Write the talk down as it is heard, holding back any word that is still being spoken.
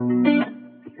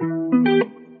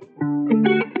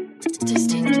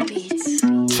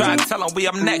Try to tell them we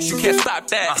up next, you can't stop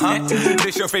that.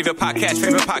 This your favorite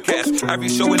podcast. Every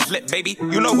show is lit, baby.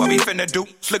 You know what we finna do.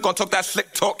 Slick gon' talk that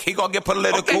slick talk, he gon' get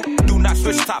political. Okay. Do not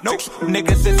switch topics,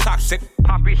 niggas is toxic.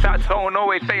 Poppy shots don't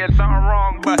always saying something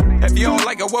wrong, but if you don't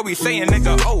like it, what we saying,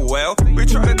 nigga, oh well. We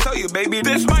try to tell you, baby,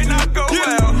 this might not go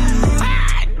well.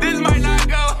 This might not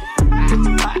go.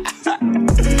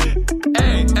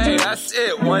 Hey, that's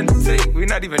it. One take. We're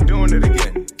not even doing it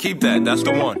again. Keep that. That's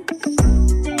the one.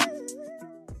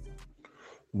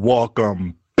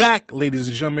 Welcome back, ladies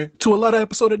and gentlemen, to another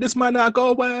episode of This Might Not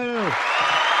Go Well.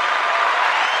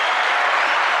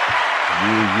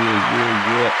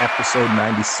 Yeah. Episode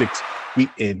 96. We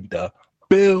in the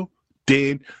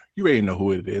building. You already know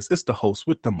who it is. It's the host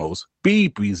with the most, B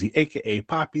Breezy, aka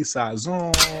Poppy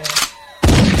Sazon.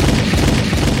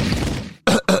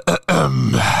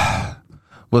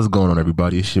 What's going on,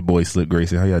 everybody? It's your boy Slick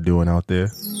Grayson. How y'all doing out there?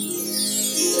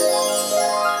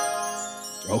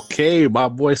 Okay, my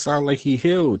boy sound like he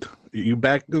healed. You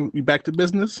back to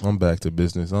business? I'm back to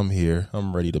business. I'm here.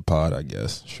 I'm ready to pod, I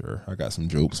guess. Sure. I got some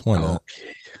jokes. Why not?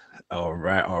 Okay. All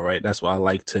right. That's what I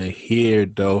like to hear,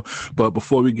 though. But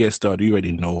before we get started, you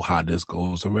already know how this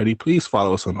goes already. Please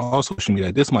follow us on all social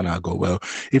media. This might not go well.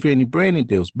 If you're any branding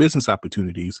deals, business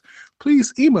opportunities,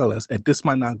 please email us at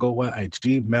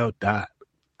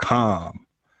thismightnotgowell@gmail.com.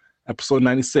 Episode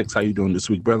 96. How you doing this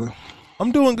week, brother?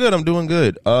 I'm doing good.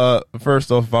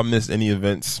 First off, if I missed any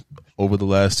events over the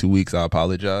last 2 weeks, I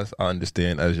apologize. I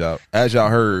understand. As y'all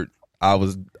heard, I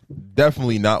was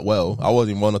definitely not well. I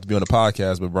wasn't even well enough to be on the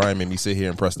podcast, but Brian made me sit here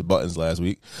and press the buttons last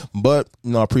week. But,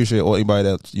 I appreciate anybody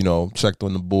that, checked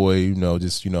on the boy,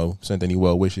 sent any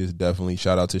well wishes. Definitely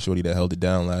shout out to Shorty that held it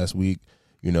down last week.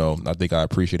 I think I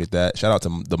appreciated that. Shout out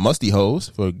to the Musty Hoes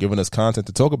for giving us content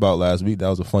to talk about last week. That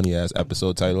was a funny ass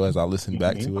episode title as I listened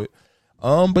back to it.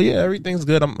 But yeah, everything's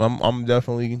good. I'm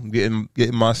definitely getting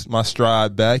my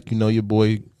stride back. Your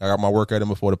boy, I got my workout in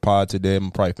before the pod today. I'm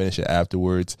gonna probably finish it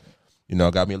afterwards.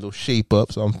 I got me a little shape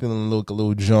up, so I'm feeling a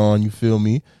little John, you feel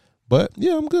me? But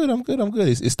yeah, I'm good.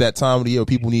 It's that time of the year where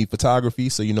people need photography,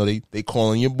 so they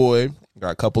calling your boy. Got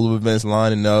a couple of events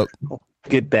lining up.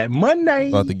 Get that money.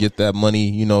 About to get that money.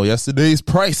 Yesterday's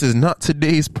price is not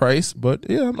today's price, but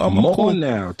yeah, I'm cool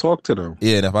now. Talk to them.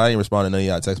 Yeah, and if I ain't responding to any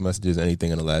of y'all text messages,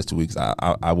 anything in the last 2 weeks,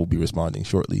 I will be responding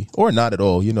shortly, or not at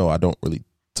all. I don't really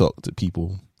talk to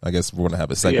people. I guess we're gonna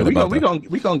have a segment about that.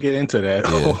 We gonna get into that.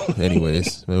 Yeah.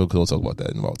 Anyways, we'll talk about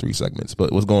that in about 3 segments.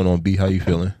 But what's going on, B? How you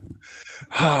feeling?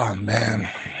 Oh man,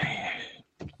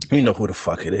 you know who the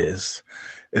fuck it is.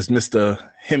 It's Mr.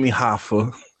 Hemi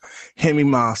Hoffa, Hemi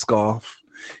Moskoff,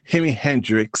 Hemi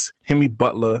Hendrix, Hemi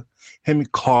Butler, Hemi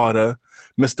Carter,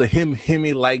 Mr.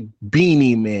 Hemi like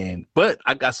Beanie Man. But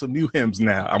I got some new hymns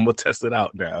now. I'm gonna test it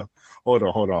out now. Hold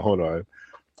on.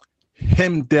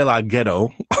 Him De La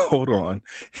Ghetto, hold on.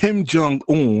 Him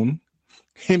Jong-un,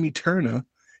 Hemi Turner,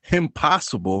 Him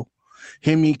Possible,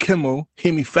 Hemi Kimmel,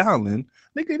 Hemi Fallon.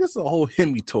 Nigga, this is a whole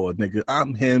Hemi tour, nigga.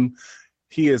 I'm him,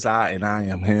 he is I, and I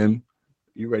am him.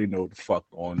 You already know what the fuck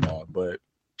going on, but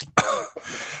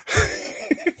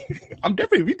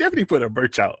we definitely put a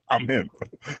merch out. I'm him.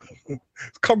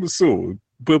 It's coming soon,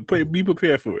 but be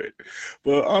prepared for it.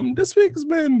 But this week has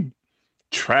been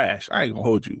trash. I ain't gonna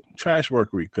hold you. Trash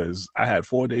work week because I had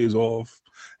 4 days off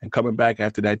and coming back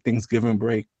after that Thanksgiving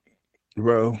break,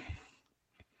 bro.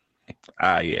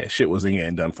 Yeah, shit wasn't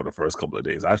getting done for the first couple of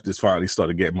days. I just finally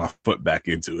started getting my foot back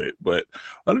into it. But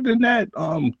other than that,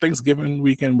 Thanksgiving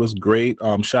weekend was great.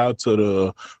 Shout out to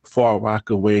the Far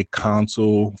Rockaway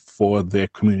Council for their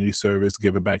community service,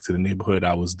 giving back to the neighborhood.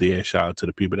 I was there. Shout out to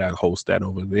the people that host that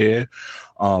over there.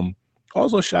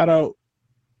 Also shout out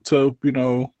to,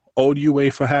 Old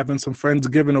UA for having some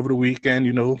Friendsgiving over the weekend.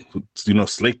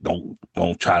 Slick don't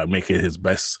try to make it his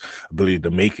best ability to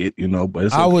make it, but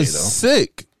it's okay, I was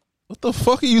sick. What the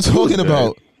fuck are you talking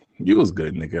about? You was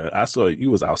good, nigga. I saw you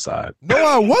was outside. No,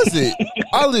 I wasn't.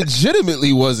 I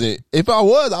legitimately wasn't. If I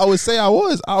was, I would say I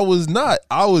was. I was not.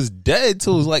 I was dead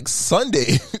till it was like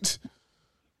Sunday.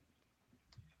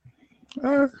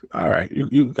 All right,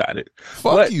 you got it.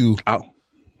 Fuck you.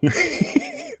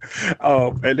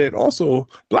 And then also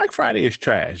Black Friday is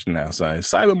trash now, son.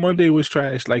 Cyber Monday was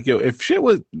trash. Like, if shit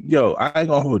was, I ain't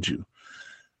gonna hold you.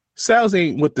 Sales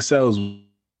ain't what the sales.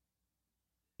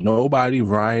 Nobody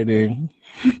rioting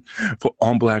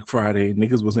on Black Friday.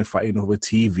 Niggas wasn't fighting over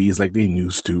TVs like they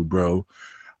used to, bro.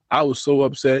 I was so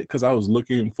upset because I was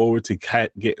looking forward to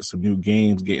getting some new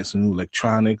games, getting some new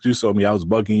electronics. You saw me, I was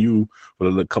bugging you for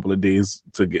a couple of days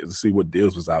to get to see what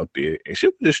deals was out there. And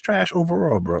shit was just trash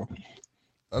overall, bro.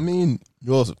 I mean,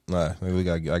 you also, I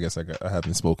guess I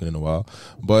haven't spoken in a while.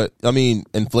 But, I mean,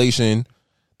 inflation,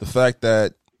 the fact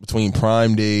that between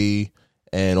Prime Day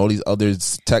and all these other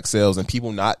tech sales and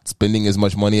people not spending as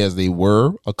much money as they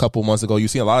were a couple months ago, you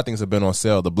see a lot of things have been on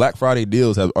sale. The Black Friday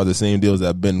deals are the same deals that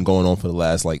have been going on for the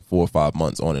last like 4 or 5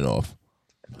 months on and off.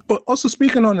 But also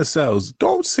speaking on the sales,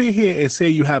 don't sit here and say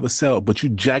you have a sale, but you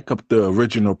jack up the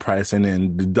original price and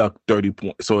then deduct 30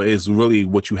 points. So it's really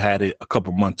what you had it a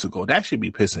couple months ago. That should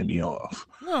be pissing me off.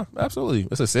 No, absolutely.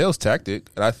 It's a sales tactic.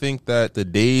 And I think that the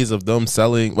days of them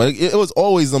selling, like it was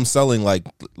always them selling like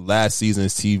last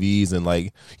season's TVs and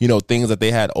like, you know, things that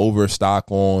they had overstock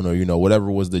on or, you know,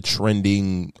 whatever was the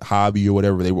trending hobby or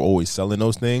whatever, they were always selling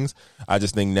those things. I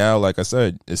just think now, like I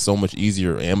said, it's so much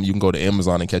easier. You can go to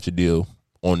Amazon and catch a deal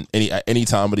on any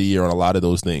time of the year on a lot of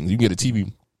those things. You can get a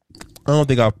TV. I don't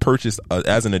think I've purchased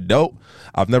as an adult.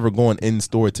 I've never gone in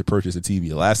store to purchase a TV.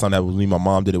 The last time that was me, my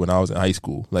mom did it when I was in high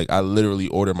school. Like I literally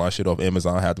ordered my shit off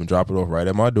Amazon, had them drop it off right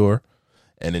at my door,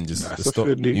 and then just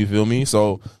you feel me?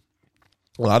 So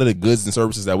a lot of the goods and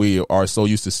services that we are so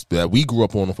used to that we grew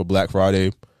up on for Black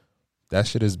Friday, that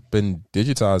shit has been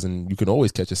digitized, and you can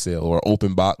always catch a sale or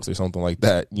open box or something like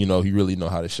that. You know, if you really know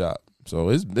how to shop. So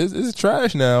it's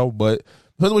trash now, but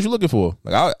depends what you're looking for.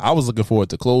 Like I was looking forward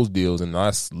to close deals, and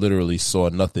I literally saw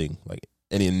nothing. Like,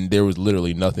 and there was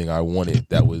literally nothing I wanted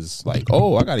that was like,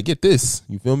 oh, I got to get this.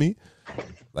 You feel me?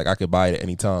 Like I could buy it at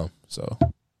any time. So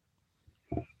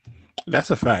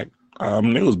that's a fact.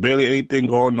 There was barely anything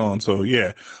going on. So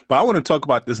yeah, but I want to talk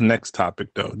about this next topic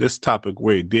though. This topic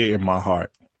way dear in my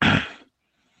heart.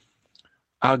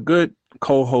 Our good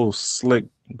co-host Slick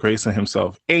Grayson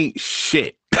himself ain't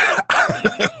shit.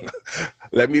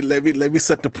 Let me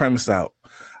set the premise out.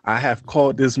 I have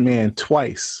called this man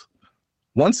twice,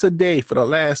 once a day for the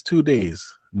last 2 days.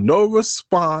 No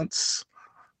response,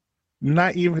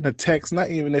 not even a text, not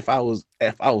even if I was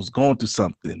going through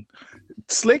something.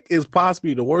 Slick is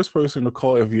possibly the worst person to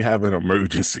call if you have an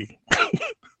emergency.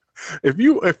 If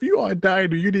you are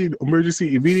dying or you need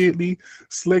emergency immediately,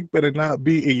 Slick better not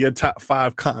be in your top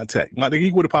 5 contact. I think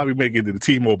he would have probably made it to the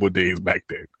T-Mobile days back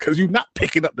then because you're not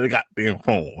picking up the goddamn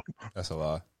phone. That's a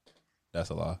lie. That's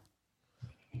a lie.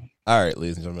 All right,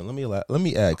 ladies and gentlemen, let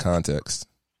me add context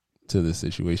to this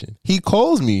situation. He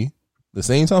calls me the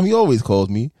same time he always calls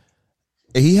me,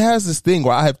 and he has this thing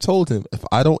where I have told him if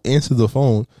I don't answer the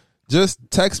phone, just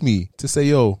text me to say,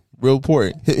 yo, real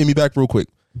important, hit me back real quick.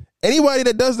 Anybody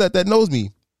that does that knows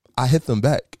me, I hit them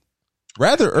back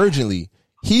rather urgently.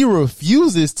 He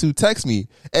refuses to text me,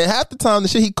 and half the time the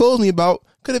shit he calls me about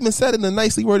could have been said in a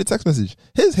nicely worded text message.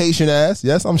 His Haitian ass,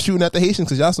 yes, I'm shooting at the Haitians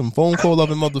because y'all some phone call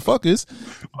loving motherfuckers.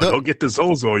 Don't get the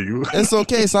zones on you. It's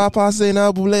okay. So I say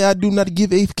now, Boulay, I do not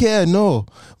give a care, no.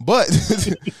 But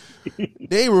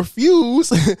they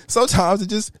refuse sometimes to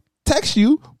just text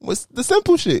you with the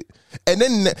simple shit. And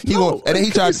then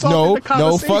he tries, no,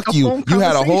 fuck you. You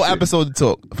had a whole episode to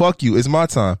talk. Fuck you. It's my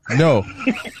time. No.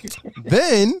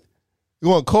 Then you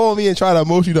want to call me and try to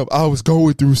emotion up. I was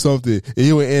going through something and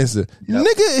you would answer. Yep.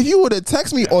 Nigga, if you would have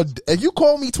texted me or if you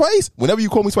call me twice, whenever you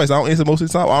call me twice, I don't answer most of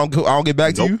the time. I don't get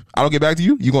back to you. I don't get back to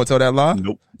you. You gonna tell that lie?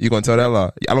 Nope. You gonna tell that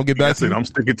lie? I don't get back to you. I'm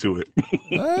sticking to it.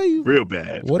 Hey, real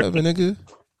bad. Whatever, nigga.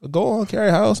 Go on,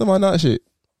 carry. How else am I not shit?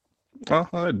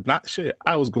 Not shit.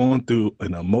 I was going through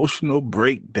an emotional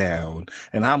breakdown,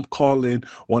 and I'm calling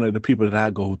one of the people that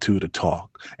I go to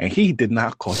talk, and he did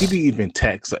not call. He didn't even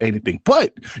text or anything.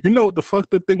 But you know what the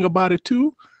fucked up thing about it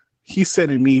too? He's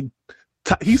sending me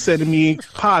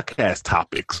podcast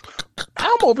topics.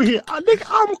 I'm over here. I think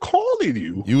I'm calling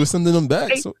you. You were sending them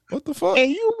back. So what the fuck? And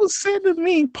you were sending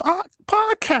me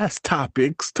podcast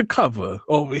topics to cover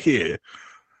over here.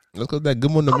 Look at that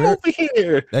good one. I'm over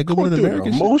here. That good one in America.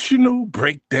 Emotional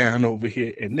breakdown over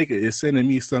here, and nigga is sending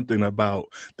me something about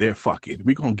their fucking.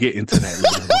 We're gonna get into that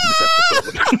later on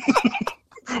this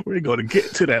episode. We're gonna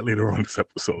get to that later on this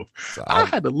episode. So I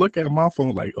had to look at my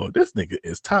phone like, oh, this nigga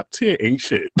is top tier, ain't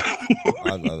shit.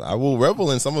 I will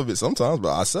revel in some of it sometimes, but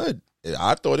I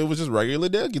thought it was just regular.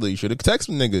 You should have texted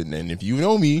me, nigga. And if you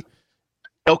know me,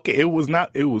 okay, it was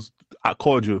not. It was. I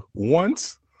called you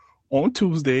once on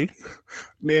Tuesday,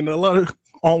 then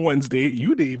on Wednesday.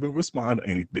 You didn't even respond to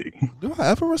anything. Do I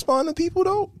ever respond to people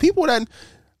though? People that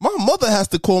my mother has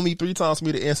to call me 3 times for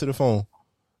me to answer the phone.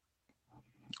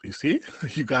 You see,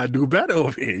 you gotta do better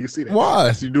over here. You see that? Why?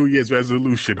 That's your New Year's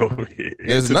resolution over here.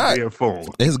 It's not. Their phone.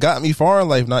 It's got me far in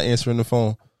life not answering the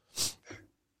phone.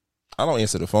 I don't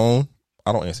answer the phone.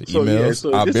 I don't answer emails.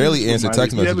 So I barely answer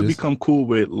text messages. If you ever become cool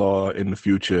with Law in the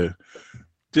future,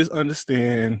 just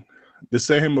understand. Just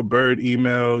send him a bird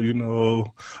email,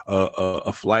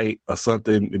 a flight or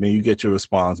something, and then you get your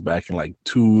response back in like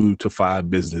 2 to 5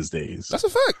 business days. That's a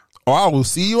fact. Or I will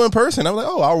see you in person. I'm like,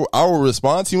 oh, I will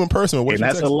respond to you in person. And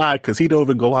that's a lie because he don't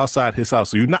even go outside his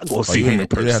house, so you're not going to see him in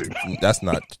person. That's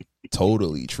not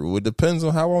totally true. It depends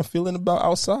on how I'm feeling about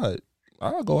outside.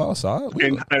 I'll go outside.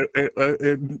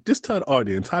 And just tell the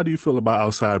audience, how do you feel about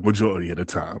outside majority of the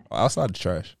time? Outside is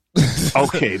trash.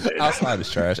 Okay, then. Outside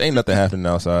is trash. Ain't nothing happening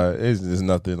outside. It's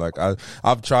nothing. Like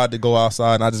I've tried to go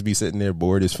outside and I just be sitting there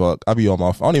bored as fuck. I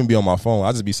don't even be on my phone.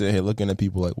 I just be sitting here looking at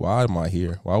people like, why am I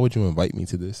here? Why would you invite me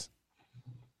to this?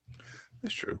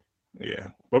 That's true. Yeah.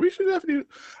 But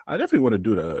I definitely want to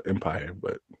do the Empire,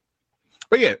 but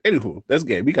yeah, anywho, that's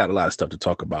good. We got a lot of stuff to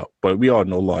talk about, but we all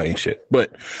know law ain't shit.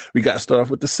 But we got to start off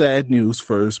with the sad news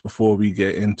first before we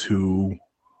get into,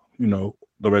 the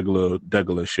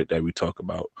regular shit that we talk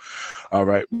about. All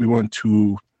right. We want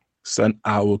to send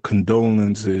our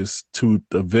condolences to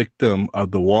the victim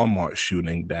of the Walmart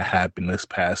shooting that happened this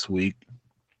past week.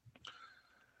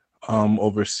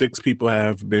 Over 6 people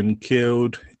have been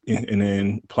killed, and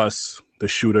then plus the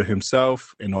shooter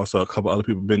himself, and also a couple other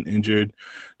people have been injured.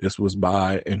 This was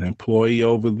by an employee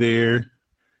over there.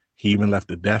 He even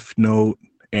left a death note.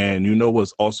 And you know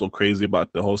what's also crazy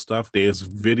about the whole stuff? There's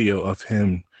video of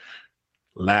him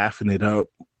laughing it up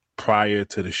prior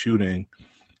to the shooting.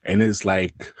 And it's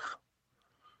like,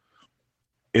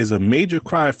 it's a major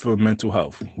cry for mental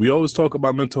health. We always talk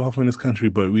about mental health in this country,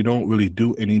 but we don't really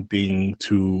do anything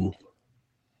to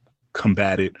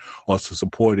combat it or to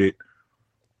support it.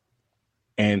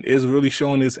 And it's really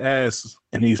showing its ass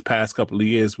in these past couple of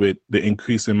years with the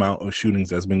increased amount of shootings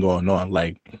that's been going on.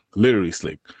 Like, literally,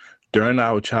 Slick, during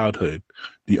our childhood,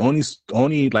 the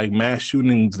only like mass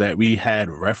shootings that we had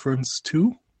reference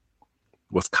to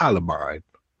was Columbine.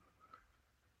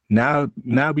 Now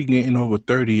we getting over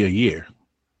 30 a year.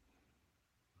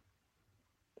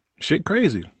 Shit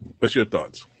crazy. What's your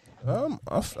thoughts?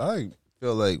 I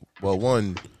feel like, well,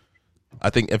 one, I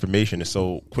think information is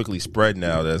so quickly spread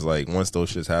now that's like once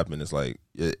those shits happen, it's like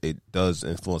it does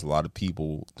influence a lot of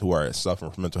people who are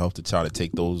suffering from mental health to try to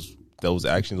take those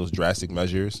actions, those drastic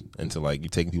measures, into like you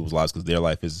taking people's lives because their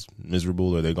life is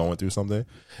miserable or they're going through something.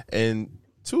 And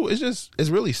two, it's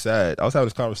really sad. I was having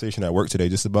this conversation at work today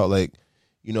just about like,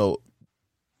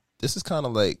 this is kind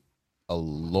of like a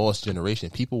lost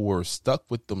generation. People were stuck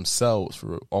with themselves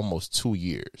for almost 2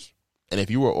 years. And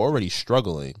if you were already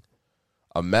struggling,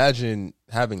 imagine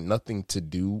having nothing to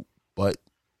do but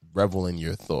revel in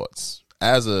your thoughts.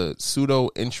 As a pseudo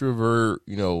introvert,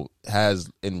 has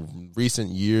in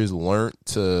recent years learned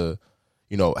to,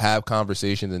 have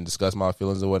conversations and discuss my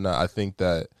feelings and whatnot. I think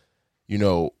that,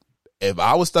 if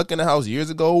I was stuck in the house years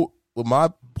ago with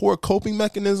my poor coping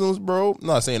mechanisms, bro, I'm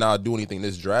not saying I'll do anything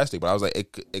this drastic, but I was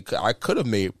like, I could have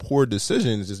made poor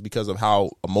decisions just because of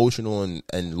how emotional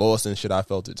and lost and shit I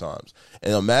felt at times.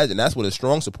 And imagine that's what a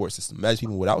strong support system. Imagine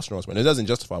people without strong support. It doesn't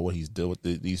justify what he's doing, what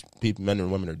these people, men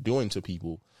and women, are doing to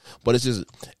people. But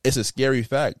it's a scary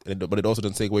fact. But it also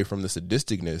doesn't take away from the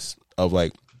sadisticness of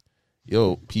like,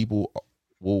 people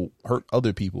will hurt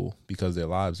other people because their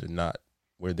lives are not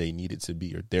where they need it to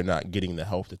be, or they're not getting the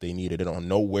help that they need, or they don't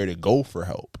know where to go for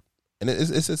help. And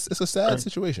it's a sad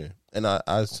situation. And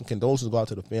I condolences go out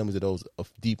to the families of those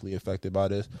deeply affected by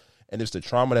this. And it's the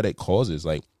trauma that it causes.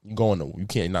 Like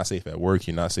you're not safe at work,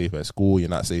 you're not safe at school, you're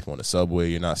not safe on the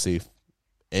subway, you're not safe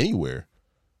anywhere.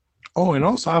 Oh, and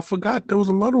also I forgot there was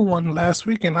a little one last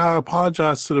week, and I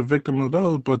apologize to the victim of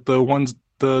those, but the ones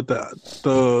the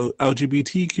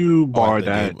LGBTQ bar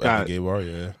that gay bar,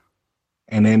 yeah.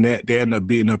 And then they end up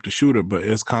beating up the shooter, but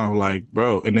it's kind of like,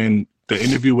 bro. And then the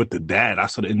interview with the dad, I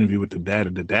saw the interview with the dad,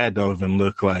 and the dad don't even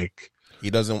look like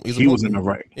he was in the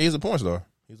right. He's a porn star.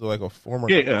 He's like a former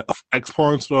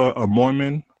ex-porn star, a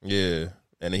Mormon. Yeah,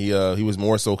 and he was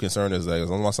more so concerned as long as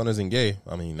my son isn't gay.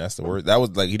 I mean, that's the word. That was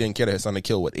like he didn't care that his son had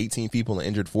killed 18 people and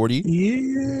injured 40.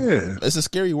 Yeah, it's a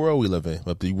scary world we live in.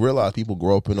 But you realize people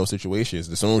grow up in those situations.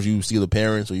 As soon as you see the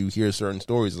parents or you hear certain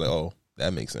stories, it's like, oh,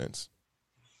 that makes sense.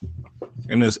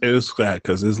 And it's sad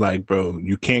because it's like, bro,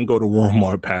 you can't go to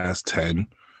Walmart past 10.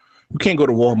 You can't go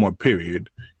to Walmart,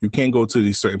 period. You can't go to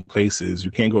these certain places.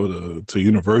 You can't go to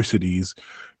universities.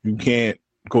 You can't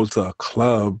go to a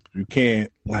club. You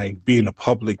can't like be in a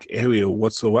public area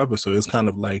whatsoever. So it's kind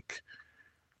of like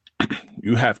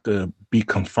you have to be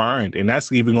confined, and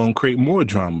that's even going to create more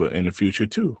drama in the future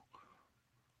too.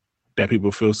 That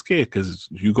people feel scared because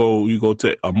you go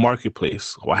to a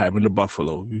marketplace, or having to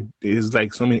Buffalo. There's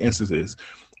like so many instances.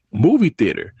 Movie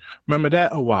theater, remember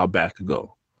that a while back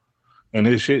ago, and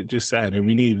this shit just sad. And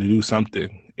we need to do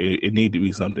something. It need to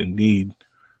be something. Need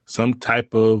some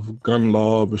type of gun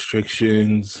law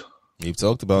restrictions. We've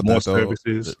talked about that though.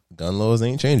 Gun laws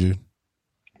ain't changing.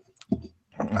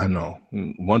 I know.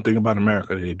 One thing about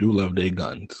America, they do love their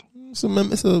guns. It's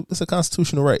a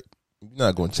constitutional right. You're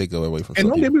not going to take it away from. And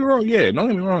don't get me wrong. Yeah, don't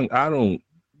get me wrong. I'm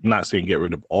not saying get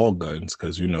rid of all guns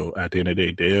because at the end of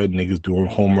the day, there are niggas doing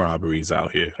home robberies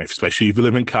out here. Especially if you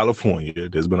live in California,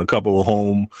 there's been a couple of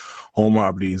home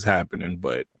robberies happening.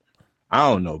 But I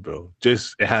don't know, bro.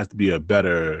 Just it has to be a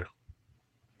better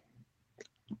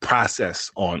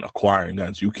process on acquiring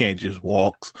guns. You can't just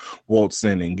waltz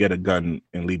in and get a gun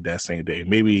and leave that same day.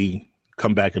 Maybe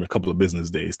come back in a couple of business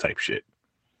days type shit.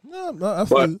 No,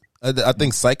 I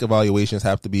think psych evaluations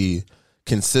have to be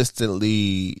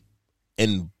consistently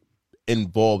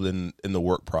involved in the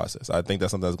work process. I think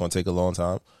that's something that's going to take a long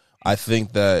time. I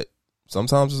think that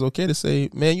sometimes it's okay to say,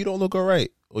 man, you don't look all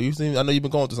right. Or I know you've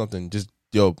been going through something. Just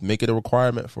make it a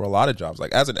requirement for a lot of jobs.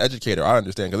 Like as an educator, I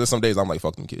understand because there's some days I'm like,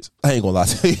 fuck them kids. I ain't gonna lie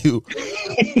to you.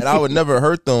 And I would never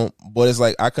hurt them, but it's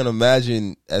like I can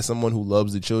imagine as someone who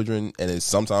loves the children and is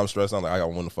sometimes stressed out, like I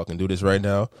don't want to fucking do this right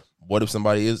now. What if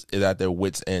somebody is at their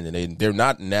wit's end and they're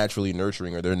not naturally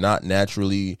nurturing or they're not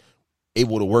naturally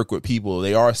able to work with people?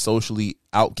 They are socially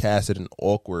outcasted and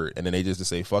awkward, and then they just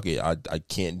say, fuck it, I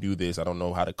can't do this. I don't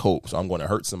know how to cope, so I'm going to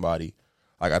hurt somebody.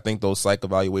 Like I think those psych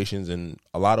evaluations in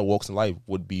a lot of walks in life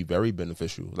would be very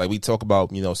beneficial. Like we talk about,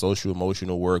 social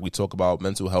emotional work. We talk about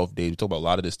mental health days. We talk about a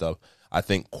lot of this stuff. I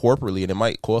think corporately, and it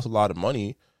might cost a lot of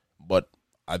money, but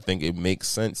I think it makes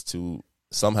sense to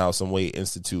somehow, some way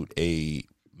institute a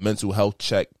mental health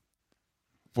check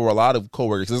for a lot of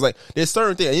coworkers. It's like there's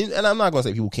certain things, and I'm not going to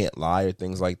say people can't lie or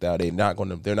things like that. They're not going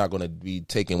to be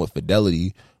taken with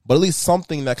fidelity. But at least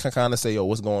something that can kind of say, yo,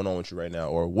 what's going on with you right now?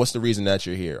 Or what's the reason that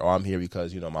you're here? Or I'm here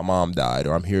because, my mom died.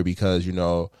 Or I'm here because,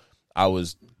 I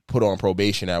was put on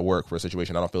probation at work for a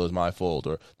situation I don't feel is my fault.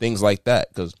 Or things like that.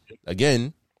 Because,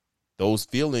 again, those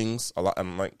feelings, we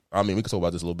can talk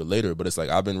about this a little bit later. But it's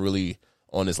like I've been really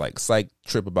on this, like, psych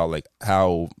trip about, like,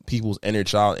 how people's inner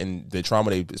child and the trauma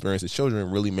they experience as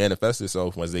children really manifests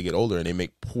itself as they get older. And they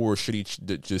make poor,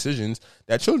 shitty decisions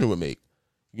that children would make.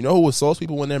 You know who assaults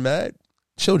people when they're mad?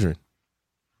 Children.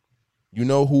 You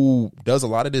know who does a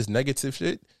lot of this negative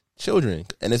shit? Children.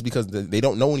 And it's because they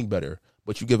don't know any better.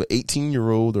 But you give an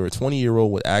 18-year-old or a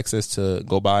 20-year-old with access to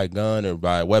go buy a gun or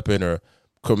buy a weapon or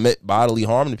commit bodily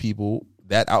harm to people,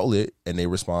 that outlet, and they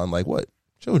respond like what?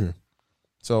 Children.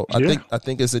 So I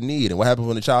think it's a need. And what happens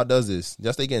when a child does this?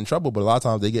 Yes, they get in trouble, but a lot of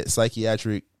times they get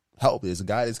psychiatric help. There's a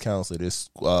guidance counselor, there's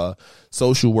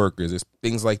social workers, there's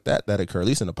things like that occur, at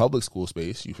least in the public school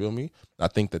space. You feel me? I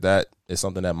think that is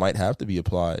something that might have to be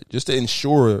applied just to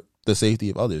ensure the safety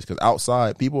of others. Because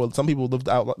outside, some people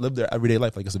live their everyday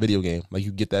life like it's a video game. Like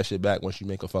you get that shit back once you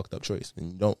make a fucked up choice,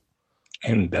 and you don't.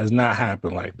 And it does not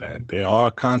happen like that. There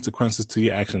are consequences to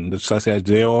your actions, such as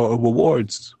there are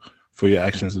rewards for your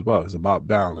actions as well. It's about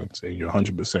balance, and you're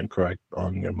 100% correct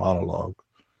on your monologue.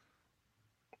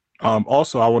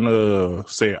 Also, I want to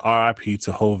say RIP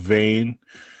to Hovain.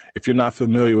 If you're not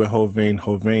familiar with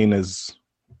Hovain is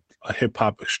a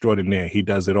hip-hop extraordinaire. He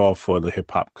does it all for the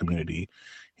hip-hop community.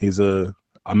 He's a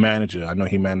manager. I know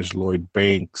he managed Lloyd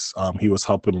Banks. He was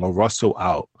helping LaRussell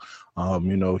out.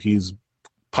 He's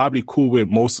probably cool with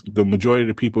the majority of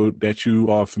the people that you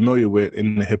are familiar with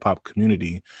in the hip-hop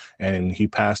community. And he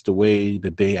passed away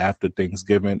the day after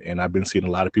Thanksgiving. And I've been seeing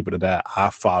a lot of people that I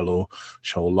follow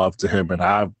show love to him. And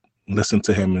I've listened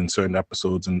to him in certain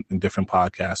episodes in different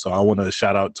podcasts. So I want to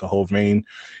shout out to Hovain,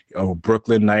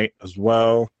 Brooklyn Knight as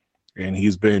well. And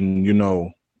he's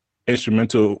been,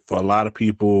 instrumental for a lot of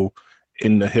people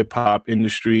in the hip-hop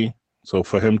industry. So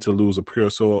for him to lose a pure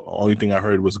soul, only thing I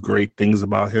heard was great things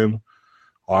about him.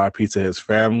 RIP to his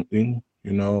family,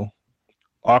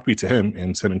 RIP to him,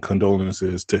 and sending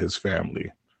condolences to his family.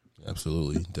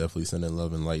 Absolutely. Definitely sending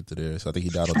love and light to there. So I think he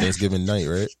died on Thanksgiving night,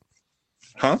 right?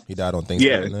 Huh? He died on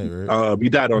Thanksgiving night, right? He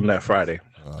died on that Friday.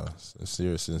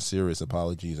 Serious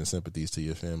apologies and sympathies to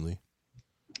your family.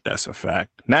 That's a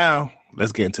fact. Now,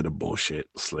 let's get into the bullshit,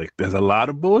 Slick. There's a lot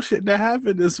of bullshit that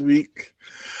happened this week.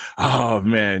 Oh,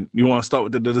 man. You want to start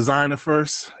with the designer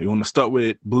first? You want to start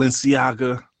with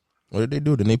Balenciaga? What did they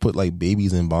do? Did they put like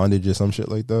babies in bondage or some shit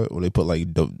like that? Or they put like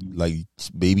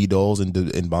baby dolls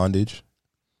in bondage?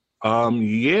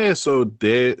 Yeah. So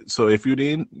if you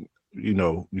didn't,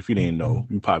 know,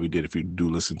 you probably did if you do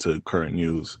listen to current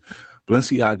news.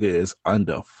 Balenciaga is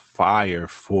under fire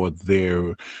for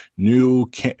their new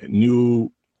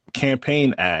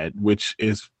campaign ad, which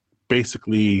is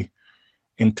basically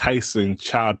enticing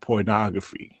child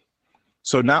pornography.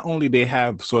 So not only they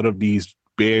have sort of these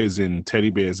bears and teddy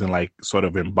bears and like sort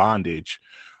of in bondage,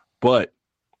 but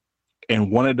in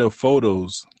one of the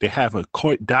photos they have a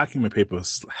court document paper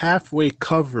halfway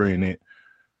covering it,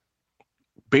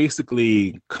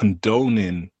 basically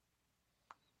condoning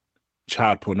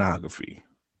child pornography.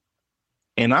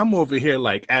 And I'm over here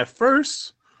like, at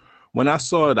first, when I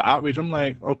saw the outrage, I'm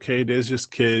like, okay, there's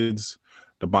just kids,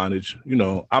 the bondage. You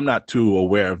know, I'm not too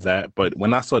aware of that. But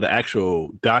when I saw the actual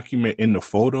document in the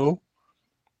photo,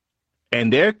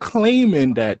 and they're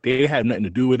claiming that they had nothing to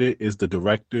do with it, is the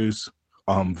director's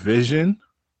vision.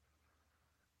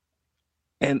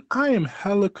 And I am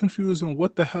hella confused on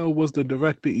what the hell was the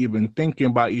director even thinking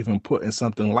about even putting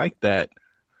something like that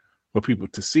for people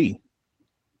to see.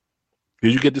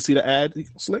 Did you get to see the ad,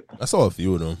 Slick? I saw a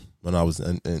few of them when I was,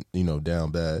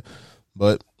 down bad.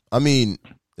 But I mean,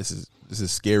 this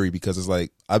is scary because it's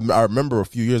like I remember a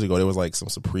few years ago there was like some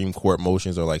Supreme Court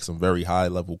motions or like some very high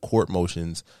level court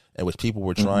motions in which people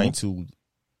were trying to,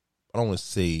 I don't want to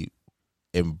say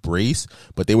embrace,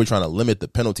 but they were trying to limit the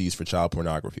penalties for child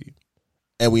pornography.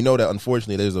 And we know that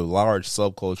unfortunately there's a large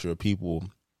subculture of people,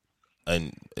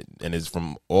 and it's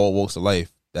from all walks of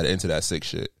life, that are into that sick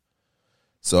shit.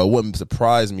 So it wouldn't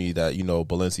surprise me that,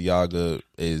 Balenciaga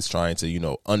is trying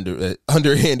to,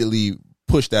 underhandedly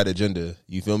push that agenda.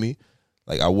 You feel me?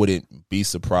 Like, I wouldn't be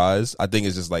surprised. I think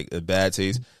it's just like a bad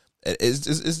taste.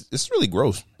 It's really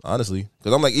gross, honestly.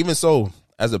 Because I'm like, even so,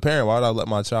 as a parent, why would I let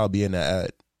my child be in that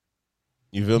ad?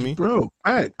 You feel me? Bro,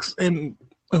 facts. And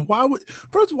why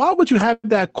would you have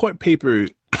that court paper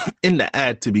in the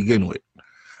ad to begin with?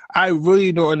 I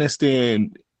really don't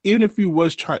understand. Even if you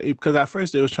was trying, because at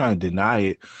first they was trying to deny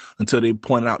it until they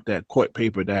pointed out that court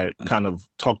paper that kind of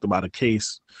talked about a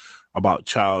case about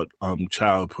child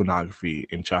pornography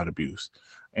and child abuse,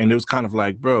 and it was kind of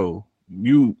like, bro,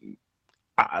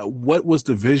 what was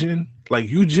the vision? Like,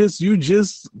 you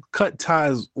just cut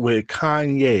ties with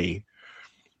Kanye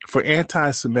for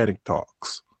anti-Semitic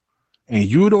talks, and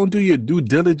you don't do your due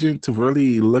diligence to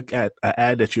really look at an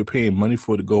ad that you're paying money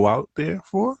for to go out there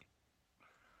for.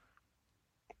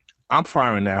 I'm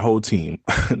firing that whole team.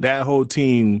 That whole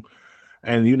team.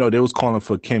 And, they was calling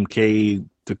for Kim K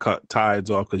to cut ties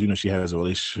off because, she has a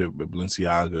relationship with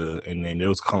Balenciaga. And then they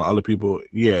was calling other people.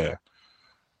 Yeah.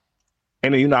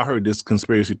 And then, I heard this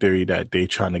conspiracy theory that they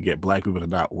trying to get black people to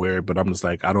not wear it. But I'm just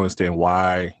like, I don't understand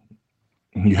why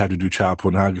you have to do child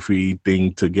pornography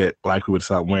thing to get black people to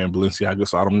stop wearing Balenciaga.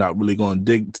 So I'm not really going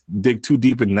to dig too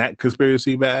deep in that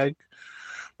conspiracy bag.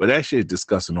 But that shit is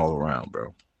disgusting all around,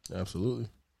 bro. Absolutely.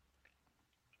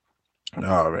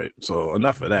 All right, so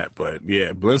enough of that. But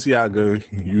yeah, Balenciaga,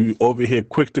 you over here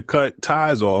quick to cut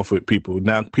ties off with people.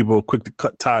 Now people are quick to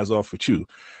cut ties off with you.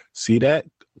 See that?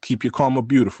 Keep your karma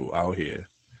beautiful out here.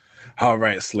 All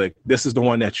right, Slick. This is the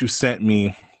one that you sent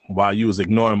me while you was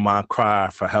ignoring my cry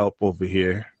for help over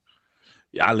here.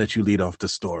 Yeah, I'll let you lead off the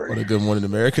story. What a Good Morning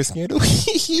America scandal.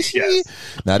 Yes.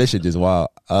 Nah, this shit just wild.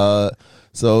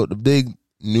 So the big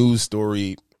news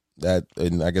story that,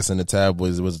 and I guess in the tab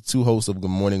was two hosts of Good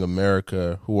Morning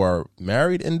America who are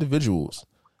married individuals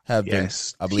have been,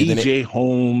 I believe, T.J.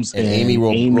 Holmes and Amy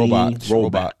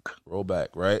Robach,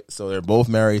 right? So they're both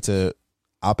married to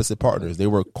opposite partners. They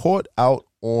were caught out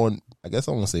on, I guess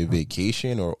I want to say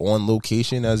vacation or on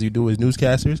location, as you do as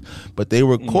newscasters, but they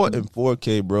were caught in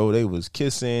 4K, bro. They was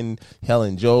kissing,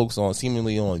 telling jokes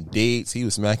seemingly on dates. He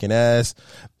was smacking ass,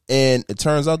 and it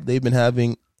turns out they've been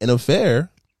having an affair.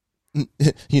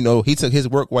 He took his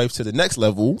work wife to the next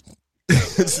level.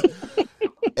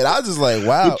 And I was just like,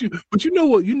 wow. But you know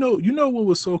what? You know what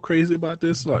was so crazy about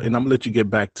this? And I'm gonna let you get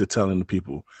back to telling the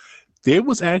people. There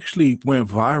was actually went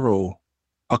viral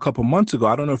a couple months ago.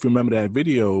 I don't know if you remember that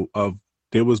video of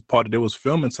they was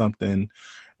filming something,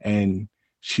 and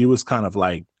she was kind of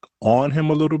like on him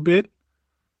a little bit,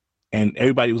 and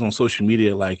everybody was on social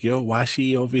media like, yo, why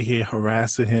she over here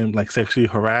harassing him, like sexually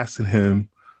harassing him?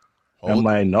 I'm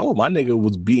like, no, my nigga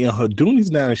was beating her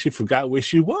doonies now and she forgot where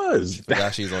she was. She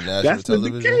forgot she's on national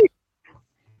television.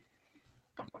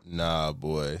 Nah,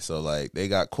 boy. So like they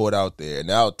got caught out there.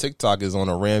 Now TikTok is on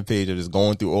a rampage of just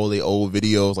going through all their old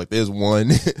videos. Like there's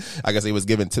one, I guess they was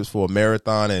giving tips for a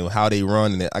marathon and how they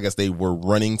run, and I guess they were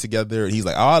running together. And he's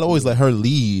like, I'd always let her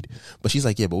lead, but she's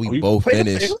like, yeah, but we both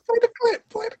finished.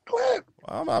 Play the clip.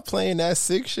 I'm not playing that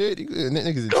sick shit.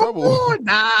 Niggas in Come trouble. on,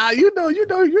 nah, you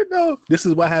know. This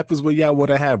is what happens when y'all want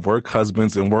to have work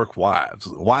husbands and work wives.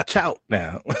 Watch out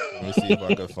now. Let me see if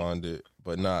I can find it.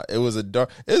 But nah,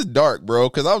 it's dark, bro.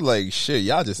 Cause I'm like, shit,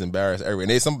 y'all just embarrassed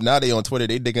everyone. Now they on Twitter,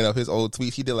 they digging up his old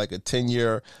tweets. He did like a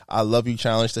 10-year I love you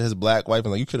challenge to his black wife.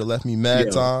 And like, you could have left me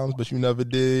mad times, but you never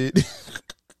did.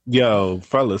 Yo,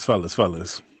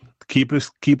 fellas. keep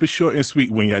it short and sweet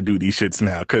when y'all do these shits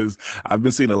now, because I've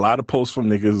been seeing a lot of posts from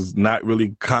niggas not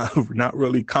really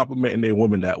complimenting their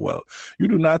woman that well. You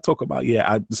do not talk about,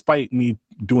 despite me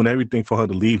doing everything for her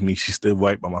to leave me, she's still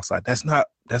right by my side. That's not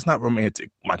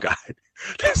romantic, my guy.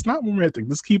 That's not romantic.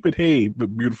 Let's keep it, hey,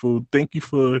 but beautiful. Thank you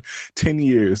for 10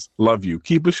 years. Love you.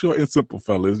 Keep it short and simple,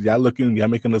 fellas. Y'all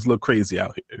making us look crazy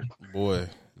out here. Boy,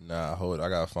 nah, hold it. I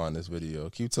gotta find this video.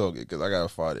 Keep talking, because I gotta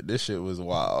find it. This shit was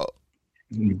wild.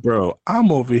 Bro, I'm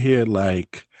over here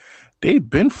like, they've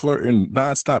been flirting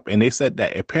nonstop. And they said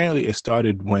that apparently it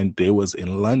started when they was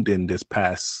in London this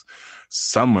past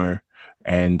summer,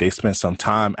 and they spent some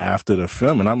time after the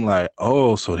film. And I'm like,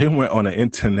 oh, so they went on an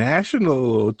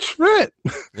international trip.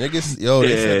 Niggas, yo,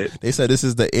 they said this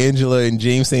is the Angela and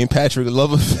James St. Patrick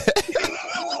love affair.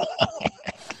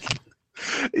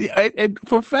 And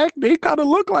for a fact, they kind of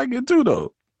look like it too,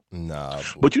 though. Nah,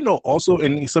 boy. But also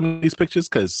in some of these pictures,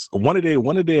 because one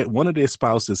of their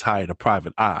spouses hired a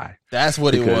private eye. That's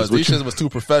what it was. These shit was too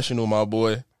professional, my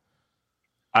boy.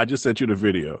 I just sent you the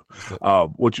video.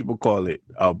 What you would call it?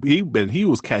 He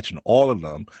was catching all of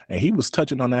them, and he was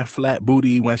touching on that flat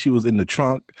booty when she was in the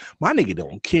trunk. My nigga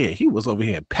don't care. He was over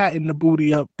here patting the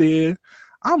booty up there.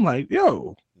 I'm like,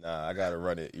 yo. Nah, I gotta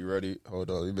run it. You ready? Hold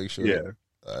on. Let me make sure. Yeah.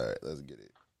 All right, let's get it.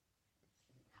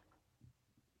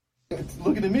 It's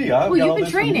looking at me. Well, you've been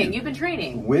training. You've been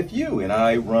training with you, and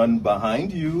I run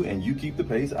behind you, and you keep the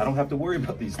pace. I don't have to worry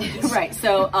about these things. Right.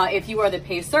 So, if you are the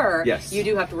pacer, yes, you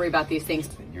do have to worry about these things.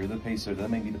 You're the pacer. Does that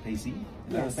make me the pacey?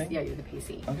 Is that a thing? Yeah, you're the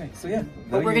pacey. Okay. So yeah,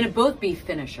 but we're gonna both be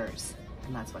finishers,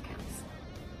 and that's what counts.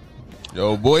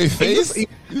 Yo, boy, face.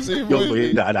 Yo,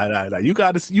 boy, nah. You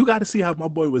gotta see how my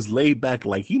boy was laid back.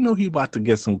 Like, he about to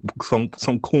get some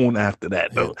coon after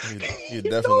that, though. He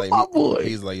definitely like, boy.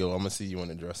 He's like, yo, I'm gonna see you in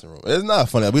the dressing room. It's not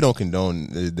funny. We don't condone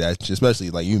that,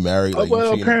 especially like you married. Like,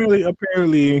 well, apparently,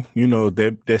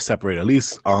 they're separated. At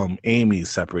least, Amy's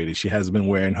separated. She has been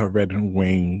wearing her red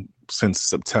ring since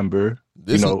September.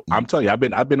 I'm telling you,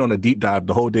 I've been on a deep dive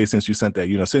the whole day since you sent that.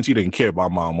 Since you didn't care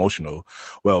about my emotional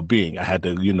well-being, I had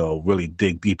to, really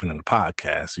dig deep into the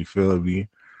podcast. You feel me?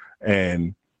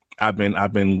 And I've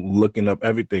been looking up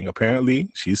everything.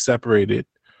 Apparently, she's separated.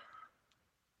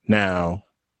 Now,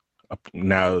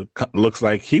 looks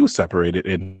like he was separated,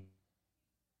 and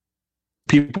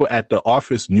people at the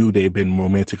office knew they've been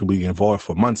romantically involved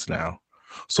for months now.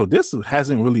 So this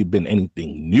hasn't really been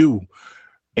anything new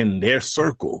in their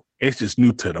circle. It's just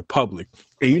new to the public.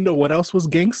 And you know what else was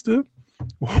gangster?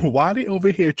 Why they over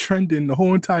here trending the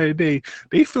whole entire day?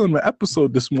 They filmed an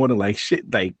episode this morning like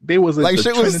shit. Like they was like the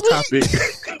trending topic.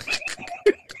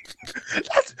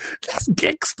 That's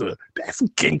gangster. That's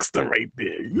gangster right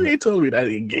there. You ain't telling me that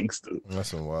ain't gangster. That's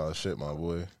some wild shit, my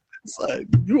boy. Like,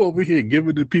 you over here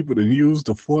giving the people the news,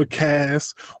 the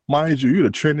forecast. Mind you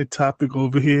the trending topic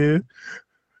over here.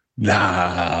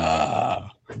 Nah.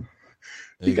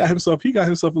 He got himself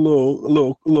a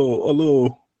little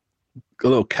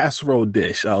casserole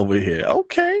dish over here.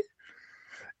 Okay.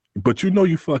 But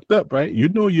you fucked up, right? You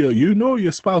know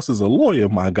your spouse is a lawyer,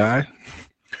 my guy.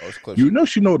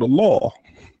 She know the law.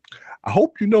 I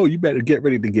hope you better get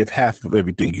ready to give half of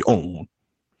everything you own.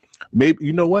 Maybe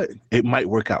you know what? It might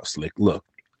work out, Slick. Look,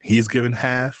 he's giving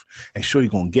half, and sure you're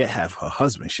gonna get half her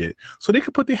husband shit. So they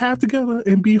can put their half together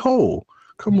and be whole.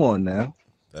 Come on now.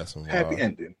 That's some happy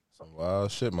ending.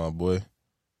 Wild shit, my boy.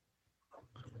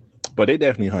 But they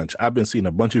definitely hunch. I've been seeing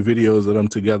a bunch of videos of them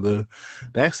together.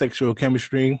 That sexual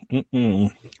chemistry,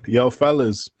 yo,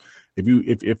 fellas,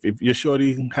 if your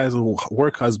shorty has a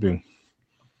work husband,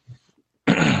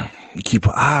 keep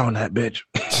an eye on that bitch.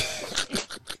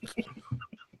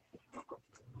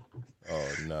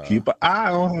 Oh no! Keep an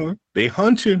eye on her. They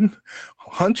hunching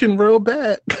real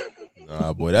bad.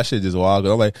 Nah, boy, that shit just wild.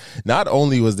 I'm like, not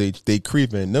only was they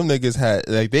creeping, them niggas had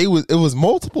like it was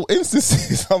multiple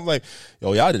instances. I'm like,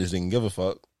 yo, y'all just didn't give a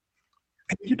fuck.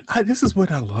 This is what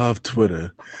I love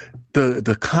Twitter.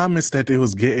 The comments that they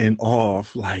was getting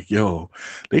off, like, yo,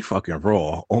 they fucking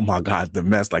raw. Oh my God, the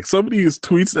mess. Like some of these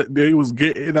tweets that they was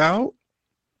getting out,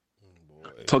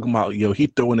 talking about, yo, he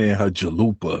throwing in her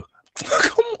jalupa.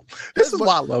 Come on. This is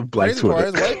why I love Black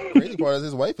Twitter. Crazy part is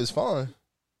his wife is fine.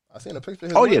 I seen a picture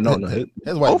of his wife. Yeah, no.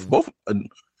 His wife. Both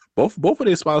of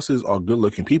their spouses are good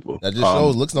looking people. That just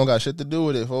shows looks don't got shit to do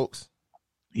with it, folks.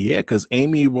 Yeah, because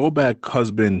Amy Robach's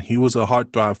husband, he was a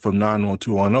heartthrob from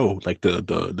 91210, like the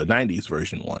 90s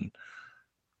version one.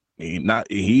 He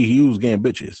was getting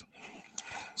bitches.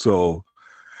 So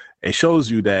it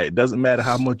shows you that it doesn't matter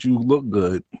how much you look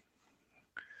good.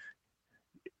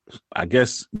 I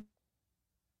guess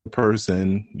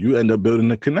person, you end up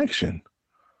building a connection.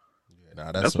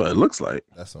 Nah, That's what it looks like.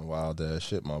 That's some wild ass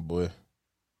shit, my boy.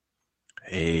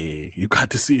 Hey, you got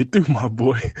to see it through, my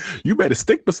boy. You better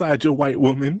stick beside your white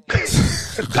woman.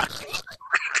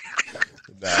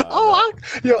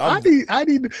 I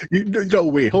need. Yo,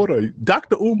 wait, hold on.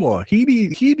 Dr. Umar, he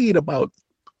need about,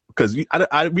 because we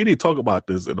didn't talk about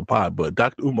this in the pod, but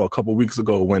Dr. Umar a couple weeks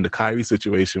ago when the Kyrie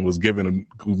situation was giving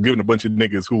a bunch of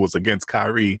niggas who was against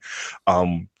Kyrie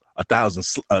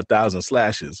 1,000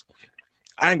 slashes.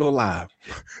 I ain't gonna lie,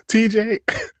 TJ,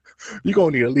 you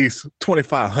gonna need at least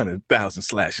 2,500,000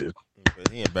 slashes.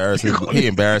 He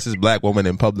embarrassed his black woman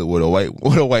in public with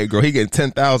a white girl. He getting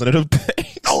 10,000 of them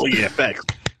things. Oh yeah, facts.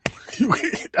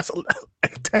 That's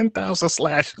 10,000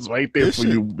 slashes right there for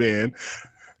you, man.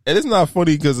 And it's not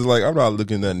funny because it's like I'm not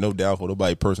looking at no down for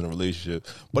nobody's personal relationship,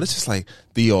 but it's just like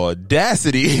the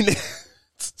audacity.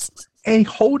 And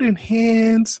holding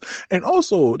hands, and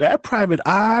also that private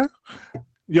eye.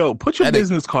 Yo, put your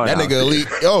business card out. That nigga elite.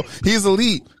 Yo, he's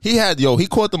elite. He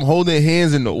caught them holding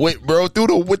hands in the with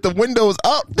the windows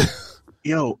up.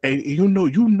 Yo, and you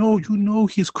know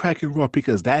he's cracking raw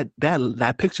because that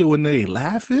picture when they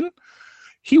laughing,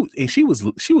 she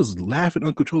was laughing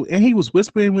uncontrollably, and he was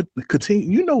whispering with the continue.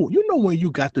 You know when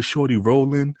you got the shorty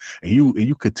rolling and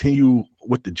you continue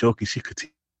with the joke and she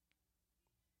continue.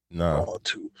 Nah.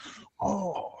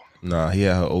 Nah, he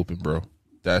had her open, bro.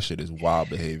 That shit is wild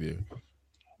behavior.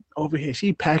 Over here,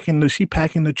 she packing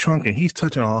the trunk, and he's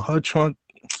touching on her trunk,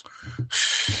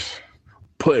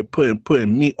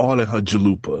 putting meat all in her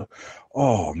jalupa.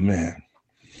 Oh man!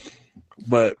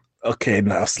 But okay,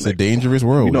 now it's a dangerous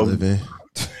world we live in.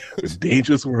 It's a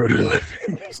dangerous world to live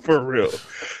in, for real.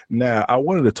 Now, I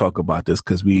wanted to talk about this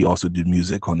because we also do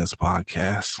music on this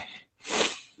podcast.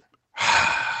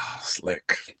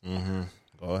 Slick. Mm-hmm.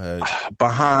 Go ahead.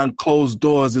 Behind closed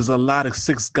doors, there's a lot of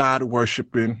six God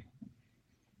worshiping.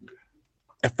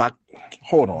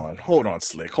 Hold on,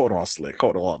 Slick.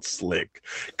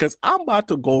 Because I'm about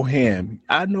to go ham.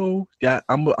 I know,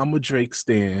 I'm a Drake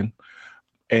stan.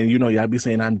 And, y'all be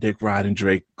saying I'm dick riding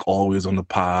Drake always on the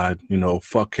pod.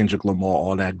 Fuck Kendrick Lamar,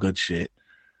 all that good shit.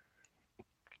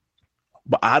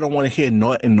 But I don't want to hear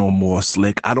nothing no more,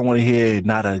 Slick. I don't want to hear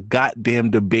not a goddamn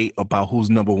debate about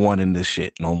who's number one in this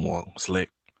shit no more,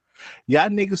 Slick. Y'all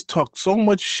niggas talk so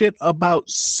much shit about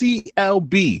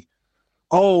CLB.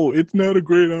 Oh, it's not a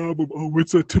great album. Oh,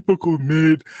 it's a typical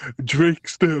mid Drake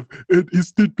stuff.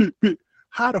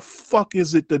 How the fuck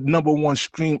is it the number one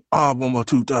stream album of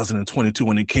 2022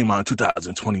 when it came out in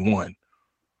 2021?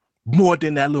 More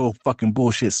than that little fucking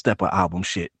bullshit Stepper album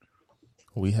shit.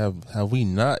 Have we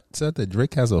not said that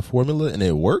Drake has a formula and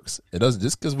it works? It doesn't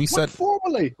just because we said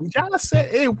formula. Y'all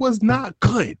said it was not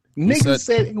good. Niggas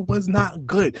said it was not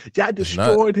good. Y'all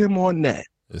destroyed him on that.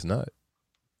 It's not.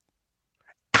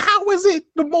 How is it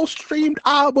the most streamed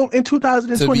album in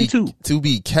 2022? To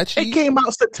be catchy? It came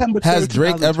out September 3rd, Has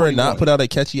Drake ever not put out a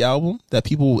catchy album that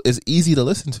people is easy to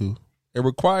listen to? It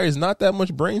requires not that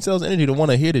much brain cells energy to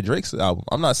want to hear the Drake's album.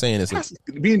 I'm not saying it's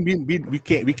we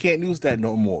can't use that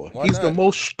no more. He's the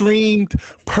most streamed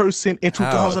person in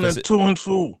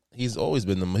 2022. He's always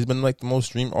been he's been like the most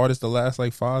streamed artist the last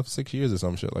like 5-6 years or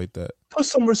some shit like that. Put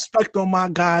some respect on my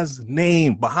guy's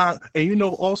name behind, and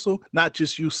also not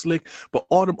just you, Slick, but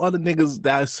all them other niggas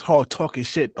that's hard talking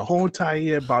shit the whole entire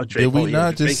year about Drake. Did we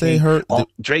not just say her?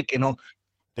 Drake and all.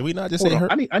 Did we not just say her?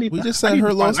 We just said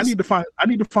her loss. I need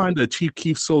to find the Chief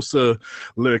Keef Sosa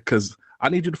lyric because I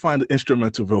need you to find the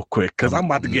instrumental real quick because I'm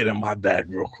about to get in my bag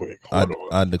real quick.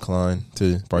 I decline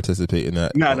to participate in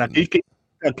that. Nah.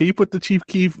 Can you put the Chief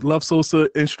Keef Love Sosa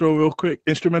instrumental real quick?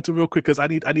 Because I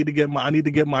need to get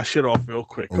my shit off real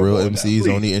quick. Real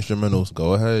MCs only instrumentals.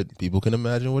 Go ahead. People can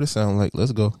imagine what it sounds like.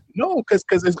 Let's go. No,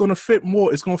 because it's gonna fit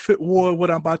more. It's gonna fit more what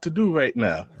I'm about to do right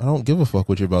now. I don't give a fuck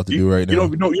what you're about to do right now.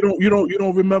 You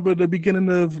don't remember the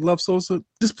beginning of Love Sosa?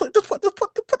 Just put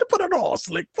it on,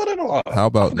 Slick. Put it on. How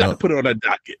about no? Put it on that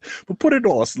docket, but put it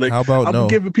on, Slick. How about I'm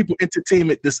giving people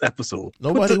entertainment this episode.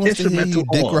 Nobody wants to hear you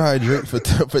dick ride Drake for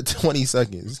 20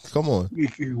 seconds. Come on.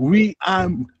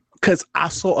 Because I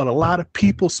saw a lot of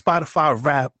people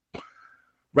Spotify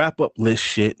wrap up list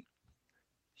shit.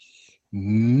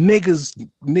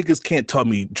 Niggas can't tell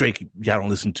me Drake. Y'all don't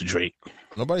listen to Drake.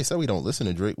 Nobody said we don't listen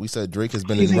to Drake. We said Drake has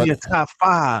been in your top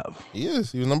 5. He is.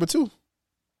 He was number 2.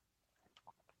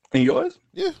 And yours?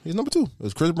 Yeah, he's number 2. It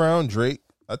was Chris Brown, Drake.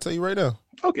 I'll tell you right now.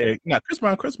 Okay, now Chris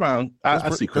Brown. I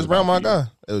see Chris Brown, my guy.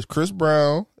 It was Chris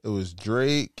Brown. It was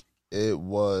Drake. It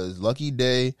was Lucky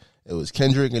Day. It was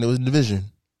Kendrick, and it was Division.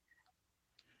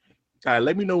 All right,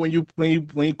 let me know when you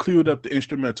cleared up the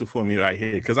instrumental for me right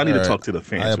here, because I need to talk to the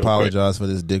fans. I apologize for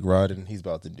this dick riding he's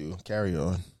about to do. Carry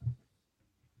on.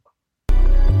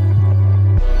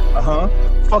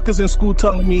 Fuckers in school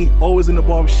telling me, always in the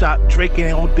barbershop, Drake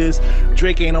ain't on this,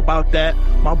 Drake ain't about that.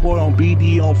 My boy on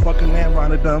BD on fucking Land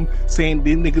Runner them saying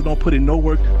these niggas don't put in no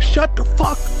work. Shut the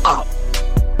fuck up.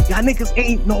 Y'all niggas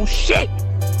ain't no shit.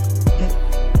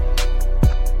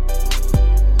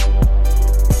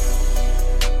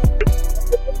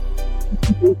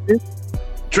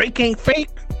 Drake ain't fake.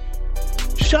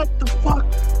 Shut the fuck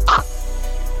up.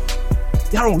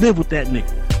 Y'all don't live with that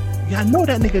nigga. Y'all know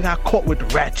that nigga got caught with the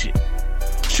ratchet,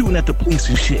 shooting at the police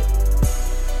and shit.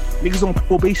 Niggas on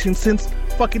probation since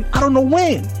fucking I don't know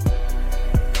when.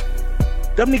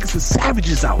 Them niggas are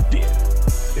savages out there.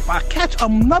 If I catch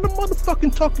another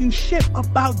motherfucking talking shit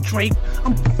about Drake,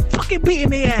 I'm fucking beating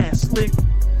their ass, Slick.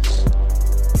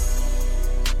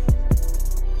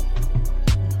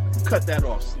 Cut that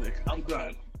off, Slick. I'm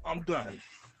done.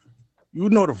 You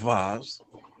know the vibes.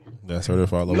 That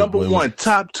Certified Lover Number Boy one,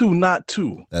 top two, not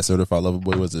two. That Certified Lover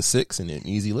Boy was a 6 and an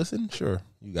easy listen. Sure,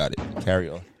 you got it. Carry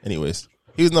on. Anyways,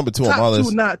 he was number 2 on my Top list.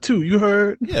 two, not two. You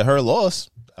heard? Yeah, Her Loss.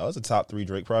 That was a top 3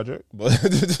 Drake project. But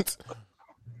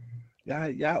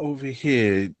y'all over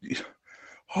here.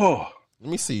 Oh. let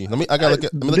me see. I gotta look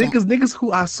at niggas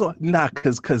who I saw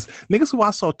cause niggas who I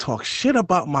saw talk shit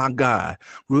about my guy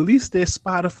released their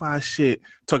Spotify shit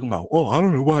talking about, oh, I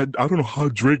don't know how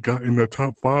Drake got in the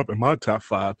top 5 and my top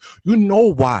 5. You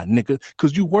know why, nigga?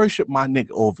 Cause you worship my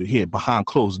nigga over here behind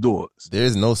closed doors.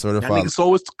 There's no certified. Y'all niggas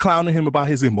always clowning him about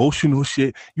his emotional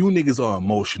shit. You niggas are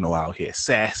emotional out here,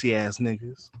 sassy ass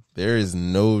niggas. There is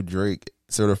no Drake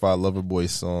Certified Lover Boy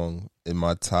song in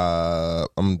my top.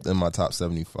 I'm in my top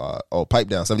 75. Oh, Pipe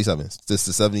Down 77. This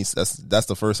the 70s. That's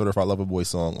the first Certified Lover Boy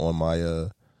song on my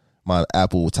my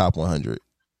Apple Top 100.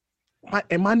 My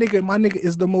nigga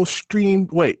is the most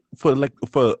streamed. Wait for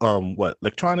what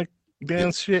electronic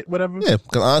dance shit, whatever. Yeah,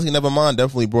 because honestly, Nevermind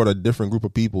definitely brought a different group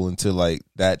of people into like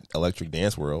that electric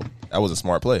dance world. That was a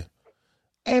smart play.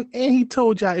 And he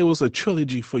told y'all it was a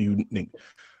trilogy for you, nigga.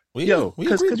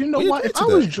 Because you know what? If I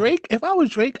was Drake,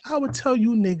 I would tell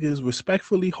you niggas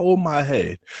respectfully hold my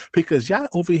head, because y'all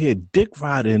over here dick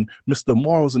riding Mr.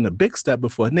 Morals in the Big Step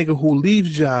before a nigga who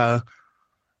leaves y'all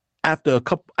after a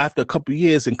couple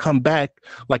years and come back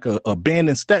like a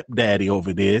abandoned stepdaddy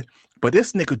over there. But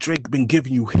this nigga Drake been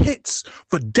giving you hits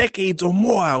for decades or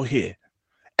more out here.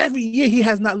 Every year he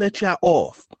has not let y'all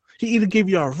off. He either give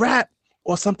you a rap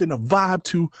or something to vibe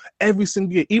to every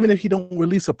single year, even if he don't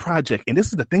release a project. And this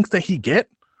is the things that he get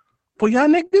for y'all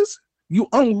niggas. You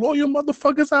unloyal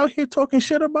motherfuckers out here talking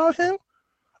shit about him.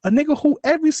 A nigga who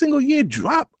every single year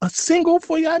drop a single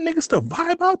for y'all niggas to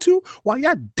vibe out to, while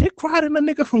y'all dick riding a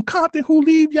nigga from Compton who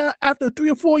leave y'all after 3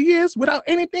 or 4 years without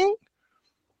anything.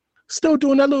 Still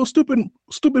doing that little stupid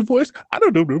voice. I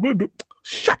don't know.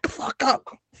 Shut the fuck up.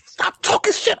 Stop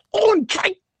talking shit on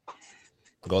Drake.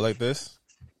 Go like this.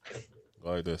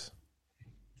 Go like this.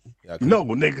 Yeah, no,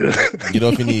 nigga. Get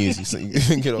off your knees.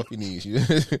 Get off your knees.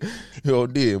 Yo,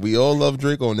 dear, we all love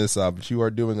Drake on this side, but you are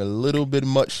doing a little bit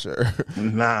much, sir.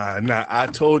 Nah. I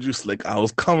told you, Slick, I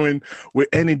was coming with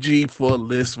energy for a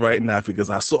list right now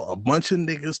because I saw a bunch of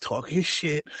niggas talking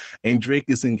shit, and Drake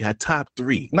is in your top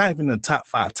 3. Not even the top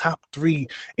 5, top 3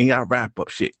 in y'all wrap up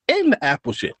shit. And the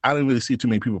Apple shit. I didn't really see too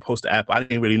many people post the Apple. I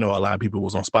didn't really know a lot of people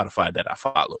was on Spotify that I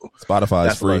follow. Spotify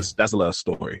is free. That's a little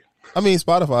story. I mean,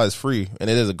 Spotify is free, and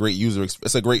it is a great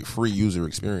it's a great free user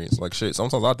experience. Like shit,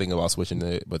 sometimes I think about switching to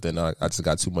it, but then I just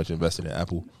got too much invested in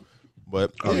Apple.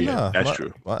 But that's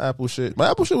true. My Apple shit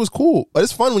was cool. But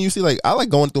it's fun when you see, like, I like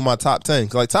going through my top 10.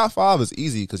 Cause like top 5 is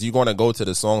easy because you're going to go to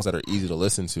the songs that are easy to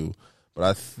listen to. But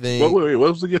I think wait, what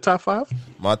was your top 5?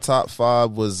 My top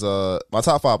 5 was my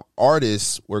top 5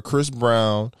 artists were Chris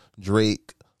Brown,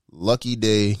 Drake, Lucky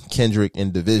Day, Kendrick,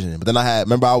 and Division. But then I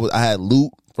had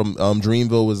Luke from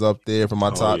Dreamville was up there for my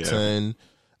top 10.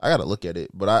 I gotta look at it,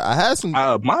 but I had some.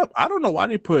 I don't know why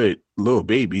they put Lil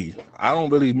Baby. I don't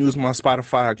really use my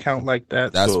Spotify account like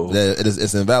that.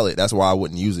 It's invalid. That's why I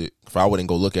wouldn't use it. If I wouldn't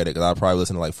go look at it, because I'd probably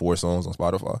listen to like 4 songs on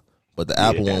Spotify. But the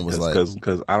Apple one was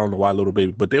because I don't know why Lil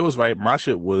Baby. But they was right. My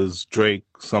shit was Drake,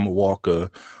 Summer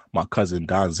Walker, my cousin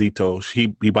Don Zito.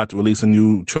 He about to release a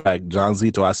new track. John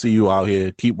Zito, I see you out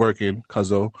here. Keep working,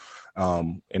 cuzzo.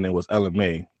 And it was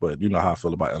LMA, but you know how I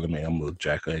feel about LMA. I'm a little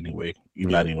jacker anyway.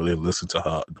 Even I didn't really listen to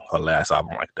her last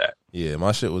album like that. Yeah,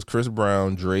 my shit was Chris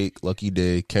Brown, Drake, Lucky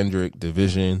Day, Kendrick,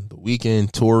 Division, The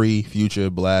Weeknd, Tory,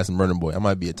 Future, Blast, and Burna Boy. I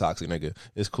might be a toxic nigga.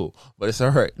 It's cool, but it's all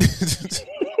right.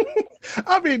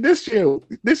 I mean, this year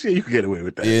you can get away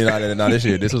with that. Yeah, no, this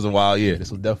year. This was a wild year. This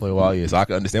was definitely a wild year. So I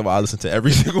can understand why I listened to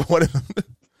every single one of them.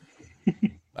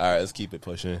 All right, let's keep it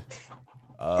pushing.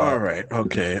 All right.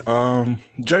 Okay.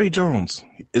 Jerry Jones,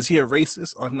 is he a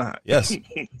racist or not? Yes.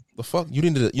 The fuck? You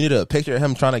need a picture of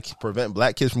him trying to prevent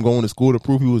black kids from going to school to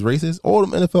prove he was racist? All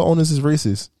them NFL owners is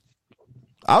racist.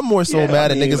 I'm more so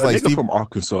mad at niggas like Steve from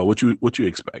Arkansas. What you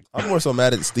expect? I'm more so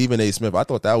mad at Stephen A. Smith. I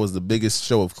thought that was the biggest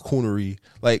show of coonery.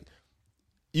 Like,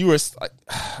 you were like,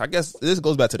 I guess this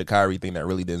goes back to the Kyrie thing that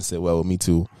really didn't sit well with me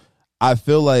too. I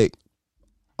feel like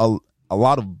a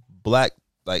lot of black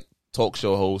like talk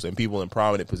show hosts and people in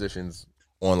prominent positions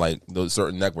on like those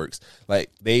certain networks,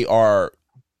 like they are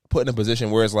put in a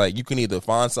position where it's like you can either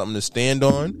find something to stand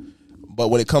on, but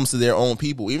when it comes to their own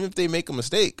people, even if they make a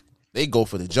mistake, they go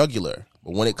for the jugular.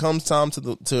 But when it comes time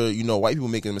to white people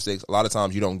making mistakes, a lot of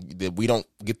times we don't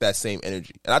get that same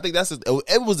energy. And I think if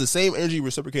it was the same energy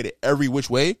reciprocated every which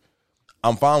way,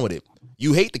 I'm fine with it.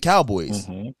 You hate the Cowboys.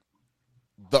 Mm-hmm.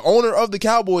 The owner of the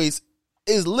Cowboys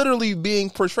is literally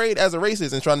being portrayed as a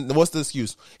racist and trying. What's the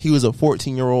excuse? He was a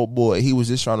 14-year-old boy. He was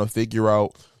just trying to figure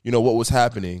out, what was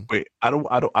happening. Wait, I don't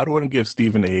want to give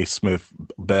Stephen A. Smith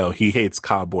bell. He hates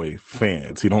Cowboy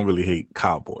fans. He don't really hate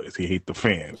Cowboys. He hates the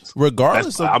fans.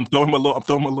 Regardless I'm throwing him a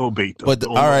little bait. But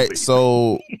all right,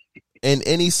 so in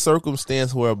any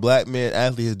circumstance where a black man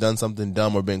athlete has done something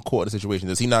dumb or been caught in a situation,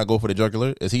 does he not go for the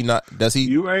jugular? Is he not? Does he?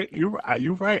 You're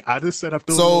right. I just said I'm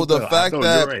throwing. So the fact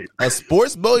that a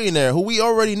sports billionaire who we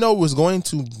already know was going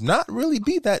to not really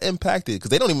be that impacted,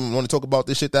 because they don't even want to talk about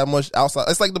this shit that much outside.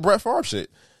 It's like the Brett Favre shit.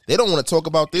 They don't want to talk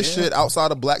about this shit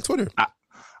outside of black Twitter.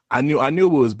 I knew it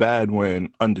was bad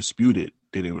when Undisputed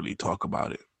didn't really talk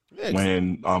about it. Yeah,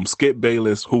 when Skip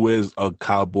Bayless, who is a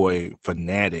Cowboy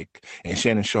fanatic, and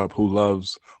Shannon Sharp,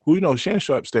 Shannon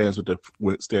Sharp stands with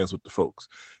the folks.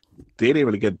 They didn't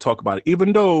really get to talk about it,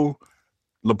 even though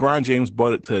LeBron James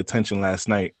brought it to attention last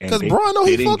night. Because Bron know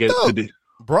he fucked up.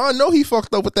 Bron know he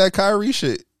fucked up with that Kyrie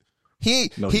shit. He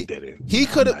didn't. He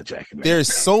could have.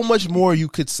 There's so much more you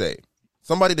could say.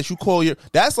 Somebody that you call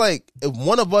that's like if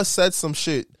one of us said some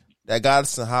shit that got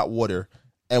us in hot water,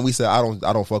 and we said I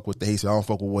don't fuck with the hate. I don't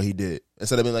fuck with what he did.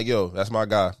 Instead of being like, yo, that's my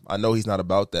guy. I know he's not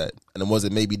about that. And it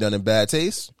wasn't maybe done in bad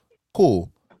taste.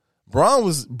 Cool. Bron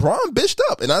bitched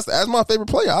up, and that's my favorite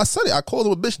player. I said it. I called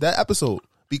him a bitch that episode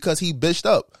because he bitched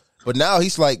up. But now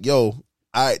he's like, yo,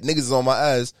 niggas is on my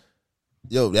ass.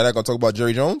 Yo, y'all not gonna talk about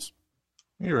Jerry Jones?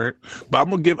 You're right, but I'm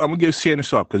gonna give Shannon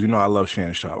Sharp, because I love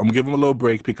Shannon Sharp. I'm gonna give him a little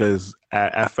break because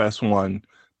at FS1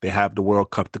 they have the World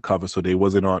Cup to cover, so they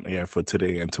wasn't on air for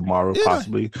today and tomorrow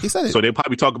possibly. He said it. So they'll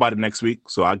probably talk about it next week.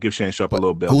 So I'll give Shannon Sharp a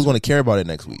little bit. Who's going to care about it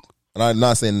next week? And I'm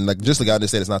not saying just like I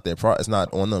just said, it's not it's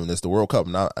not on them. It's the World Cup.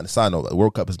 Now, side note, the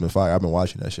World Cup has been fire. I've been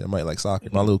watching that shit. I might like soccer.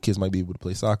 My little kids might be able to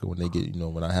play soccer when they get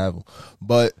when I have them.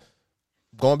 But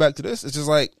going back to this, it's just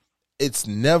like it's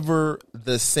never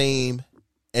the same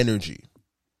energy.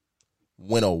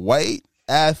 When a white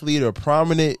athlete or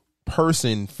prominent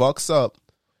person fucks up,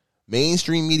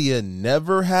 mainstream media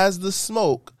never has the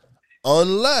smoke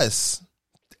unless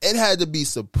it had to be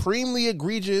supremely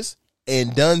egregious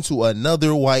and done to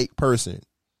another white person.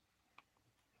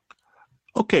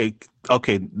 Okay.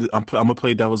 I'm gonna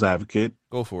play devil's advocate.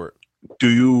 Go for it. Do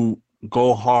you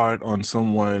go hard on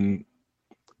someone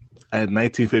at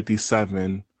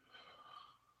 1957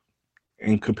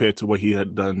 and compared to what he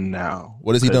had done now?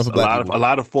 What has he done for black people? A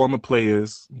lot of former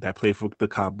players that play for the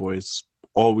Cowboys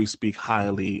always speak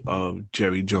highly of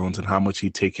Jerry Jones and how much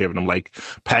he take care of them. Like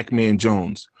Pac-Man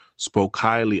Jones spoke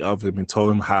highly of him and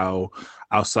told him how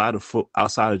outside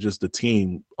of just the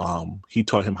team, he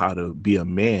taught him how to be a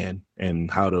man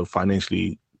and how to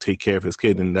financially take care of his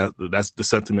kid. And that's the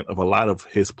sentiment of a lot of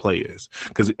his players.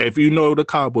 Because if you know the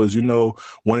Cowboys,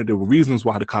 one of the reasons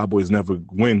why the Cowboys never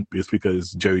win is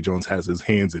because Jerry Jones has his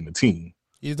hands in the team.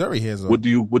 He's very hands-on. What do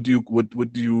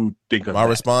you think of my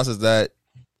response is that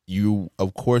you're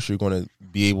going to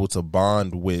be able to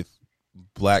bond with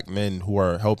black men who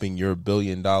are helping your $1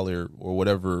 billion or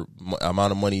whatever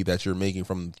amount of money that you're making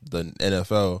from the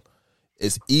NFL.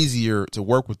 It's easier to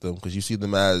work with them because you see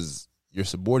them as your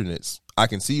subordinates. I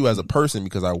can see you as a person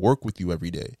because I work with you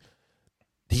every day.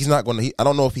 He's not going to. I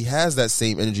don't know if he has that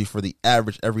same energy for the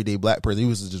average everyday black person. He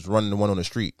was just running the one on the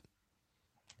street.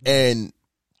 And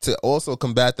to also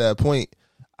combat that point,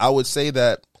 I would say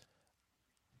that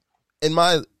in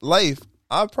my life,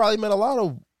 I've probably met a lot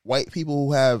of white people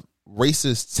who have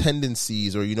racist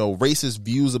tendencies or, racist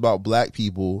views about black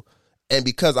people. And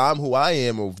because I'm who I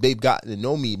am, or they've gotten to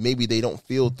know me, maybe they don't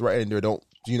feel threatened or don't,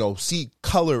 see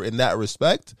color in that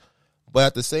respect. But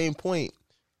at the same point,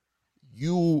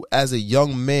 you as a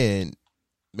young man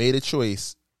made a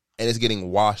choice and it's getting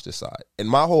washed aside. And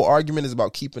my whole argument is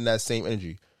about keeping that same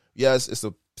energy. Yes, it's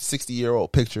a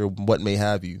 60-year-old picture of what may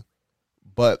have you.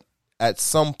 But at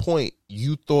some point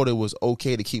you thought it was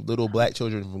okay to keep little black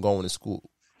children from going to school.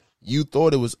 You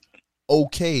thought it was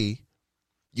okay.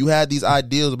 You had these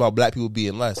ideals about black people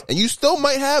being less, and you still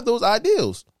might have those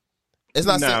ideals. It's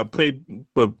not play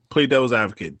devil's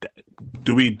advocate.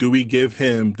 Do we give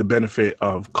him the benefit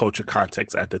of culture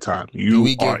context at the time?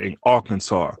 You are in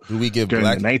Arkansas. Do we give during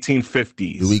the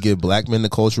 1950s? Do we give black men the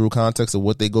cultural context of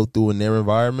what they go through in their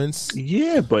environments?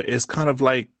 Yeah, but it's kind of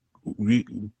like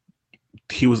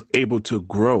he was able to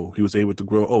grow. He was able to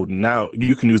grow. Oh, now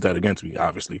you can use that against me,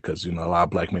 obviously, because a lot of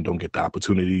black men don't get the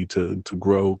opportunity to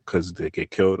grow because they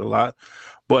get killed a lot.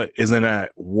 But isn't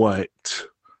that what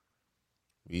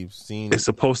we've seen? It's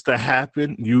supposed to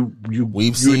happen. You're in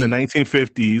the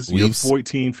 1950s. You're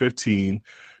 14, 15.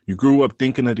 You grew up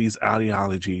thinking of these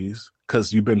ideologies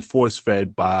because you've been force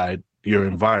fed by your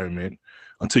environment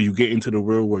until you get into the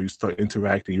real world. You start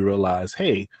interacting. You realize,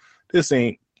 hey, this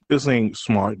ain't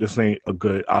smart. This ain't a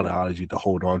good ideology to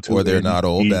hold on to. Or they're not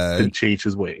all bad. He can change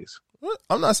his ways.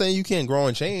 I'm not saying you can't grow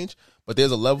and change, but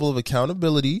there's a level of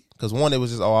accountability. Because one, it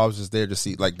was just, I was just there to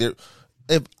see. Like, there,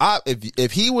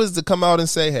 if he was to come out and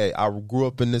say, hey, I grew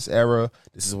up in this era,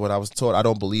 this is what I was taught, I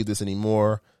don't believe this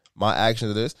anymore, my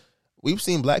actions are this. We've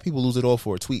seen black people lose it all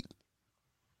for a tweet.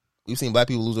 We've seen black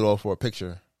people lose it all for a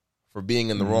picture, for being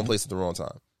in the wrong place at the wrong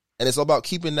time. And it's about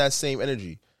keeping that same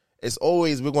energy. It's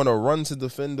always, we're going to run to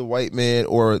defend the white man,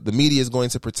 or the media is going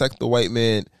to protect the white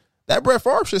man. That Brett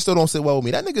Favre shit still don't sit well with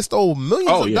me. That nigga stole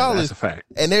millions of dollars. That's a fact.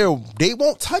 And they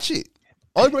won't touch it.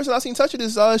 Only person I've seen touch it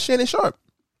is Shannon Sharp.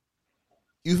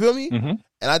 You feel me? Mm-hmm.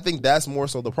 And I think that's more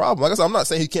so the problem. Like I said, I'm not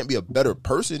saying he can't be a better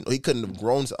person or he couldn't have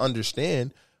grown to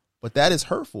understand, but that is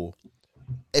hurtful.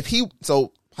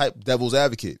 Hype devil's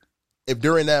advocate, if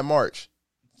during that march,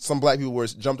 some black people were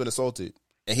jumped and assaulted,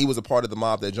 and he was a part of the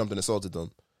mob that jumped and assaulted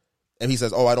them, and he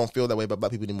says, oh, I don't feel that way about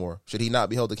black people anymore, should he not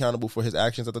be held accountable for his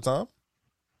actions at the time?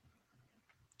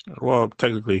 Well,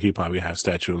 technically, he probably has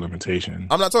statute of limitation.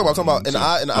 I'm not talking about. I'm talking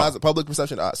about in the eyes of public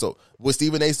perception. So would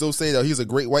Stephen A. still say that he's a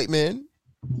great white man?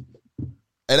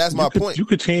 And that's my point. You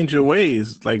could change your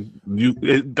ways. Like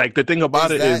the thing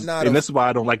about it is, and this is why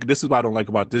I don't like. This is what I don't like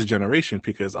about this generation,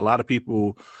 because a lot of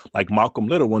people like Malcolm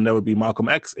Little will never be Malcolm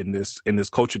X in this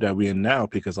culture that we're in now,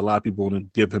 because a lot of people want to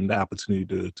give him the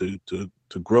opportunity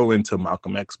to grow into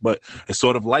Malcolm X. But it's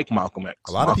sort of like Malcolm X.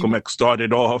 Malcolm X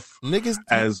started off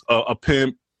as a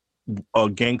pimp, a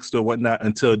gangster, whatnot,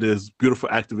 until this beautiful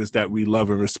activist that we love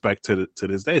and respect to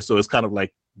this day. So it's kind of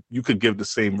like you could give the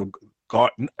same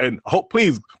regard. And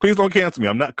please don't cancel me.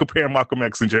 I'm not comparing Malcolm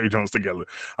X and Jerry Jones together.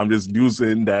 I'm just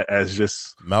using that as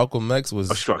just Malcolm X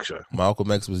was a structure. Malcolm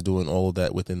X was doing all of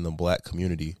that within the black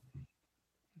community.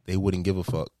 They wouldn't give a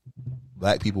fuck.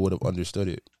 Black people would have understood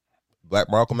it. Black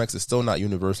Malcolm X is still not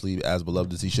universally as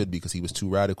beloved as he should be, because he was too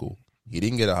radical. He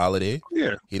didn't get a holiday.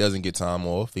 Yeah. He doesn't get time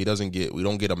off. We don't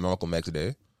get a Malcolm X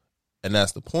Day. And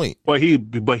that's the point. But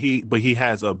he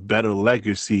has a better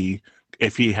legacy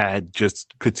if he had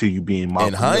just continued being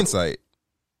Malcolm. In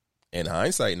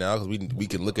hindsight now, because we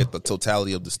can look at the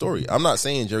totality of the story. I'm not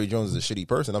saying Jerry Jones is a shitty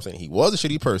person. I'm saying he was a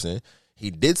shitty person. He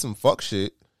did some fuck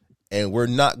shit, and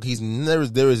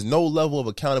there is no level of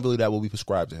accountability that will be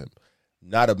prescribed to him.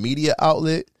 Not a media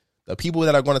outlet. The people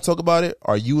that are going to talk about it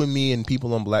are you and me and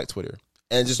people on Black Twitter.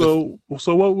 And just so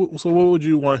what would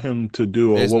you want him to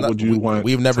do, or what would you want?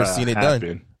 We've never seen it happen?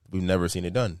 done. We've never seen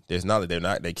it done.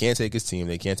 They can't take his team.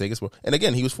 They can't take his sport. And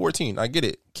again, he was 14. I get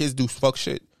it. Kids do fuck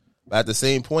shit. But at the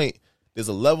same point, there's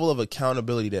a level of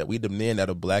accountability that we demand out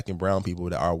of black and brown people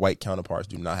that our white counterparts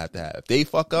do not have to have. If they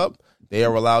fuck up, they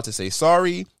are allowed to say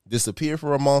sorry, disappear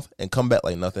for a month, and come back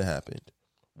like nothing happened.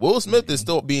 Will Smith is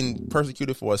still being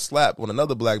persecuted for a slap on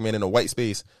another black man in a white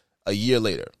space a year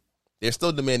later. They're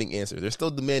still demanding answers. They're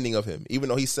still demanding of him, even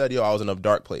though he said, I was in a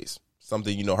dark place.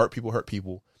 Something, hurt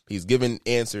people. He's given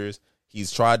answers.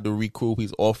 He's tried to recoup.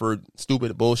 He's offered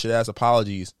stupid, bullshit-ass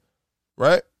apologies.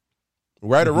 Right?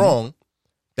 Right or wrong,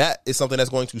 that is something that's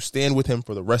going to stand with him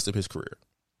for the rest of his career.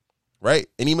 Right?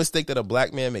 Any mistake that a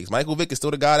black man makes. Michael Vick is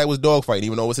still the guy that was dogfighting,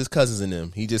 even though it was his cousins in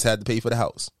them. He just had to pay for the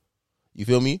house. You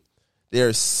feel me?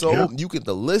 There's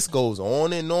the list goes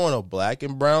on and on of black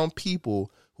and brown people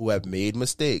who have made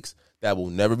mistakes that will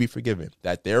never be forgiven.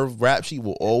 That their rap sheet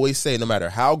will always say, no matter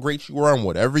how great you were and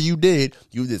whatever you did,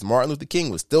 Martin Luther King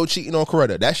was still cheating on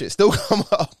Coretta. That shit still come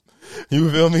up.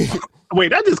 You feel me? Wait,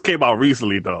 that just came out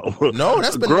recently, though. No,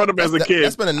 that's been growing up as a kid.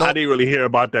 I didn't really hear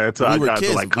about that until I got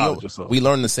to like college or so. We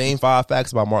learned the same 5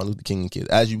 facts about Martin Luther King and kids.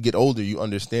 As you get older, you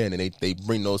understand, and they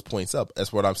bring those points up.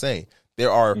 That's what I'm saying.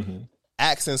 There are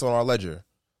accents on our ledger.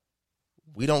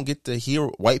 We don't get to hear.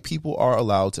 White people are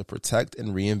allowed to protect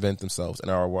and reinvent themselves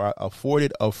and are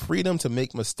afforded a freedom to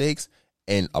make mistakes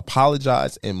and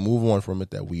apologize and move on from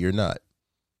it that we are not.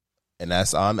 And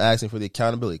that's I'm asking for the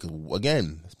accountability. Because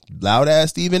again, loud ass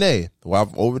Stephen A. Who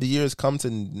I've over the years come to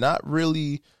not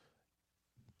really,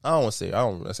 I don't want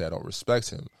to say I don't respect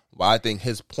him, but I think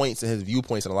his points and his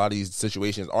viewpoints in a lot of these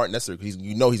situations aren't necessary. Because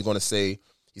he's going to say,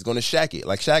 he's going to Shaq it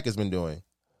like Shaq has been doing.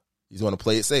 He's going to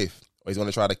play it safe, or he's going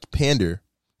to try to pander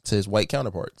to his white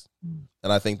counterparts.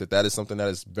 And I think that is something that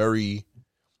is very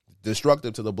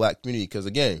destructive to the black community. Because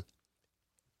again,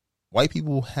 the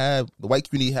white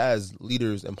community has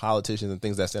leaders and politicians and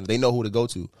things that stand. They know who to go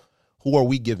to. Who are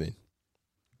we giving?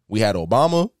 We had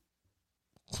Obama,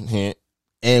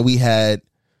 and we have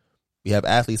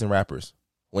athletes and rappers.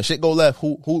 When shit go left,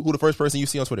 who the first person you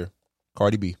see on Twitter?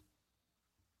 Cardi B.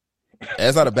 And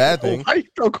it's not a bad thing. Why you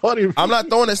throw Cardi B? I'm not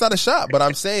throwing it's not a shot, but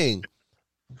I'm saying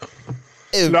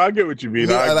No, I get what you mean.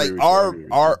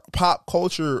 Our pop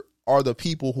culture are the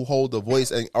people who hold the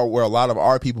voice and are where a lot of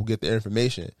our people get the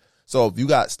information. So if you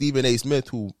got Stephen A. Smith,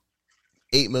 who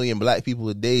 8 million black people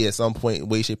a day at some point,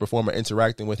 way, shape, or form are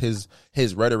interacting with his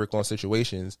rhetoric on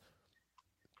situations,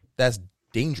 that's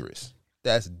dangerous.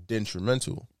 That's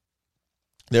detrimental.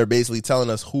 They're basically telling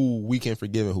us who we can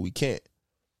forgive and who we can't.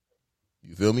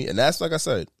 You feel me? And that's like I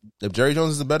said, if Jerry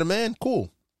Jones is a better man,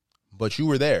 cool. But you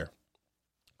were there.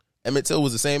 Emmett Till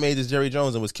was the same age as Jerry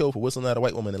Jones and was killed for whistling at a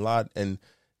white woman and lied, and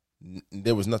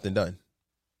there was nothing done.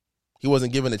 He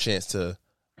wasn't given a chance to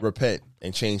repent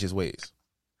and change his ways.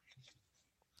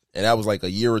 And that was like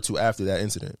a year or two after that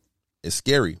incident. It's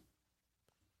scary.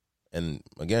 And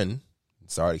again,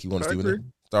 sorry to keep going to Stephen A.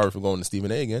 Sorry for going to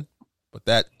Stephen A. again. But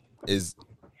that is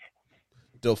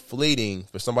deflating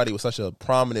for somebody with such a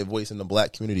prominent voice in the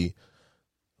black community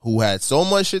who had so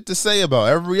much shit to say about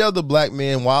every other black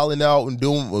man wilding out and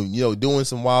doing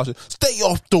some wild shit. Stay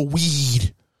off the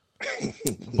weed.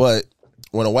 But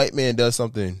when a white man does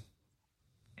something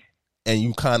and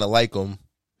you kind of like him,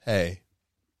 hey,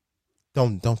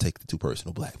 don't take it too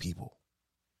personal, black people.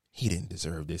 He didn't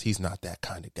deserve this. He's not that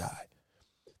kind of guy.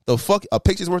 The fuck, a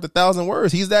picture's worth 1,000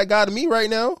 words. He's that guy to me right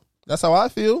now. That's how I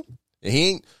feel. And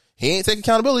he ain't take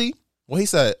accountability. Well, he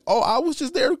said, "Oh, I was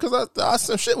just there because I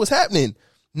some shit was happening."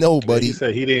 No, buddy. He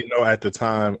said he didn't know at the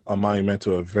time a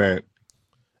monumental event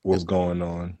was going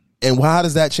on. And how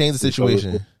does that change the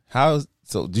situation?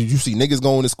 So did you see niggas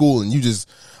going to school and you just,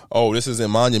 oh, this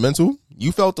isn't monumental?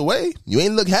 You felt the way. You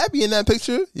ain't look happy in that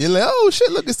picture. You're like, oh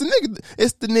shit, look, it's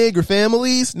the nigger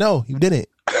families. No, you didn't.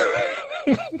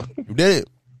 You didn't.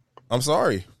 I'm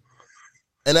sorry.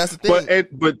 And that's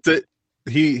the thing.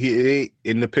 He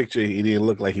in the picture, he didn't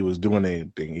look like he was doing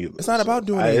anything either. It's not about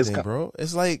doing anything, bro.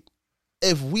 It's like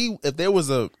if there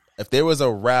was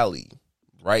a rally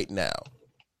right now,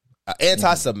 an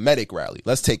anti-Semitic rally.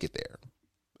 Let's take it there.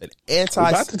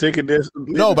 About to take it there.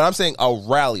 No, but I'm saying a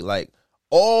rally. Like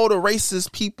all the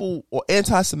racist people or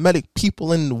anti-Semitic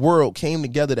people in the world came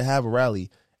together to have a rally,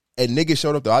 and niggas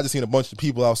showed up there. I just seen a bunch of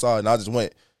people outside, and I just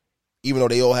went, even though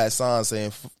they all had signs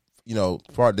saying,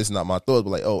 this is not my thoughts,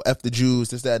 but like, oh, F the Jews,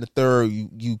 this, that, and the third,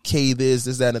 you K this,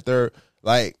 that, and the third.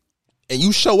 Like, and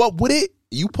you show up with it,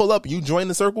 you pull up, you join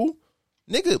the circle,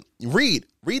 nigga, read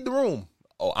the room.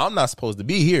 Oh, I'm not supposed to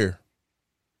be here.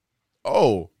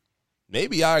 Oh,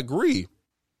 maybe I agree.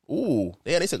 Ooh,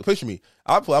 yeah, they took a picture of me.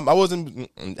 I wasn't,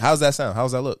 how's that sound?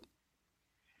 How's that look?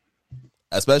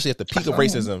 Especially at the peak of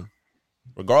racism,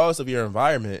 regardless of your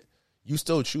environment, you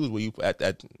still choose where you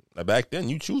back then.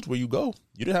 You choose where you go.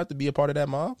 You didn't have to be a part of that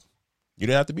mob. You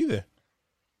didn't have to be there.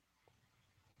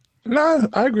 Nah,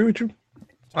 I agree with you.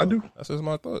 I do. That's just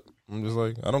my thought. I'm just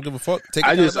like, I don't give a fuck.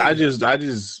 I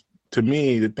just. To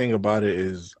me, the thing about it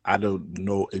is, I don't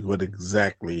know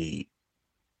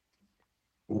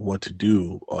what to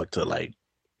do or to like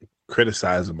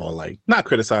criticize him or like not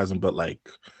criticize him, but like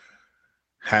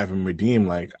have him redeem.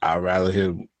 Like I'd rather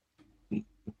him.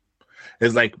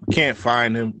 It's like we can't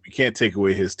find him. We can't take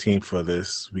away his team for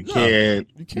this. We can't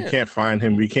find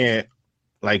him. We can't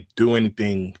like do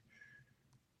anything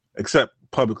except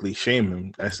publicly shame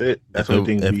him. That's it. That's the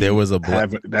only thing.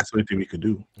 That's the only thing we could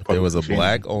do. If there was a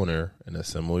black owner in a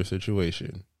similar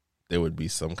situation, there would be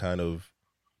some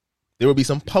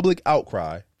public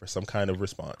outcry for some kind of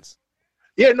response.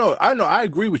 Yeah, no, I know. I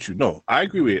agree with you. No, I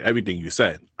agree with everything you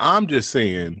said. I'm just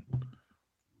saying,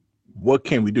 what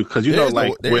can we do? Because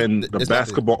when the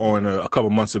basketball owner a couple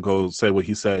months ago said what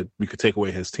he said, we could take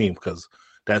away his team because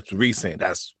that's recent.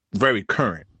 That's very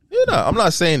current. Yeah, I'm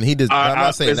not saying he did. I'm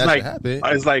not saying that should happen.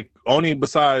 It's like only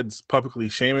besides publicly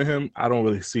shaming him, I don't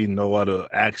really see no other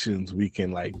actions we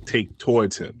can like take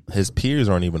towards him. His peers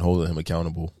aren't even holding him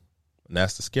accountable, and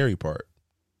that's the scary part.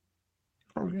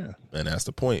 Oh yeah, and that's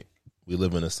the point. We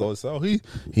live in a soul cell. He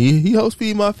helps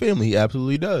feed my family. He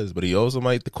absolutely does. But he also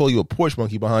might call you a porch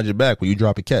monkey behind your back when you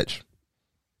drop a catch.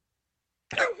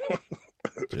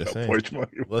 Just saying. Porch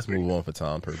monkey. Let's move on for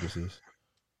time purposes.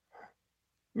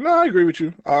 No, I agree with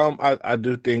you. I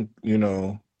do think, you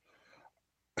know,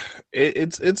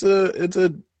 it's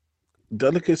a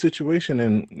delicate situation,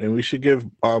 and we should give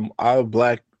our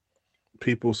black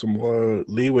people some more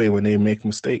leeway when they make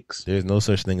mistakes. There's no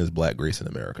such thing as black grace in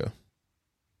America.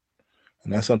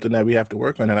 And that's something that we have to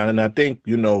work on. And I think,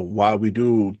 you know, while we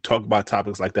do talk about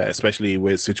topics like that, especially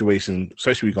with situations,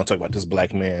 especially we're going to talk about this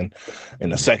black man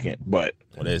in a second, but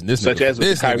this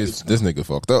nigga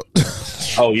fucked up.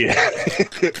 Oh, yeah.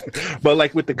 But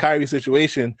like with the Kyrie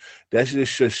situation, that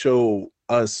should show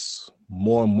us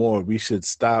more and more. We should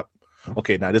stop.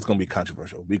 Okay, now this is going to be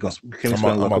controversial. I'm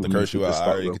about to curse you out. I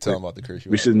already can tell I'm about to curse you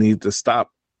out. We should need to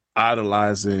stop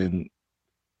idolizing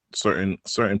certain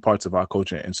parts of our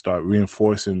culture and start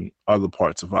reinforcing other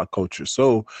parts of our culture,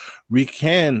 so we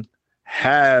can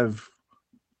have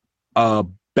a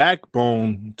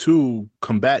backbone to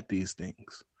combat these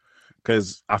things.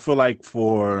 Because I feel like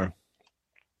for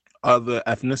other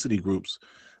ethnicity groups,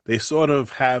 they sort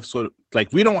of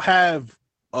like we don't have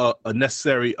a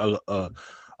necessary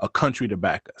a country to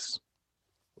back us.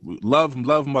 We love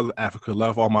Mother Africa,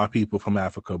 love all my people from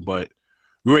Africa, but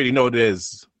we already know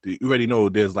there's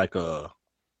like a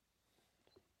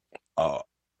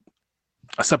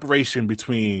separation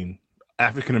between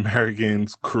African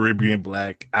Americans, Caribbean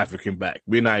black, African black.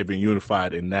 We're not even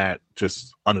unified in that,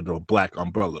 just under the black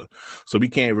umbrella. So we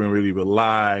can't even really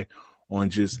rely on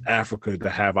just Africa to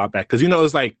have our back. Because, you know,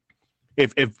 it's like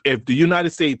if the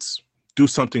United States do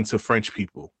something to French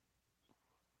people,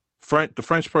 the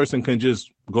French person can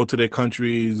just go to their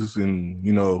countries and,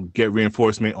 you know, get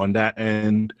reinforcement on that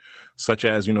end, such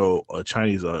as, you know, a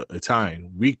Chinese or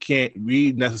Italian.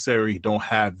 We necessarily don't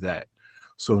have that.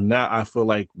 So now I feel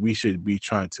like we should be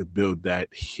trying to build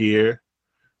that here,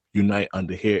 unite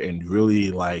under here, and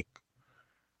really, like,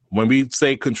 when we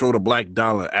say control the black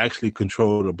dollar, actually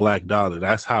control the black dollar.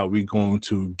 That's how we're going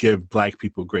to give black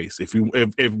people grace. If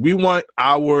we want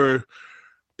our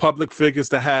public figures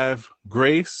to have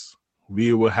grace,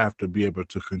 we will have to be able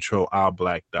to control our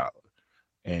black dollar.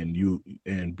 And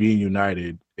being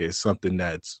united is something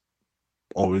that's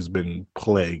always been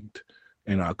plagued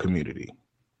in our community.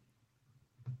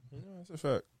 Yeah, that's a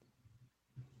fact.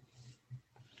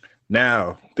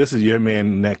 Now, this is your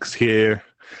man next here.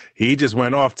 He just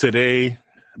went off today.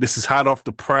 This is hot off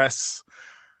the press.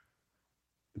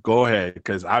 Go ahead,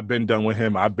 because I've been done with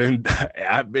him. I've been,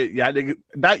 nigga,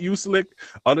 not you, Slick.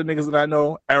 Other niggas that I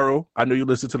know, Arrow. I know you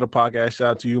listen to the podcast. Shout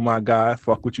out to you, my guy.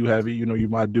 Fuck with you heavy. You know you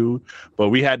my dude. But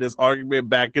we had this argument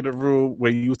back in the room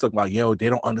where you was talking about, yo, they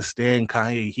don't understand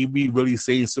Kanye. He be really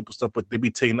saying simple stuff, but they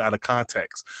be taking it out of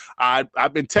context.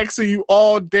 I've been texting you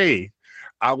all day.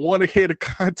 I want to hear the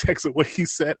context of what he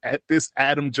said at this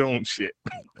Adam Jones shit.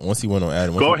 Once he went on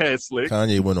Adam, go ahead, Slick.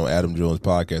 Kanye went on Adam Jones'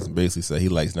 podcast and basically said he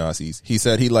likes Nazis. He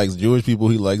said he likes Jewish people,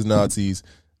 he likes Nazis,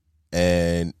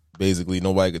 and basically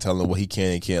nobody could tell him what he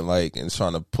can and can't like, and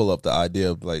trying to pull up the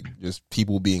idea of like just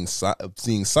people being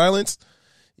seeing silence.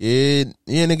 Yeah,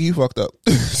 nigga, you fucked up.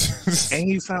 and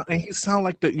he sound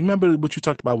like you remember what you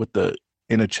talked about with the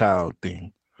inner child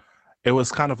thing? It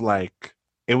was kind of like.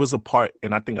 It was a part,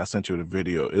 and I think I sent you the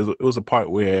video. It was a part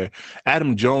where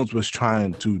Adam Jones was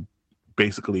trying to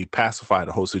basically pacify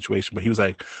the whole situation, but he was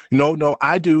like, no,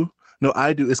 I do.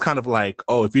 It's kind of like,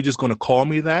 oh, if you're just going to call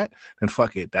me that, then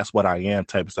fuck it. That's what I am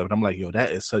type of stuff. And I'm like, yo,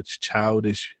 that is such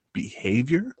childish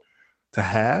behavior to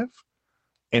have.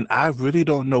 And I really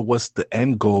don't know what's the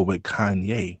end goal with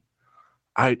Kanye.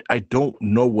 I don't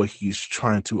know what he's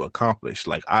trying to accomplish.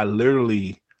 Like, I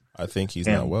think he's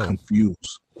not well.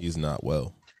 Confused. He's not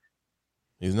well.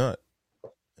 He's not.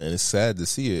 And it's sad to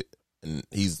see it. And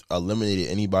he's eliminated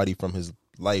anybody from his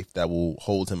life that will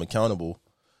hold him accountable.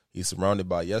 He's surrounded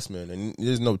by yes men, and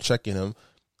there's no checking him.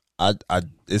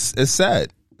 It's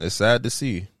sad. It's sad to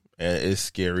see, and it's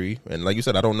scary. And like you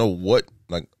said, I don't know what,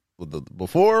 like,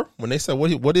 before when they said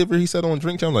whatever he said on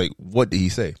Drink Champ, like, what did he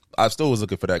say? I still was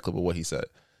looking for that clip of what he said.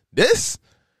 This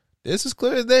is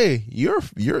clear as day.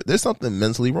 There's something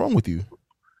mentally wrong with you.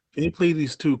 Can you play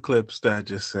these two clips that I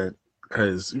just sent?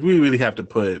 Because we really have to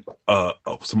put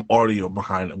some audio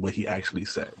behind what he actually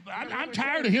said. I'm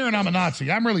tired of hearing I'm a Nazi.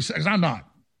 I'm really, because I'm not.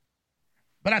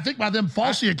 But I think by them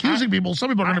falsely accusing people, some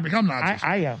people are going to become Nazis.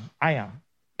 I am.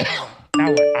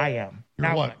 Now what? I am. You're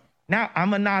now what? Now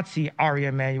I'm a Nazi, Ari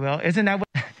Emanuel. Isn't that what?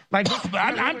 Like,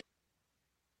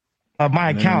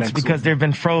 my accounts, because they've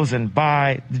been frozen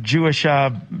by the Jewish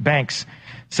banks.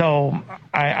 So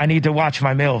I need to watch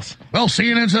my meals. Well,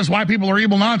 CNN says white people are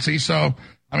evil Nazis, so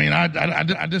I mean,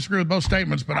 I disagree with both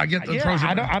statements, but I get the Trojan.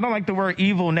 I don't like the word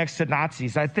evil next to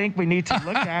Nazis. I think we need to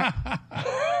look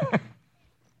at.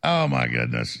 Oh my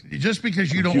goodness! Just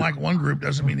because you don't like one group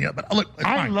doesn't mean the other. But look,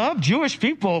 I love Jewish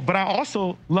people, but I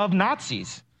also love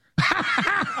Nazis.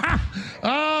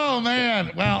 Oh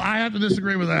man! Well, I have to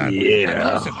disagree with that.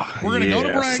 Yeah. Listen, we're gonna go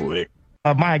to break. Slick.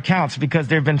 My accounts because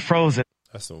they've been frozen.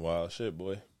 That's some wild shit,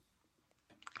 boy.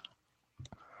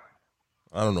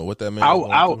 I don't know what that man.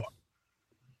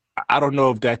 I don't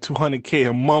know if that $200K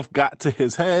a month got to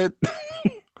his head.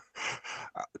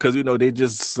 Because, they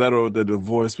just settled the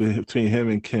divorce between him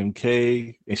and Kim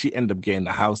K. And she ended up getting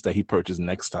the house that he purchased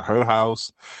next to her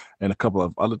house and a couple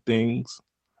of other things.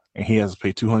 And he has to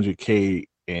pay $200K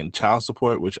in child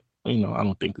support, which, I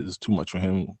don't think is too much for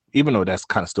him, even though that's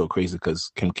kind of still crazy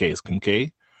because Kim K is Kim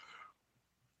K.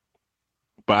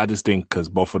 But I just think because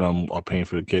both of them are paying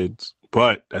for the kids.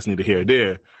 But that's neither here nor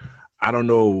there. I don't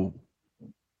know.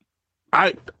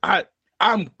 I'm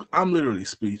literally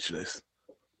speechless.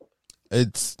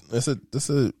 It's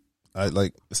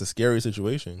a scary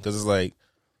situation because it's like,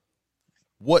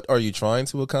 what are you trying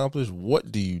to accomplish?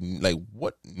 What do you like?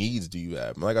 What needs do you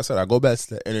have? Like I said, I go back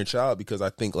to the inner child because I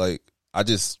think I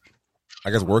guess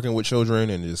working with children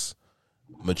and just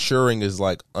maturing is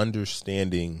like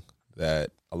understanding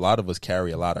that a lot of us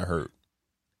carry a lot of hurt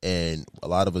and a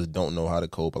lot of us don't know how to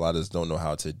cope. A lot of us don't know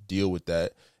how to deal with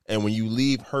that. And when you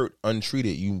leave hurt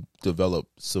untreated, you develop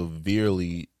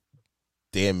severely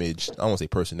damaged, I don't want to say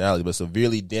personality, but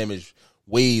severely damaged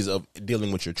ways of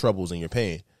dealing with your troubles and your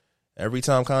pain. Every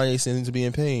time Kanye seems to be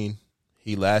in pain,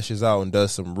 he lashes out and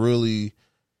does some really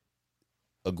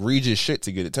egregious shit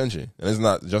to get attention. And it's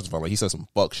not justified. Like, he says some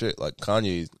fuck shit. Like,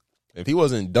 Kanye, if he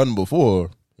wasn't done before,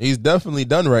 he's definitely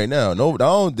done right now.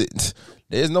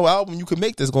 There's no album you can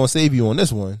make that's going to save you on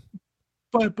this one.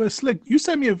 But Slick, you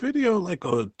sent me a video like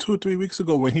 2 or 3 weeks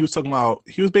ago when he was talking about,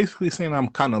 he was basically saying I'm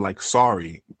kind of like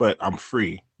sorry, but I'm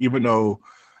free. Even though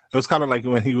it was kind of like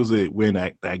when he was wearing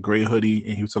that gray hoodie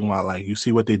and he was talking about like, you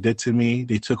see what they did to me?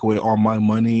 They took away all my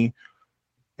money.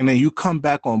 And then you come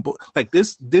back on board. Like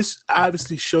this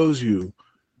obviously shows you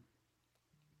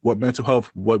what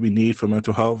we need for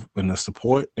mental health and the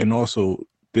support. And also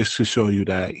this should show you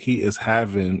that he is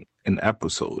having an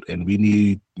episode and we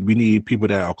need people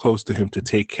that are close to him to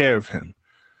take care of him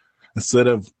instead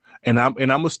of, and I'm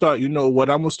gonna start,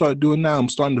 what I'm gonna start doing now, I'm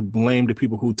starting to blame the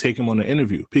people who take him on the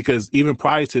interview, because even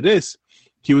prior to this,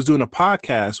 he was doing a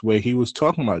podcast where he was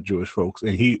talking about Jewish folks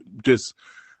and he just,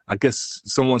 I guess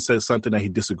someone said something that he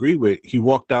disagreed with. He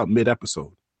walked out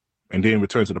mid-episode and then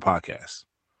returned to the podcast.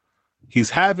 He's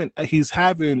having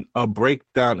a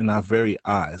breakdown in our very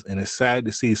eyes, and it's sad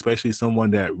to see, especially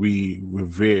someone that we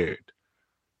revered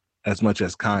as much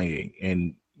as Kanye.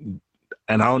 And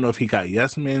I don't know if he got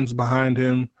yes men's behind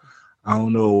him. I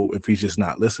don't know if he's just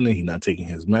not listening. He's not taking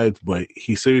his meds, but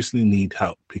he seriously needs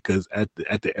help, because at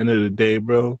the end of the day,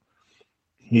 bro,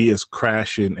 he is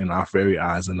crashing in our very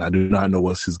eyes, and I do not know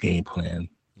what's his game plan.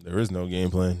 There is no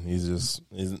game plan. He's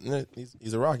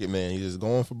a rocket man. He's just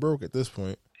going for broke at this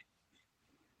point.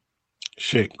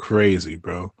 Shit crazy,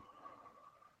 bro.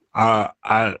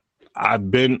 I've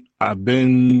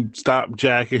been stop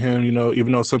jacking him,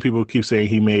 even though some people keep saying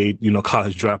he made,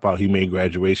 college dropout, he made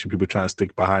graduation, people trying to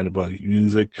stick behind the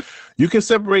music. You can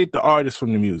separate the artist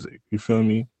from the music. You feel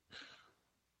me?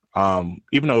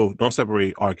 Even though don't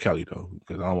separate R. Kelly though,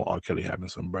 because I don't want R. Kelly having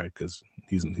some bread because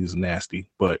he's nasty.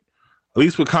 But at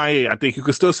least with Kanye, I think you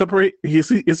can still separate. Is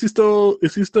he still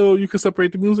you can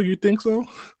separate the music? You think so?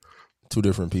 Two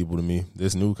different people to me.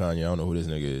 This new Kanye, I don't know who this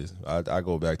nigga is. I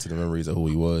go back to the memories of who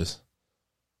he was.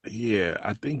 Yeah,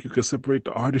 I think you can separate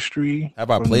the artistry. Have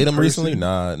I played him recently?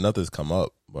 Nah, nothing's come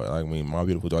up. But I mean, My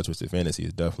Beautiful Dark Twisted Fantasy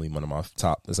is definitely one of my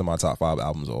top. It's in my top 5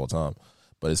 albums of all time.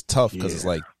 But it's tough because it's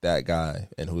like that guy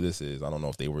and who this is. I don't know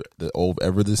if they were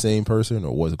ever the same person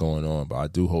or what's going on. But I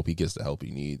do hope he gets the help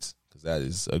he needs, because that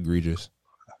is egregious.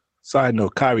 Side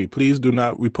note, Kyrie, please do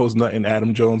not repost nothing.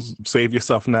 Adam Jones, save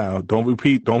yourself now. Don't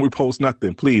repost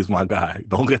nothing, please, my guy.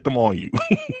 Don't get them on you.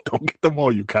 Don't get them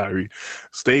on you, Kyrie.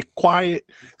 Stay quiet.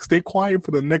 Stay quiet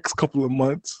for the next couple of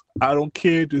months. I don't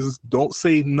care. Just don't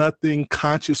say nothing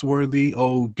conscious worthy.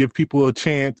 Oh, give people a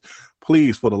chance.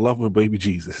 Please, for the love of baby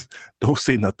Jesus, don't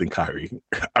say nothing, Kyrie.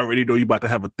 I already know you about to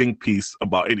have a think piece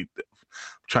about anything.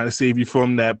 I'm trying to save you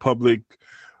from that public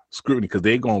scrutiny, because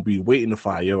they're gonna be waiting to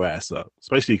fire your ass up,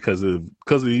 especially because of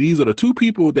these are the 2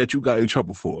 people that you got in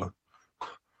trouble for.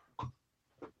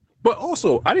 But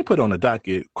also, I didn't put it on the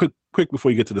docket. Quick before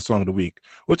you get to the song of the week.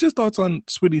 What's your thoughts on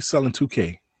Sweetie selling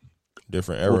 2K?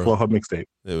 different era. For her mixtape.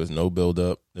 There was no build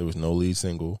up. There was no lead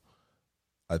single.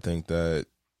 I think that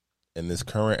in this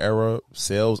current era,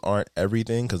 sales aren't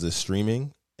everything because it's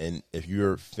streaming. And if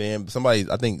you're a fan,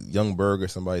 I think Young Berg or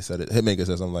somebody said it, Hitmaker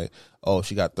said something like, oh,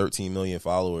 she got 13 million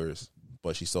followers,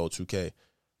 but she sold 2K.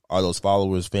 Are those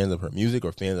followers fans of her music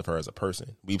or fans of her as a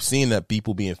person? We've seen that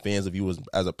people being fans of you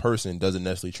as a person doesn't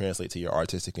necessarily translate to your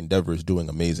artistic endeavors doing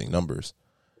amazing numbers.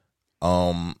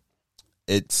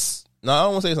 It's no, I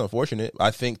don't want to say it's unfortunate.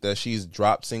 I think that she's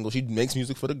dropped singles. She makes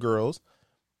music for the girls.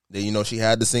 That she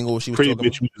had the single she was Pretty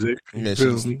talking bitch music. Yeah,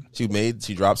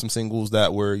 she dropped some singles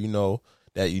that were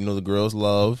the girls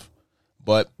love.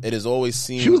 But it has always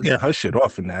seemed she was getting her shit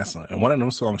off in that song. And one of them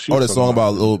songs, the song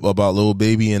about Lil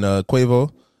Baby and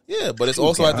Quavo. Yeah, but it's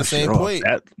also at the same point.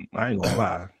 I ain't gonna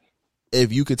lie.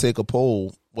 If you could take a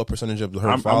poll, what percentage of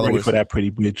her followers? I'm ready for that pretty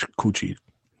bitch coochie.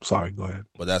 Sorry, go ahead.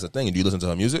 But that's the thing. Do you listen to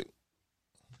her music?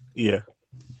 Yeah.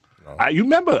 No. You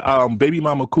remember Baby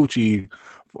Mama Coochie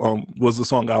was the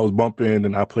song I was bumping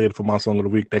and I played for my song of the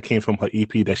week that came from her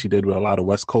EP that she did with a lot of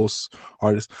West Coast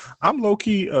artists. I'm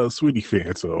low-key a Sweetie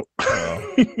fan, so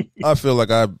I feel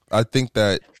like I think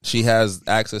that she has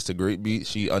access to great beats.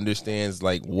 She understands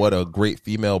like what a great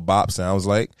female bop sounds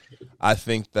like. I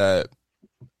think that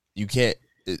you can't.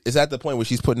 It's at the point where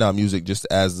she's putting out music just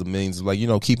as the means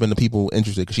of keeping the people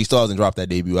interested because she still hasn't dropped that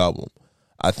debut album.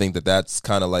 I think that that's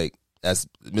kind of like that's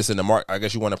missing the mark. I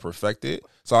guess you want to perfect it,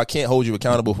 so I can't hold you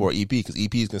accountable for an EP because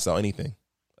EPs can sell anything,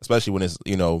 especially when it's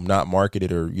not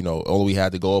marketed or all we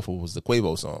had to go off of was the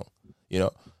Quavo song.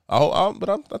 I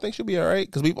think she'll be all right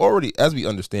because we've already, as we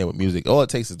understand with music, all it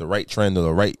takes is the right trend or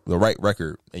the right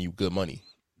record and you good money.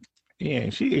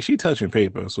 Yeah, she touching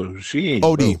paper, so she ain't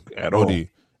OD at all.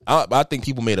 I think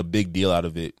people made a big deal out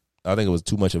of it. I think it was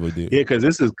too much of a deal. Yeah, because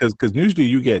usually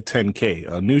you get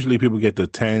 10K. Usually people get the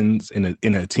 10s in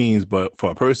the teens, but for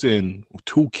a person,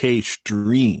 2K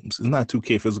streams. It's not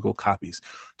 2K physical copies.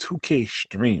 2K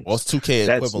streams. Well, it's 2K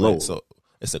equivalent. So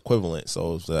it's equivalent.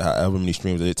 So it's however many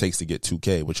streams it takes to get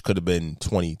 2K, which could have been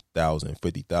 20,000,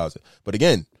 50,000. But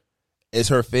again, is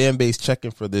her fan base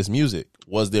checking for this music?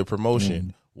 Was there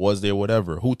promotion? Was there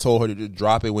whatever? Who told her to just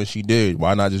drop it when she did?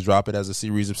 Why not just drop it as a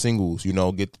series of singles?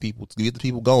 Get the people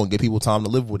going, get people time to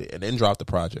live with it, and then drop the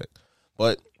project.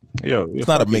 But it's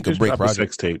not a make or break project.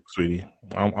 Sex tape, sweetie.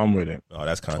 I'm with it. Oh,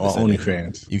 that's condescending.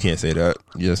 OnlyFans. You can't say that.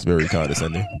 You're just very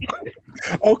condescending.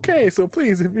 Okay, so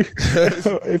please,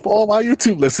 if all my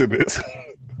YouTube listeners,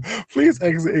 please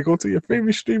exit and go to your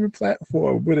favorite streaming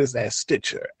platform. What is that?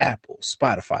 Stitcher, Apple,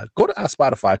 Spotify. Go to our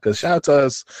Spotify because shout out to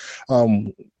us.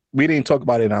 We didn't talk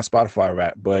about it in our Spotify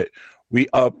rap, but we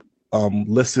up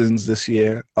listens this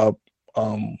year, up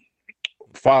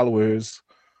followers,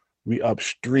 we up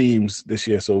streams this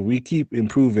year. So we keep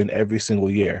improving every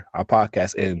single year, our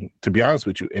podcast. And to be honest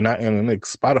with you,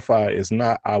 Spotify is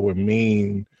not our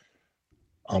main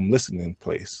listening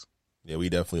place. Yeah, we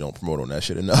definitely don't promote on that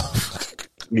shit enough.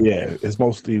 Yeah, it's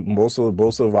most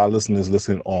of our listeners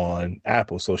listen on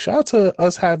Apple. So shout out to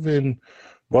us having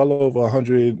well over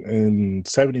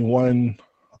 171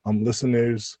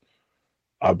 listeners.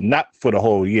 Not for the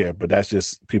whole year, but that's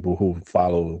just people who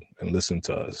follow and listen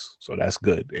to us. So that's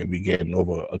good. And we getting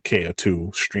over a K or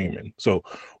two streaming. So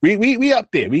we up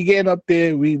there. We getting up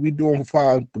there. We doing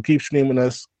fine. But keep streaming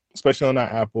us, especially on our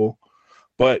Apple.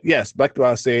 But yes, back to what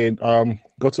I was saying.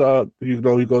 Go to you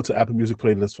go to Apple Music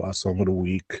playlist for our song of the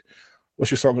week. What's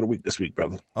your song of the week this week,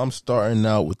 brother? I'm starting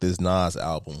out with this Nas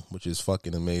album, which is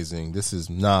fucking amazing. This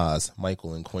is Nas,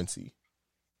 Michael, and Quincy.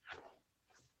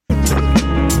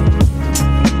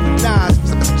 Nas.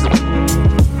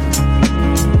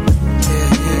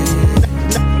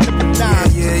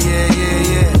 Yeah.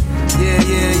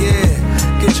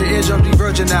 Get your eardrum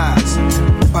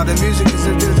de-virginized. While the music is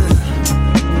a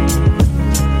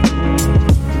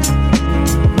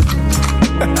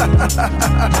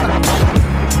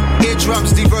Eardrums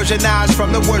de-virginized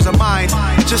from the words of mine.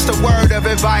 Just a word of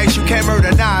advice, you can't murder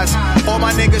Nas. All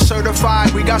my niggas certified,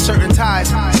 we got certain ties.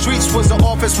 Streets was the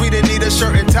office, we didn't need a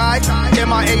shirt and tie.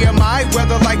 M-I-A-M-I,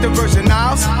 weather like the Virgin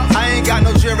Isles. I ain't got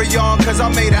no jury on, cause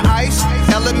I'm made of ice.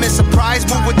 Element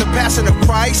surprise, move with the passing of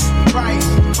Christ.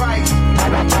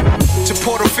 To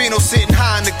Portofino sitting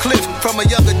high on the cliff. From a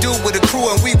younger dude with a crew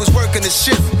and we was working the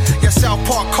shift. Yeah, South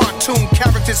Park cartoon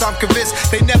characters, I'm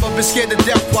convinced they never been scared to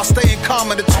death while staying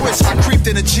calm in the twist. I creeped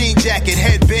in a jean jacket,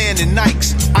 headband, and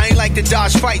Nikes. I ain't like to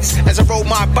dodge fights as I rode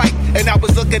my bike. And I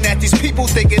was looking at these people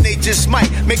thinking they just might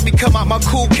make me come out my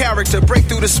cool character, break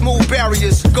through the smooth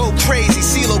barriers, go crazy,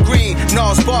 CeeLo Green,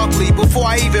 Nas Barkley. Before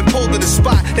I even pulled to the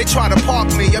spot, they try to park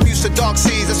me. I'm used to dark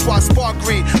seas, that's why I spark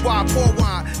green. Why I pour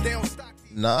wine, they don't stop.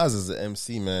 Nas is an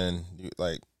MC, man.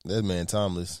 That man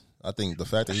timeless. I think the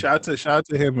fact that shout out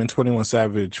to him and 21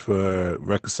 Savage for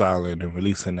reconciling and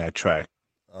releasing that track.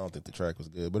 I don't think the track was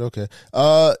good, but okay.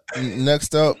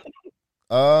 Next up,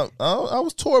 I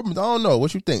was torn. I don't know.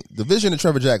 What you think? Division or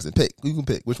Trevor Jackson? Pick. You can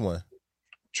pick. Which one?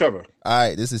 Trevor. All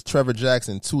right. This is Trevor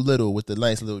Jackson, Too Little, with the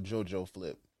nice little JoJo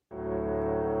flip.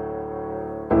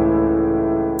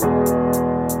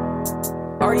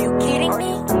 Are you kidding me?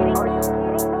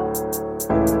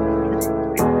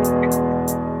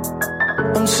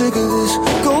 I'm sick of this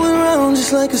going around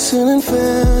just like a ceiling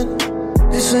fan.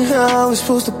 This ain't how it's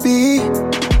supposed to be.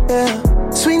 Yeah,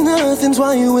 sweet nothings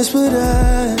while you whisper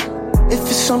that. If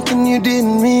it's something you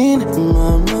didn't mean,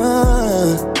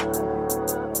 mama.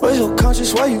 Why you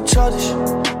conscious? Why you childish?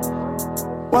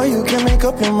 Why you can't make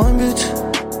up your mind, bitch?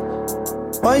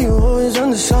 Why you always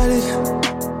undecided?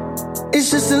 It's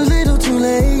just a little too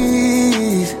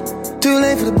late. Too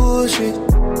late for the bullshit.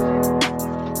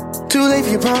 Too late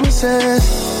for your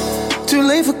promises. Too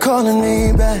late for calling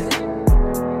me back.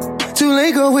 Too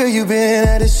late, girl, where you been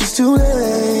at? It's just too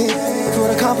late for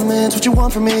the compliments, what you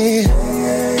want from me.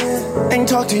 Ain't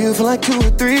talked to you for like 2 or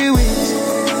 3 weeks.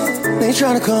 They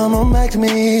tryna come on back to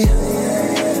me.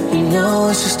 You know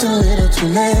it's just a little too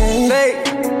late. Hey,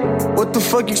 what the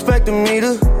fuck you expecting me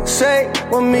to say?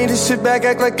 Want me to sit back,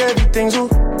 act like everything's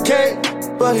okay?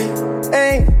 But it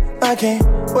ain't, I can't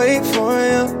wait for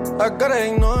you. I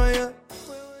gotta ignore you.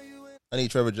 I need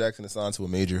Trevor Jackson to sign to a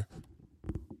major.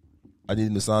 I need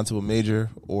him to sign to a major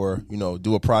or, you know,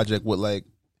 do a project with like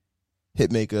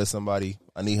Hitmaker or somebody.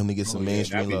 I need him to get some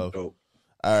mainstream love. Dope.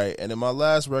 All right. And then my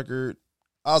last record,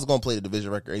 I was going to play the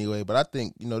Division record anyway, but I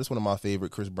think, you know, this is one of my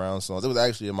favorite Chris Brown songs. It was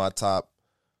actually in my top,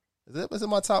 it's in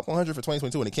my top 100 for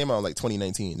 2022, and it came out in like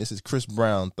 2019. This is Chris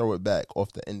Brown, Throw It Back,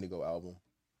 off the Indigo album.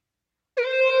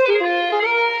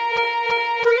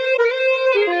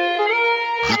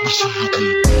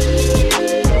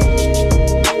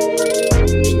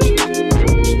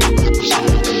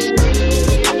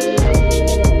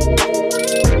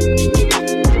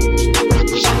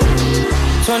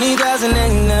 $20,000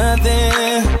 ain't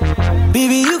nothing.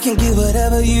 Baby, you can get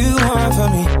whatever you want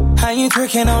from me. How you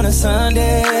twerking on a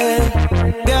Sunday?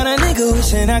 Got a nigga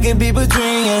wishing I could be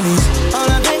between your knees. All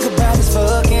I think about is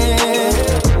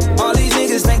fucking. All these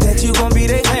niggas think that you gon' be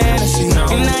their fantasy.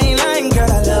 And I ain't lying,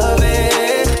 girl, I love it.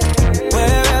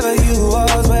 Wherever you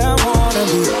are is where I wanna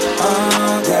be.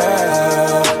 Oh,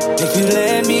 girl, if you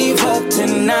let me fuck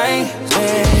tonight,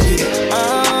 baby.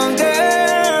 Oh, girl.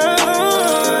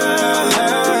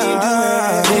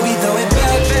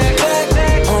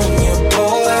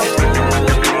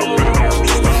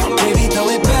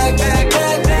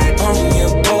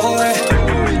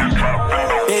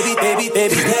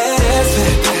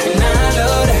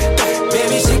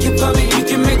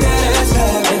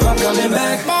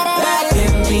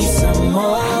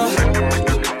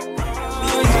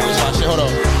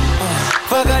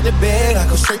 The bed, I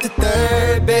go straight to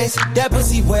third base. That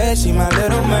pussy wet, she my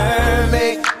little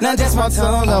mermaid. Not just my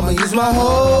tongue, I'ma use my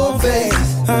whole face.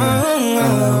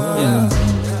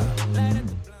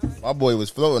 My boy was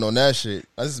floating on that shit.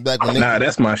 This is back when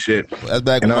that's my shit. That's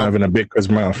back when I'm having a big Chris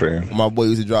Brown fan. My boy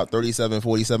used to drop 37,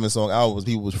 47 song albums.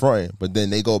 People was fronting, but then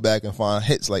they go back and find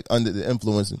hits like Under the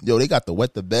Influence. Yo, they got the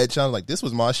Wet the Bed challenge. Like, this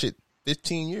was my shit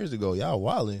 15 years ago. Y'all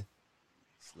wildin'.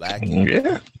 Slacking.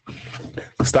 Yeah.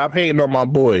 Stop hating on my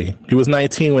boy. He was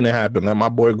 19 when it happened. Let my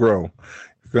boy grow.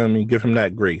 You feel me? Give him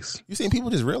that grace. You seen people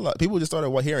just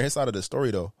started hearing his side of the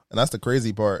story though, and that's the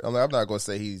crazy part. I'm not gonna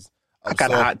say he's. I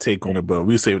got a hot take on it, but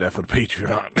we'll save that for the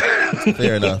Patreon.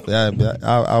 Fair enough.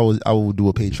 I will do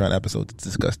a Patreon episode to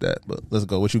discuss that. But let's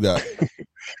go. What you got?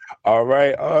 All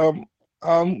right.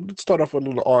 Let's start off with a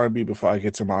little R&B before I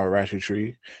get to my ratchet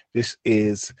tree. This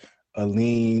is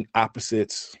Aline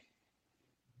Opposites.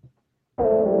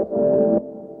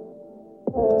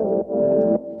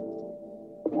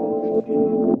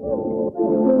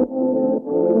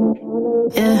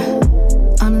 Yeah,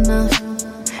 I'm enough.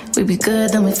 We be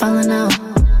good, then we falling out.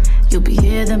 You be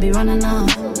here, then be running out.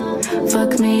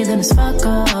 Fuck me, then it's fuck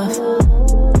off.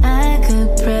 I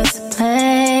could press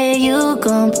play, you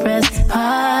gon' press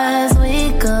pause.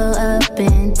 We go up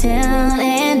and down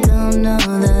and don't know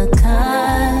the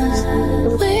cause.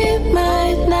 We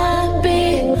might not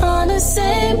be on the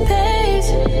same page.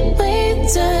 We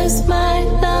just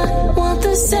might not want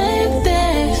the same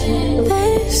thing.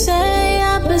 They say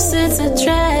opposites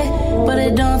attract, but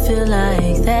it don't feel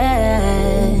like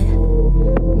that.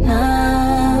 Nah.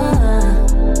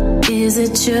 Is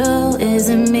it you? Is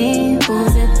it me?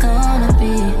 Who's it gonna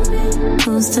be?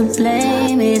 Who's to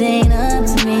blame? It ain't up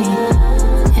to me.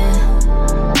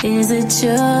 Yeah. Is it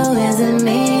you? Is it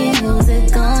me? Who's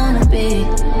it gonna be?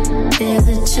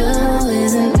 you,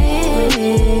 isn't me.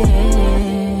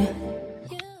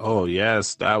 Oh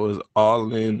yes, that was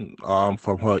All In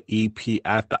from her EP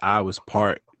After Hours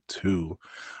Part 2.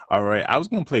 All right, I was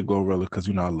gonna play Glorilla because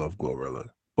I love Glorilla,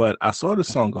 but I saw the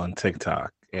song on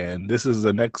TikTok, and this is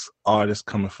the next artist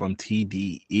coming from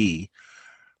TDE,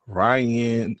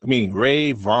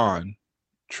 Ray Vaughn,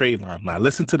 Trayvon. Now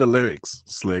listen to the lyrics,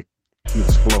 Slick. He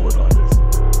was flowing on this.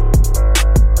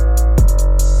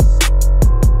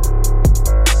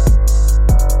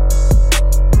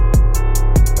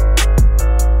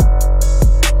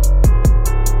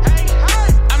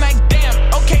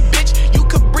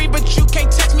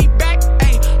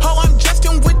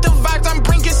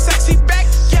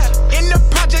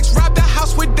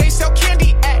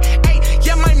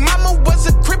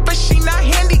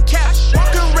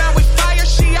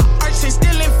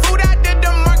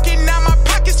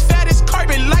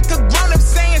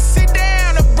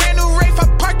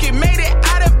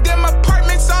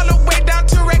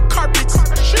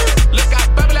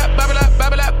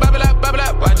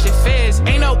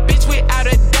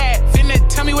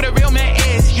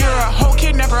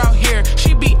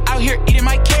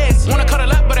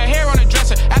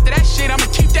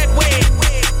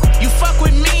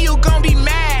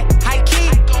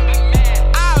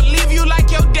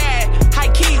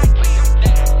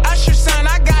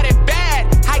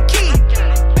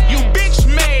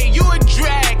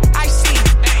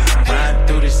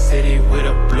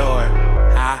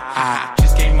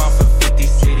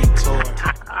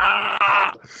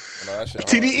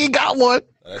 TDE got one.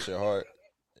 That shit hard.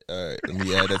 All right, let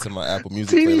me add that to my Apple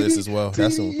Music playlist as well.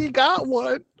 TDE got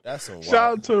one. That's some wild.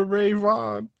 Shout out to Ray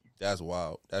Vaughn. That's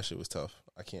wild. That shit was tough.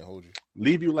 I can't hold you.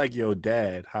 Leave you like your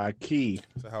dad, high key.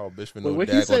 So how a bitch with no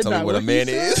dad gonna tell me what a man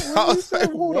is? I was like,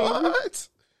 what?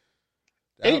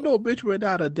 Ain't no bitch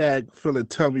without a dad feeling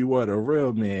tell me what a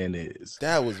real man is.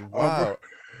 That was wild.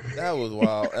 That was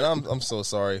wild. And I'm so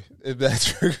sorry if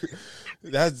that's true.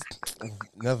 That's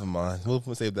never mind. We'll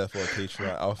save that for a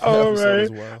Patreon.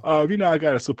 All right. I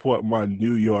gotta support my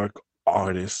New York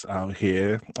artists out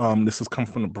here. This is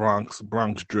coming from the Bronx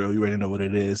Drill. You already know what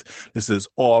it is. This is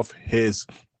off his.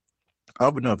 I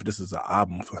don't know if this is an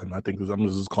album for him. I think I'm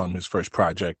just calling him his first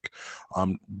project.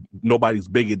 Nobody's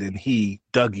bigger than he.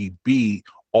 Dougie B.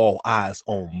 All Eyes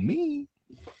on Me.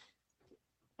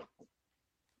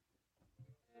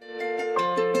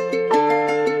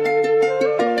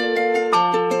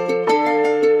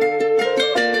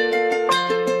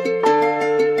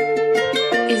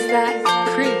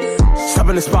 Step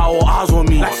in the spot, all eyes on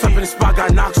me. Like step in the spot,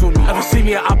 got knocks on me. Ever see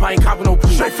me up, I ain't copping no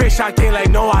plea. Straight face shot game like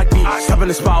no ID. Step in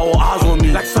the spot, all eyes on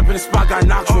me. Like step in the spot, got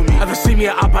knocks on me. Ever see me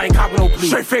up, I ain't copping no plea.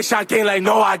 Straight face shot game like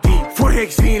no ID. 40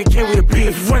 scene, it came with a beat.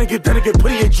 If you wanna get done, get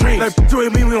put in your dreams. Like do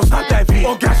it, me, we don't stop that beat.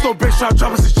 All gas, no bitch, try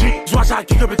drop us a G. Just watch how I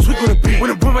kick up and tweak with a beat. When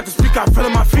the boom at the speaker, I feel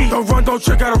in my feet. Don't run, don't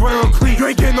trick, gotta run on cleat. You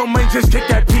ain't getting no money, just kick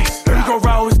that piece. Let me go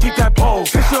round, always keep that pole.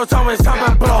 6 little time when it's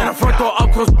time to blow. And the front door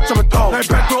up close, I'm a throw. Like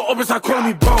back door open, start calling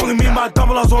me bro. Only me and my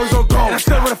double, I was always on go. And I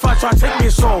still with a fight, try to take me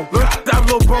a soul. Look, that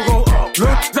little bro go up.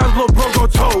 Look, that little bro go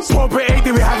toe. Small bit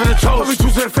anything we have in the toes. We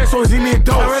choose to the face, always eat me a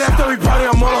dose. And right after we party,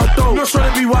 I'm all on dope. No sure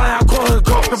to be wild, I call her a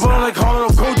ghost. The ball like Harlan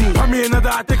of Cody. Put me another,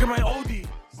 I think it might OD.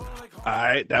 All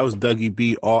right, that was Dougie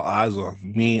B. All Eyes on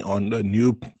Me on the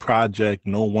new project,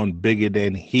 No One Bigger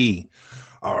Than He.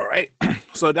 All right,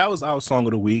 so that was our song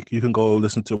of the week. You can go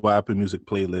listen to our Apple Music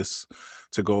playlist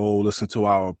to go listen to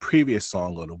our previous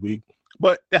song of the week.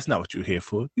 But that's not what you're here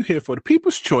for. You're here for the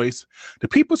people's choice, the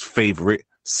people's favorite,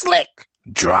 Slick.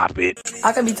 Drop it.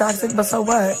 I can be toxic, but so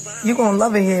what? You gonna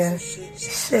love it here.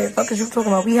 Shit, fuck is you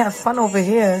talking about? We have fun over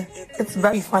here. It's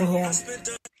very fun here.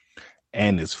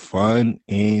 And it's fun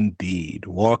indeed.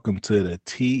 Welcome to the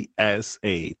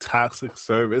TSA, Toxic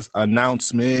Service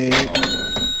Announcement.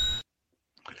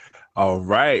 All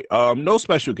right. No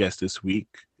special guest this week.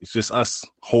 It's just us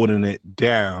holding it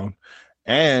down.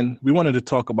 And we wanted to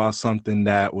talk about something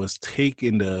that was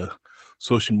taking the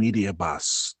social media by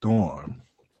storm.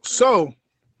 So,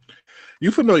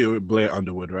 you familiar with Blair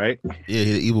Underwood, right? Yeah,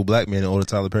 he's the evil black man in all the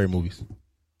Tyler Perry movies.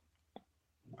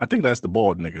 I think that's the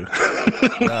bald nigga.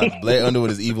 Nah, Blair Underwood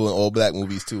is evil in all black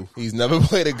movies, too. He's never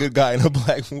played a good guy in a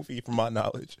black movie, from my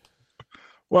knowledge.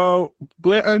 Well,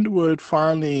 Blair Underwood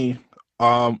finally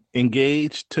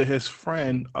engaged to his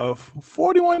friend of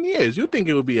 41 years. You think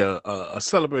it would be a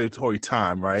celebratory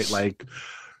time, right? Like,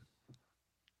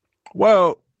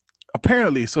 well,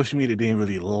 apparently social media didn't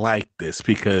really like this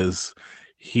because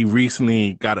he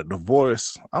recently got a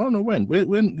divorce. I don't know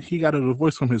when he got a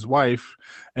divorce from his wife,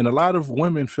 and a lot of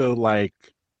women feel like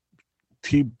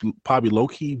he probably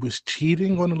low-key was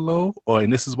cheating on the low,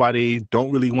 and this is why they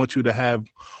don't really want you to have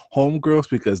homegirls,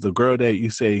 because the girl that you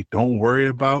say don't worry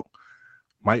about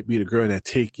might be the girl that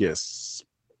take your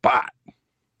spot.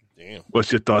 Damn.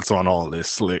 What's your thoughts on all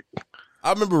this, Slick?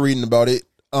 I remember reading about it.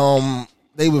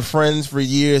 They were friends for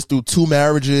years through 2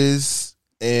 marriages,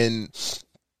 and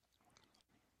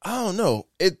I don't know.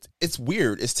 It's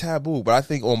weird. It's taboo, but I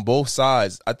think on both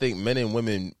sides, I think men and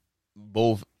women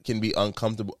both can be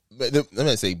uncomfortable. Let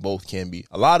me say both can be.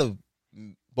 A lot of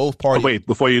both parties. Oh, wait,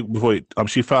 before you,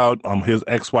 she filed. His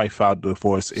ex-wife filed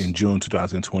divorce in June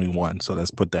 2021. So let's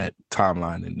put that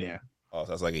timeline in there. Oh,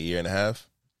 so that's like a year and a half.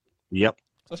 Yep.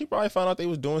 So she probably found out they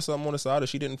was doing something on the side, or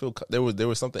she didn't feel there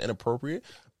was something inappropriate.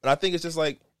 But I think it's just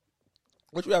like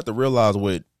what you have to realize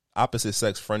with opposite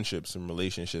sex friendships and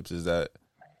relationships is that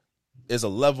there's a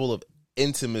level of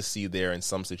intimacy there in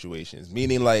some situations.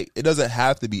 Meaning, like, it doesn't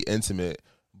have to be intimate,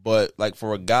 but like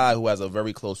for a guy who has a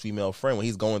very close female friend, when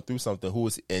he's going through something,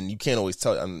 and you can't always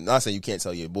tell. I'm not saying you can't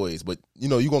tell your boys, but you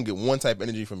know you're gonna get one type of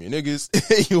energy from your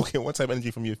niggas, you'll get one type of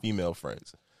energy from your female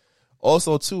friends.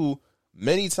 Also, too,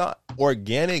 many times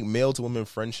organic male to women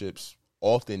friendships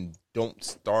often don't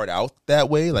start out that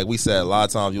way. Like we said, a lot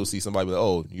of times you'll see somebody be like,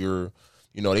 "Oh,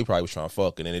 they probably was trying to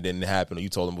fuck and then it didn't happen, or you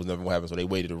told them it was never gonna happen, so they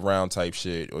waited around type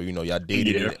shit, or y'all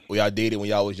dated, when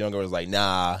y'all was younger. It was like,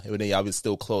 nah, and then y'all was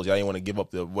still close. Y'all didn't want to give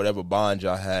up the whatever bond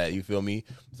y'all had. You feel me?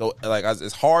 So like,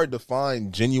 it's hard to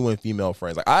find genuine female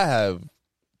friends. Like I have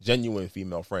genuine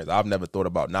female friends. I've never thought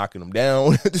about knocking them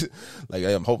down. Like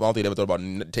I don't think they ever thought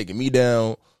about taking me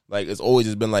down. Like it's always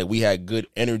just been like we had good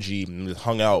energy and just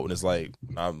hung out, and it's like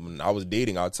when I was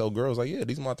dating, I'd tell girls like, yeah,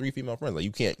 these are my 3 female friends.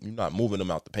 Like you're not moving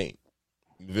them out the paint.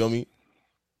 You feel me?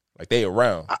 Like they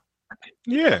around.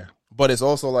 Yeah. But it's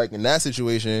also like in that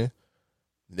situation,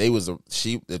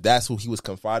 if that's who he was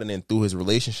confiding in through his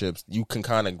relationships, you can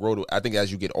kind of grow to, I think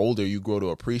as you get older, you grow to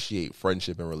appreciate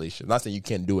friendship and relationships. Not saying you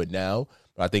can't do it now,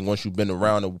 but I think once you've been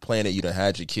around the planet, you done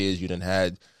had your kids, you done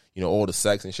had, all the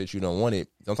sex and shit, you don't want it.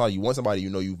 Sometimes you want somebody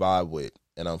you vibe with.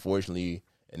 And unfortunately,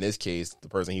 in this case, the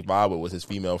person he vibed with was his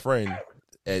female friend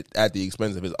at the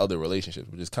expense of his other relationships,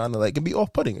 which is kind of like, it can be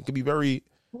off-putting. It can be very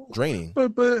draining.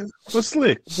 But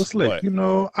slick.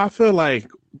 What? I feel like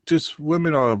just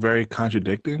women are very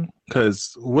contradicting,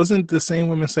 because wasn't the same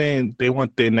women saying they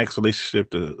want their next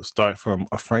relationship to start from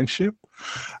a friendship?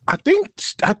 I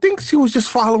think she was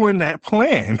just following that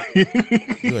plan.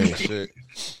 You ain't shit.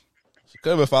 She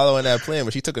could have been following that plan,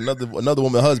 but she took another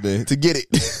woman's husband to get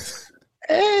it.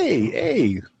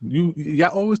 Hey, y'all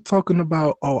always talking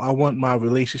about, I want my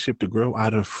relationship to grow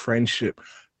out of friendship.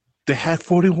 They had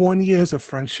 41 years of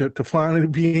friendship to finally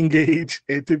be engaged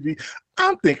and to be.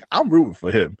 I'm rooting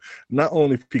for him, not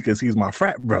only because he's my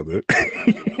frat brother,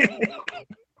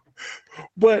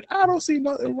 but I don't see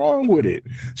nothing wrong with it.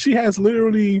 She has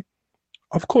literally,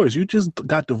 of course, you just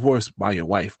got divorced by your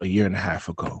wife a year and a half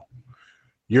ago.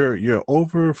 You're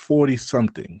over 40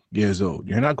 something years old.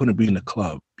 You're not going to be in the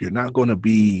club. You're not going to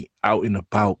be out and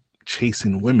about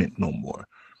chasing women no more.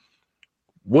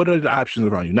 What are the options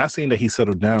around you? Not saying that he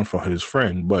settled down for his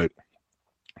friend, but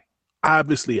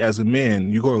obviously as a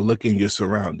man, you're going to look in your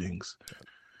surroundings.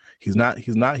 He's not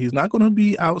going to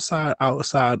be outside,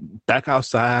 back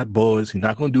outside, boys. He's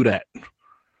not going to do that.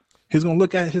 He's going to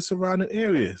look at his surrounding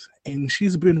areas, and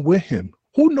she's been with him.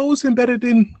 Who knows him better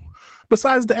than,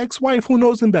 besides the ex-wife, who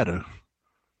knows him better?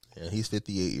 Yeah, he's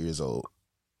 58 years old.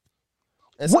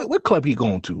 What club he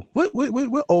going to?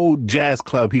 What old jazz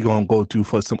club he gonna go to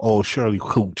for some old Shirley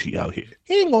Coochie out here?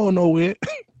 He ain't going nowhere.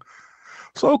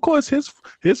 So of course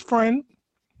his friend,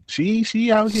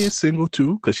 she out here single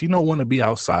too, because she don't want to be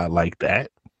outside like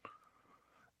that.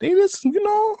 They just,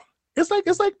 it's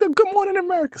like the Good Morning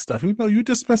America stuff. You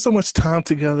just spend so much time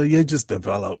together, you just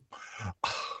develop.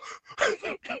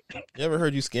 You ever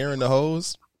heard you scaring the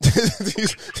hoes?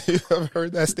 You ever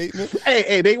heard that statement?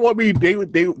 Hey, they want me.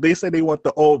 They say they want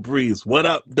the old breeze. What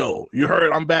up, though? You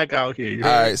heard I'm back out here.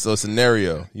 All right, so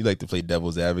scenario. You like to play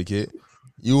devil's advocate.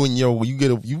 You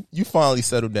finally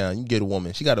settle down. You get a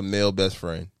woman. She got a male best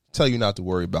friend. Tell you not to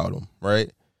worry about him,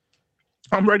 right?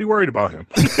 I'm already worried about him.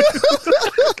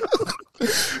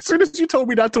 As soon as you told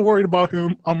me not to worry about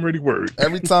him, I'm already worried.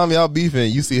 Every time y'all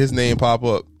beefing, you see his name pop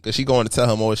up because she going to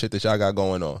tell him all the shit that y'all got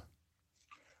going on.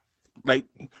 Like,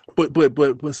 but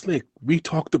Slick, we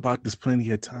talked about this plenty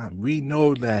of time. We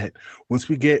know that once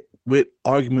we get with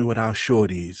argument with our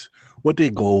shorties, what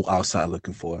they go outside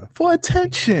looking for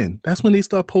attention. That's when they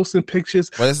start posting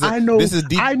pictures. I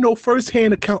know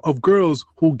firsthand account of girls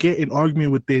who get in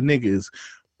argument with their niggas,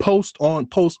 post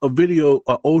a video,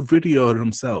 an old video of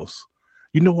themselves.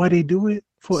 You know why they do it?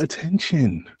 For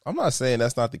attention. I'm not saying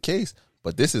that's not the case,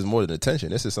 But this is more than attention.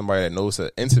 This is somebody that knows her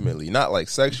intimately, not like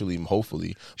sexually,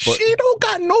 hopefully. But she don't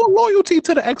got no loyalty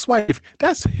to the ex-wife.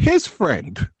 That's his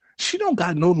friend. She don't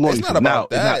got no loyalty. It's not about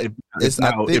that.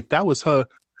 If that was her,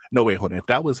 no wait, hold on. If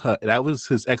that was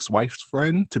his ex-wife's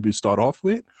friend to start off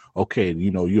with. Okay,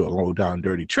 you're a low down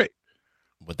dirty trick.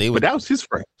 But that was his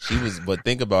friend. But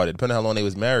think about it. Depending on how long they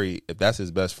was married, if that's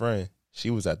his best friend, she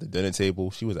was at the dinner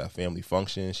table. She was at family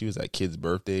functions. She was at kids'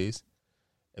 birthdays.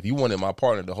 If you wanted my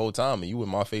partner the whole time and you in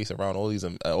my face around all these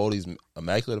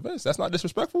immaculate events, that's not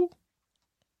disrespectful.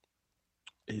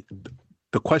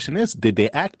 The question is, did they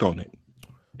act on it?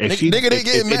 They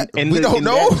getting mad. We don't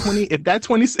know. If that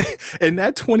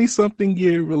 20-something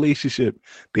year relationship,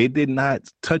 they did not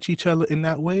touch each other in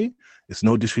that way, it's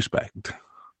no disrespect.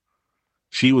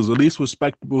 She was at least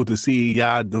respectable to see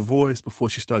y'all divorced before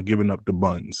she started giving up the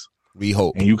buns. We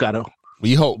hope. And you gotta.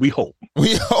 We hope. We hope.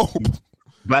 We hope.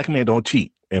 Black man don't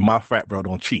cheat, and my frat bro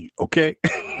don't cheat. Okay.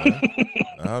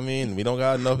 I mean, we don't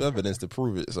got enough evidence to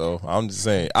prove it, so I'm just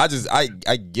saying. I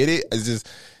get it. It's just.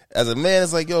 As a man,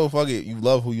 it's like, yo, fuck it. You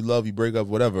love who you love. You break up,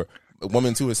 whatever. A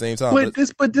woman too at the same time.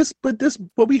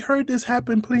 But we heard this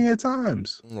happen plenty of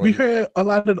times. Right. We heard a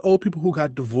lot of the old people who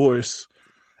got divorced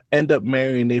end up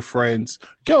marrying their friends.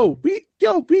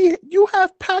 You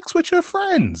have pacts with your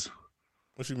friends.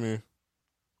 What you mean?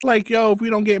 Like, if we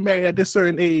don't get married at this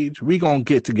certain age, we gonna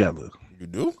get together. You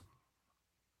do?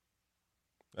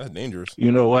 That's dangerous.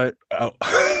 You know what?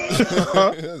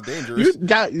 That's dangerous.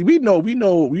 We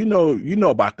know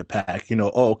about the pack.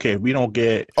 Okay, we don't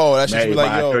get that shit married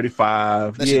like, by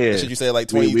 35. That shit you say like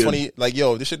 20, like,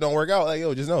 yo, this shit don't work out. Like,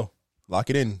 yo, just know. Lock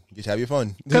it in. Just have your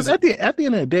fun. Because at the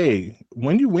end of the day,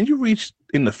 when you reach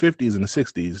in the 50s and the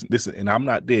 60s, and I'm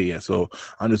not there yet, so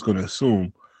I'm just gonna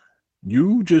assume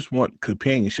you just want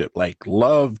companionship. Like,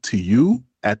 love to you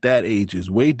at that age is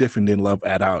way different than love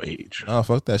at our age. Oh,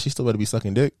 fuck that. She still better be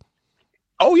sucking dick.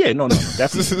 Oh yeah, no,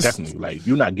 definitely. Like,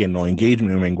 you're not getting no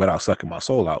engagement ring without sucking my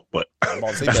soul out. But you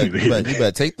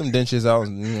better take them dentures out.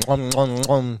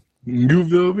 You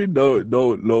feel me?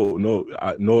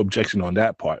 No objection on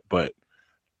that part. But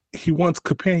he wants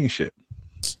companionship.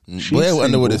 Blair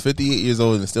Underwood is 58 years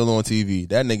old and still on TV.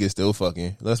 That nigga is still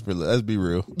fucking. Let's be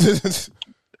real.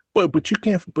 But you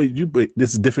can't. But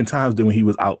this is different times than when he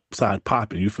was outside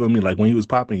popping. You feel me? Like, when he was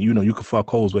popping, you could fuck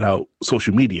hoes without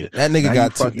social media. That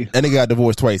nigga got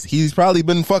divorced twice. He's probably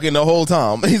been fucking the whole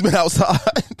time. He's been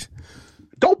outside.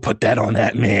 Don't put that on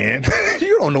that man.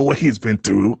 You don't know what he's been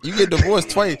through. You get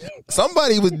divorced twice.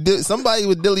 Somebody was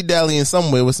dilly dallying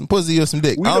somewhere with some pussy or some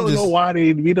dick. We don't know why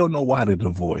they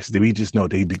divorced. We just know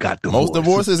they got divorced. Most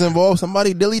divorces involve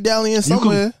somebody dilly dallying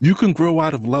somewhere. You can grow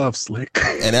out of love, Slick.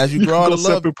 And as you grow out of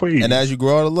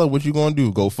love, what you gonna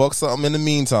do? Go fuck something in the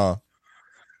meantime.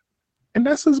 And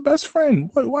that's his best friend.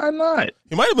 Why not?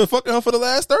 He might have been fucking her for the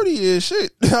last 30 years.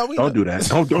 Shit. Don't do that.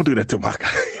 Don't do that to my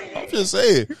guy. I'm just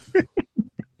saying.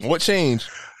 What changed?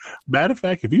 Matter of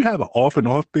fact, if you have an off and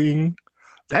off thing,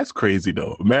 that's crazy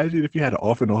though. Imagine if you had an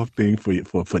off and off thing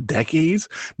for decades.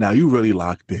 Now you really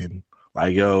locked in.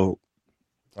 Like, yo,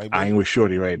 I ain't with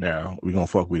shorty right now. We gonna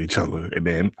fuck with each other, and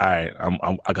then I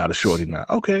got a shorty now.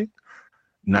 Okay,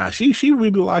 nah, she really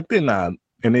locked in now,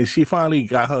 and then she finally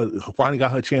got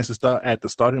her chance to start at the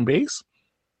starting base.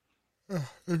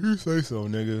 If you say so,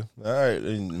 nigga. All right,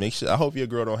 and make sure. I hope your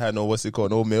girl don't have no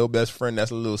male best friend.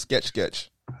 That's a little sketch.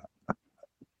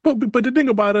 But the thing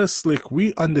about us, Slick,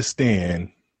 we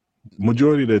understand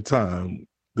majority of the time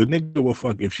the nigga will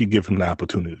fuck if she give him the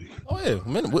opportunity. Oh yeah,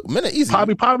 men are easy.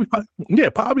 Probably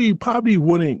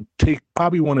wouldn't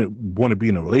want to be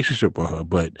in a relationship with her,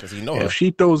 but if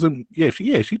she throws him,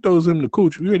 she throws him the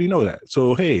cooch. We already know that.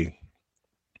 So hey,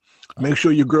 make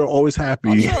sure your girl always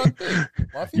happy.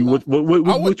 What you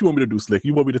want me to do, Slick?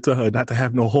 You want me to tell her not to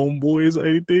have no homeboys or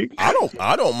anything? I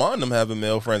don't mind them having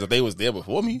male friends if they was there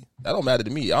before me. That don't matter to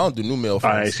me. I don't do new male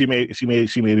friends. All right, she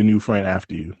made a new friend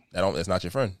after you. It's not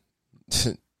your friend.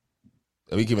 If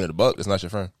we keeping it a buck, it's not your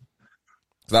friend.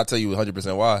 Because I'll tell you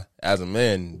 100% why. As a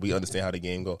man, we understand how the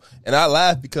game go. And I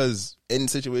laugh because in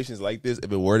situations like this,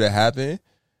 if it were to happen,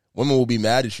 women will be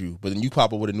mad at you. But then you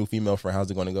pop up with a new female friend,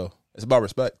 how's it going to go? It's about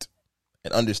respect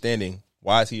and understanding.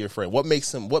 Why is he your friend? What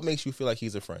makes you feel like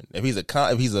he's a friend? If he's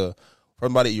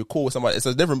somebody you're cool with somebody, it's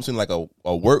a difference between like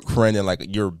a work friend and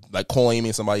like you're like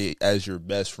claiming somebody as your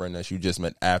best friend that you just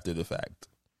met after the fact.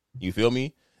 You feel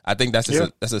me? I think that's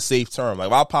a safe term. Like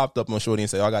if I popped up on Shorty and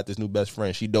say, I got this new best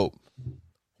friend, she dope.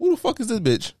 Who the fuck is this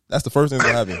bitch? That's the first thing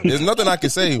that happened. There's nothing I can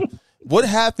say. What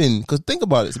happened? Because think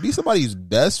about it. To be somebody's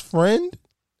best friend,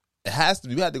 it has to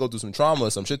be. We had to go through some trauma or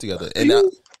some shit together. And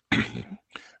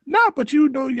Nah, but you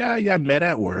know, y'all met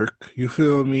at work. You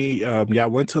feel me? Y'all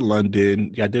went to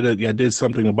London. Y'all did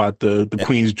something about the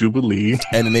Queen's Jubilee,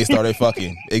 and then they started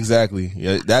fucking. Exactly.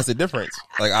 Yeah, that's the difference.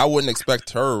 Like I wouldn't expect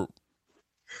her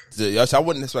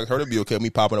to be okay with me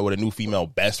popping up with a new female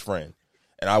best friend,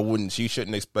 and she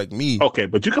shouldn't expect me. Okay,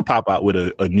 but you could pop out with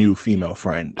a new female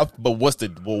friend. But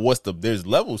there's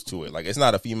levels to it. Like it's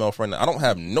not a female friend. I don't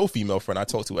have no female friend I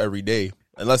talk to every day.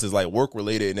 Unless it's like work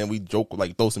related, and then we joke,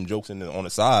 like throw some jokes in on the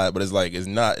side. But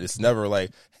it's never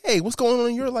like, hey, what's going on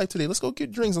in your life today? Let's go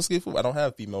get drinks. Let's get food. I don't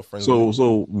have female friends.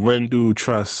 So when do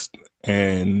trust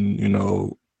and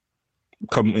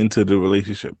come into the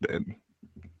relationship then?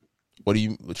 What do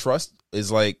you trust is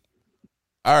like?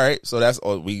 All right, so that's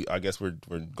all I guess we're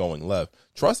going left.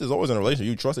 Trust is always in a relationship.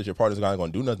 You trust that your partner's not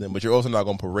going to do nothing, but you're also not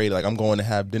going to parade like I'm going to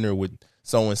have dinner with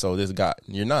so and so. This guy,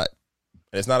 you're not.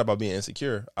 And it's not about being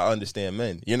insecure. I understand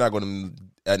men. You're not going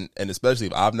to, and especially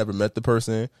if I've never met the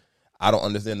person, I don't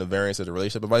understand the variance of the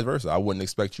relationship and vice versa. I wouldn't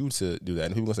expect you to do that.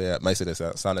 And people might say that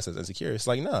sound that says insecure. It's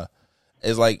like, nah.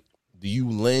 It's like, do you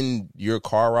lend your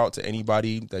car out to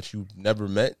anybody that you've never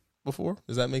met before?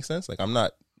 Does that make sense? Like,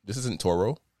 this isn't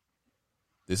Toro.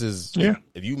 This is,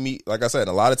 if you meet, like I said,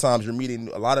 a lot of times you're meeting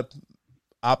a lot of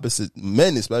opposite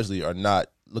men, especially, are not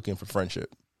looking for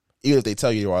friendship. Even if they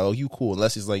tell you, oh, you cool,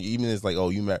 unless it's like, even if it's like, oh,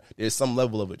 you married, there's some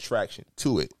level of attraction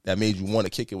to it that made you want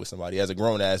to kick it with somebody as a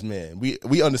grown-ass man.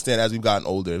 We understand as we've gotten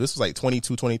older. If this was like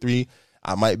 22, 23,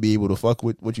 I might be able to fuck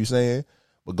with what you're saying.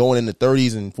 But going in the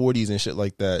 30s and 40s and shit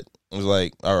like that, it was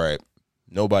like, all right,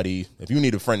 nobody, if you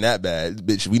need a friend that bad,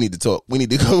 bitch, we need to talk. We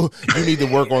need to go, you need to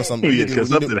work on something. Yeah, because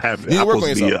something happened. I'm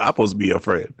supposed to be a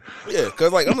friend. Yeah,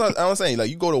 because like, I'm saying, like,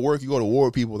 you go to work, you go to war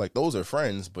with people, like, those are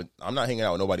friends, but I'm not hanging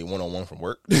out with nobody one-on-one from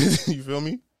work. You feel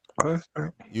me?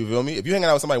 You feel me? If you hang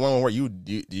out with somebody one-on-one work, you're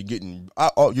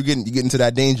getting to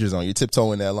that danger zone. You're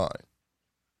tiptoeing that line.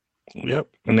 Yep,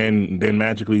 and then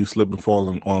magically you slip and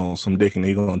fall on some dick, and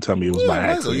they gonna tell me it was by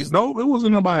accident. No, it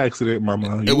wasn't by accident,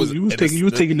 mama. You was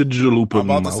taking the jalupa. I'm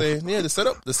about to say, yeah, the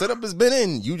setup has been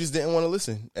in. You just didn't want to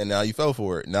listen, and now you fell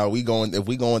for it. Now if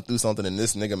we going through something, and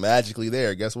this nigga magically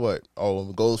there, guess what? Oh,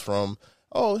 it goes from,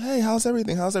 oh, hey, how's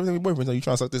everything? How's everything with boyfriend? So you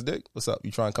trying to suck this dick? What's up?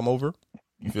 You trying to come over?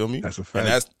 You feel me? That's a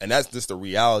fact. And that's just the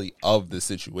reality of the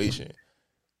situation.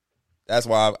 That's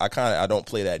why I don't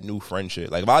play that new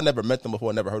friendship. Like, if I never met them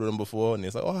before, never heard of them before, and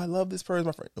it's like, oh, I love this person,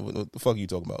 my friend. What the fuck are you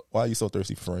talking about? Why are you so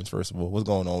thirsty for friends, first of all? What's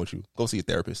going on with you? Go see a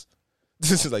therapist.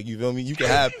 This is like, you feel me? You can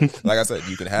have, like I said,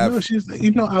 you can have.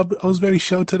 No, I was very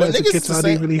sheltered as a kid, so I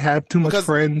didn't really have too much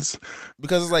friends.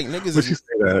 Because it's like,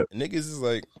 niggas is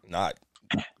like not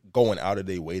going out of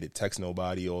their way to text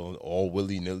nobody or all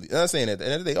willy-nilly. I'm not saying that,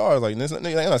 and they are, like, I'm not saying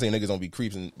niggas don't be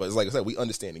creeps, but it's like I said, we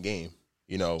understand the game.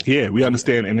 Yeah, we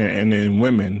understand, and then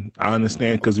women, I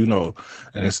understand, because and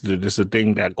it's a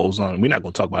thing that goes on. We're not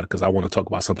gonna talk about it because I want to talk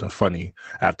about something funny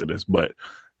after this, but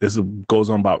this goes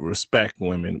on about respect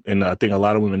women, and I think a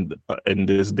lot of women in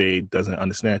this day doesn't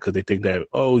understand because they think that,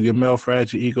 oh, you're male,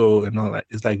 fragile ego and all that.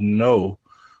 It's like, no,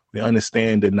 we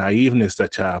understand the naiveness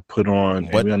that y'all put on,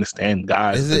 and we understand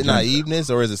guys. Is it naiveness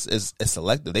or is it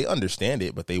selective? They understand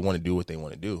it, but they want to do what they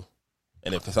want to do.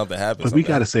 And if something happens, but we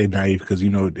gotta say naive because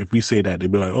if we say that,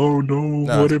 they'd be like, "Oh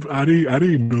no, what if I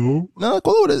didn't know?" No,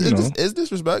 cool. It's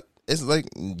disrespect. It's like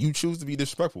you choose to be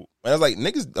disrespectful, and it's like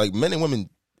niggas, like men and women,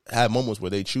 have moments where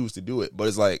they choose to do it. But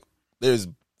it's like there's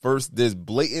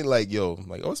blatant like, yo,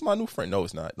 like, oh, it's my new friend. No,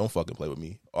 it's not. Don't fucking play with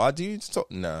me. Oh, do you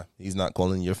talk? Nah, he's not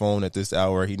calling your phone at this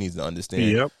hour. He needs to understand.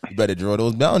 Yep. You better draw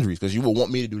those boundaries because you will want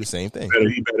me to do the same thing.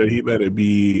 He better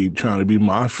be trying to be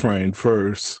my friend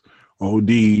first.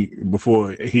 OD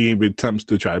before he even attempts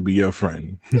to try to be your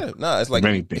friend. Yeah, nah, it's like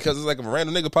because it's like if a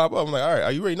random nigga pop up, I'm like, all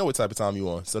right, you already know what type of time you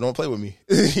on, so don't play with me.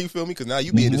 You feel me? Because now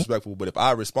you being disrespectful. But if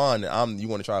I respond, and you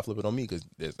want to try to flip it on me because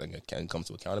there's like it can come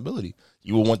to accountability.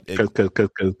 You will want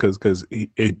because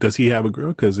does he have a girl?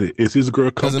 Because is his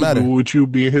girl comfortable with you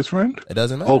being his friend? It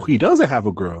doesn't matter. Oh, he doesn't have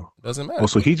a girl. It doesn't matter. Oh,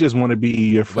 so he just want to be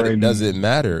your friend. But it doesn't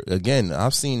matter. Again,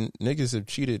 I've seen niggas have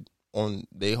cheated on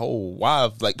their whole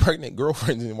wives, like pregnant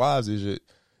girlfriends and wives and shit.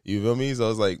 You feel me? So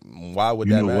it's like, why would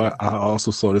that matter? What? I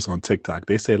also saw this on TikTok.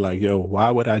 They say like, yo,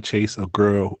 why would I chase a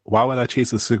girl? Why would I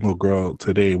chase a single girl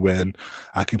today when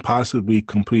I can possibly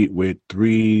compete with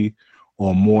 3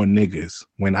 or more niggas?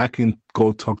 When I can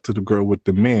go talk to the girl with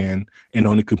the man and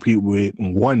only compete with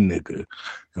 1 nigga.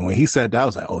 And when he said that, I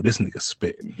was like, oh, this nigga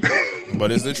spitting.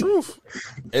 But it's the truth.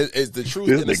 It's the truth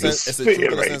in the sense. It's the truth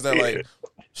in the sense that like,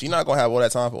 she not gonna have all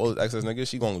that time for all this excess niggas.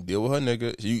 She gonna deal with her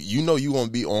nigga. You know you gonna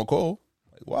be on call.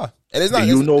 Why? And it's not.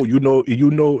 You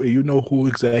know who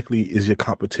exactly is your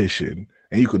competition,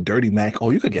 and you could dirty Mac. Oh,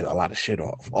 you could get a lot of shit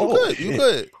off. You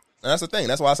could. And that's the thing.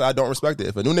 That's why I say I don't respect it.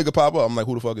 If a new nigga pop up, I'm like,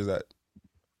 who the fuck is that?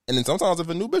 And then sometimes if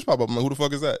a new bitch pop up, I'm like, who the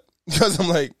fuck is that? Because I'm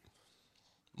like,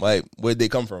 where'd they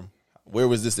come from? Where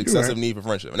was this excessive need for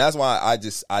friendship? And that's why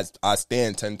I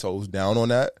stand 10 toes down on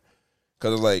that.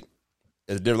 Because it's like,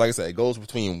 it's different. Like I said, it goes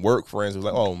between work friends who's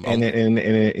like, oh, and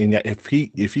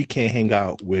if he can't hang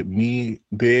out with me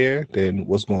there, then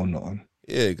what's going on?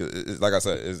 Yeah, cause like I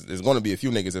said, it's going to be a few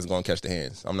niggas that's going to catch the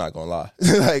hands. I'm not going to lie.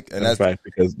 That's right.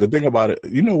 Because the thing about it,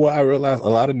 you know what I realized? A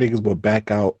lot of niggas will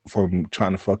back out from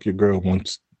trying to fuck your girl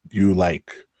once you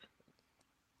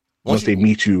once they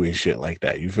meet you and shit like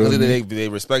that. You feel me? They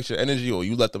respect your energy, or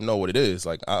you let them know what it is.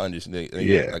 Like I understand.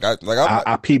 Yeah.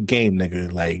 I peep game,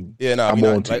 nigga. Like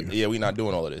we not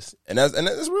doing all of this, and that's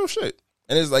real shit.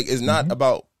 And it's like it's not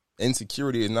about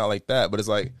insecurity. It's not like that, but it's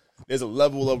like there's a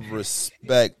level of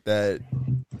respect that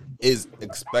is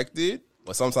expected.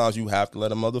 But sometimes you have to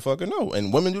let a motherfucker know,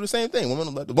 and women do the same thing.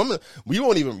 Women, you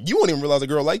won't even realize a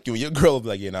girl like you, and your girl will be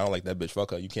like, "Yeah, I don't like that bitch.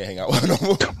 Fuck her. You can't hang out with her no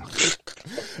more."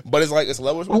 But it's like it's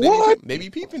levels. They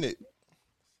be peeping it.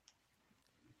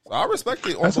 So I respect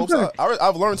it on both sides.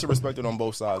 I've learned to respect it on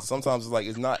both sides. Sometimes it's like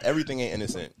it's not everything ain't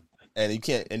innocent, and you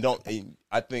can't and don't. And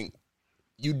I think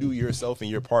you do yourself and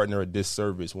your partner a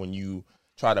disservice when you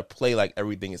try to play like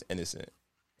everything is innocent.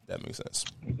 That makes sense.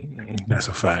 That's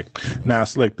a fact. Now,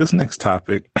 it's like this next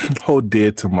topic hold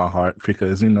dear to my heart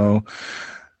because,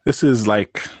 this is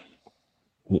like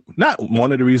not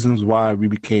one of the reasons why we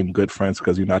became good friends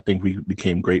because, I think we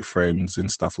became great friends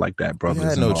and stuff like that, brothers. We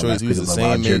had no choice. We was the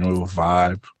same general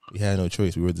vibe. We had no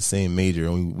choice. We were the same major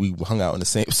and we hung out in the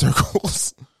same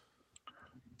circles.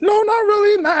 No, not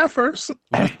really. Not at first.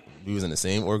 We was in the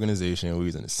same organization. We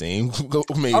was in the same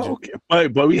major. Oh, okay.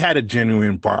 But we had a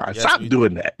genuine bond. Yes, Stop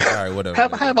doing that. All right, whatever.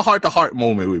 Have a heart-to-heart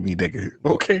moment with me, nigga.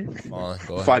 Okay? Fine,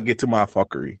 before I get to my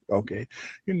fuckery. Okay?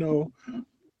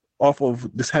 Off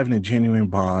of just having a genuine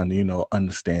bond,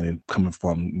 understanding coming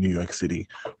from New York City,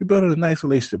 we built a nice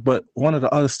relationship. But one of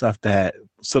the other stuff that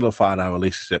solidified our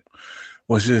relationship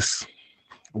was just,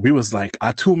 we was like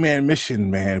our two-man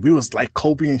mission, man. We was like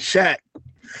Kobe and Shaq,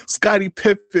 Scottie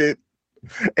Pippen,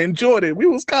 and Jordan. We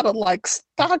was kind of like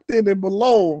Stockton and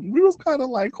Malone. We was kind of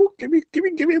like, who give me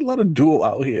a little duo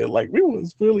out here. Like we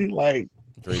was really like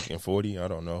Drake and 40. I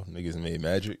don't know. Niggas made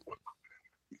Magic.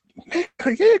 Yeah,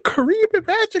 Kareem and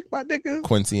Magic, my nigga.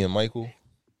 Quincy and Michael.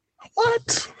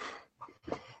 What?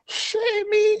 Shit,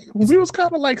 me. We was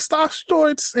kind of like Stock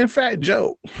Shorts and Fat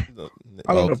Joe.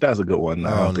 I don't know if that's a good one. No,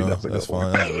 I don't think that's a good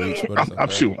one. I'm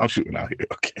shooting out here.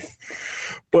 Okay.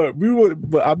 But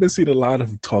I've been seeing a lot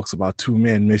of talks about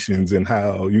two-man missions and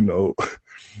how,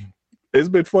 it's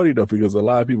been funny though, because a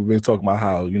lot of people been talking about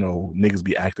how, niggas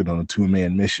be acting on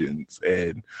two-man missions.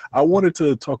 And I wanted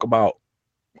to talk about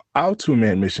our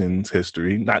two-man missions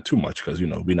history, not too much because, we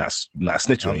not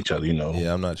snitching on each other,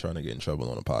 Yeah, I'm not trying to get in trouble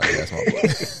on the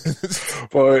podcast.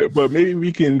 but maybe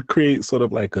we can create sort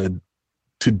of like a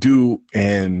to do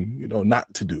and,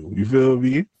 not to do. You feel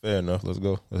me? Fair enough. Let's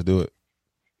go. Let's do it.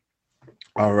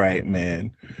 All right,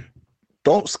 man.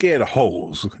 Don't scare the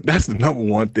hoes. That's the number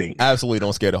one thing. Absolutely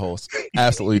don't scare the hoes.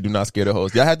 Absolutely do not scare the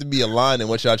hoes. Y'all have to be aligned in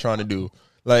what y'all trying to do.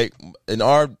 Like in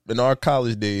our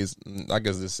college days, I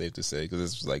guess it's safe to say because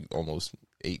it's like almost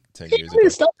 8-10 years ago.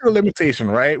 Stop your limitation,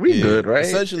 right? We good, right?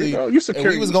 Essentially,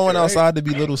 we was going outside to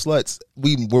be little sluts.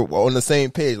 We were on the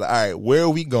same page. Like, all right, where are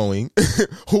we going?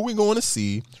 Who we going to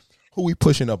see? Who we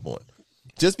pushing up on?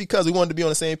 Just because we wanted to be on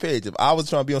the same page. If I was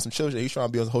trying to be on some chill shit, he's trying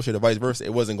to be on some whole shit, or vice versa,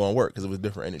 it wasn't going to work because it was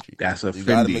different energy. You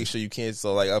got to make sure you can't.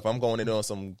 So, like, if I'm going in on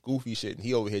some goofy shit and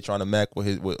he over here trying to mac with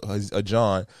his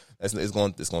John, it's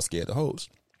going to scare the hoes.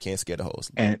 Can't scare the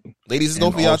hoes. And ladies, it's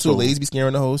going for y'all too. Ladies be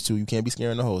scaring the hoes too. You can't be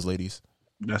scaring the hoes, ladies.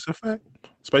 That's a fact.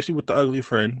 Especially with the ugly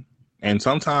friend. And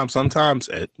sometimes,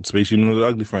 especially with the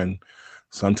ugly friend,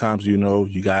 sometimes you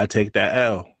gotta take that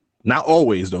L. Not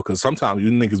always though, because sometimes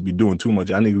you niggas be doing too much.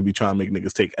 I niggas be trying to make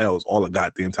niggas take L's all the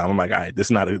goddamn time. I'm like, all right,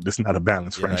 this not a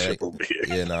balanced friendship over here.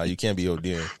 Yeah, you can't be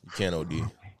ODing. You can't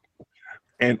OD.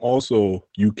 And also,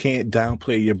 you can't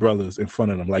downplay your brothers in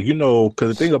front of them. Like, because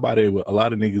the thing about it, what a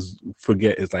lot of niggas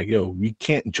forget is like, yo, we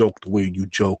can't joke the way you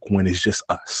joke when it's just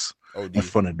us in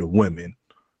front of the women.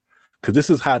 Because this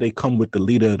is how they come with the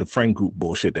leader of the friend group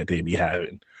bullshit that they be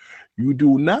having. You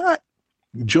do not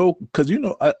joke, because,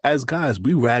 as guys,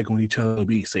 we rag on each other.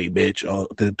 We say, bitch, or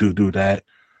do that.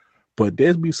 But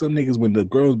there's be some niggas when the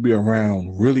girls be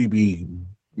around really be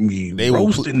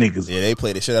roasting niggas. Yeah, they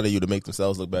play the shit out of you to make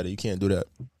themselves look better. You can't do that.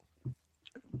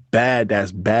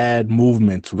 That's bad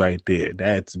movements right there.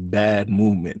 That's bad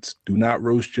movements. Do not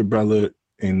roast your brother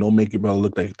and don't make your brother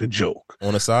look like the joke.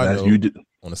 On a side note,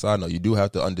 you do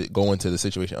have to go into the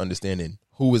situation understanding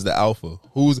who is the alpha?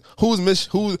 Who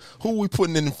we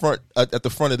putting in front at the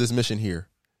front of this mission here?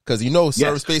 Because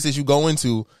certain spaces you go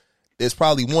into, there's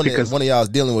probably one of y'all is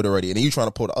dealing with already, and then you trying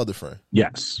to pull the other friend.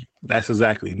 Yes, that's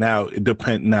exactly. Now it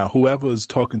depends. Now whoever is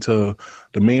talking to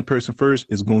the main person first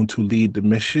is going to lead the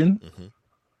mission,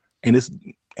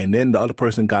 and then the other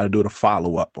person got to do the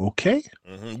follow up. Okay,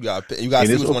 you got to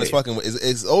see which one is fucking with.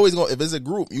 It's always going. If it's a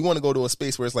group, you want to go to a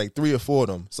space where it's like 3 or 4 of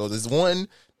them. So there's one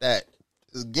that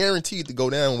is guaranteed to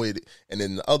go down with it, and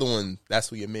then the other one, that's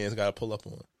who your man's got to pull up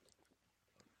on.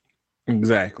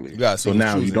 Exactly. So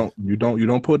now you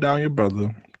don't put down your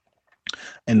brother,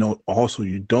 and also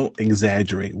you don't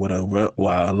exaggerate. What a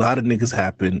lot of niggas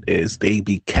happen is they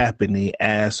be capping their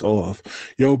ass off.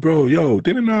 Yo, bro,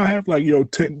 didn't I have like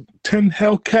 10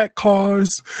 Hellcat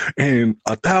cars and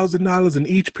 $1,000 in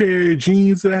each pair of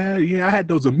jeans that I had? Yeah, I had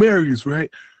those Ameris,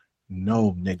 right?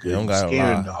 No, nigga, you don't got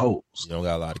scaring the hoes. You don't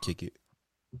got a lot to kick it.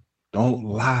 Don't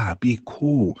lie. Be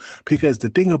cool. Because the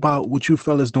thing about what you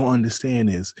fellas don't understand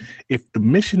is if the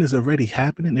mission is already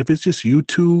happening, if it's just you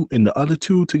two and the other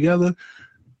two together,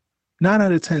 9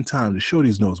 out of 10 times the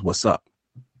shorties knows what's up.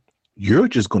 You're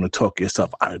just gonna talk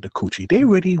yourself out of the coochie.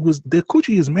 The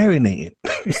coochie is marinating.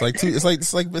 It's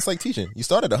like teaching. You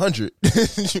start at 100.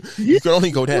 You can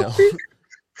only go down.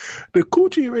 The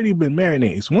coochie already been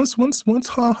marinating.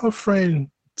 Once her friend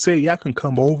say y'all can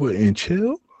come over and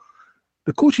chill,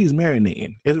 the coochie is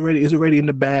marinating. It's already in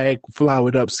the bag,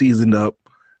 floured up, seasoned up,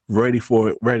 ready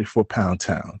for Pound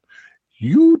Town.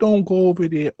 You don't go over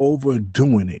there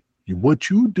overdoing it. What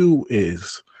you do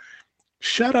is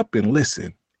shut up and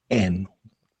listen. And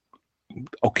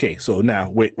okay, so now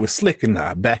with Slick and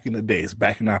I, back in the days,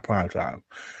 back in our prime time,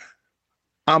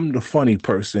 I'm the funny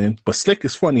person, but Slick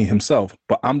is funny himself,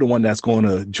 but I'm the one that's going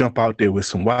to jump out there with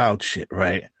some wild shit,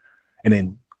 right? And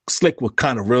then Slick will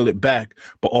kind of reel it back,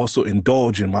 but also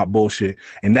indulge in my bullshit.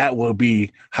 And that will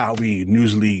be how we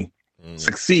usually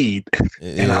succeed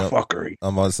in our fuckery.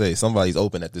 I'm about to say, somebody's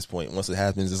open at this point. Once it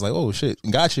happens, it's like, oh shit,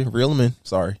 gotcha, reel him in.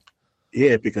 Sorry.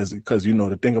 Yeah, because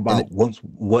the thing about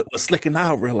what Slick and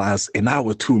I realized in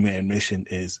our 2-man mission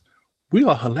is we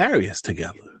are hilarious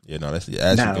together. Yeah, no, that's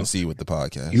as you can see with the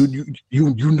podcast.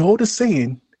 You know the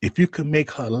saying, if you can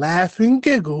make her laugh and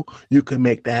giggle, you can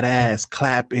make that ass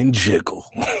clap and jiggle.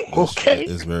 Okay?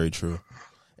 It's very true.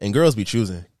 And girls be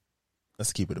choosing.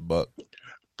 Let's keep it a buck.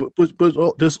 But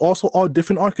there's also all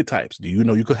different archetypes.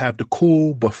 You could have the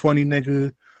cool but funny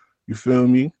nigga. You feel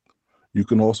me? You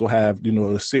can also have, the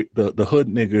hood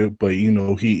nigga, but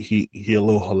he a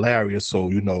little hilarious. So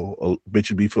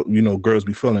bitch be girls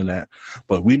be feeling that.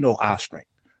 But we know our strength.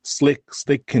 Slick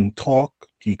can talk.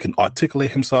 He can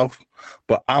articulate himself.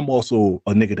 But I'm also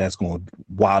a nigga that's going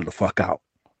wild the fuck out.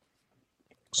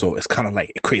 So it's kind of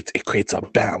like it creates a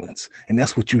balance, and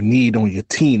that's what you need on your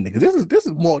team,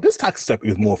 niggas. This toxic stuff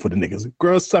is more for the niggas.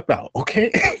 Girls, step out,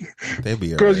 okay? They be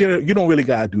girls, right. you don't really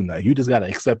gotta do nothing. You just gotta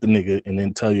accept the nigga and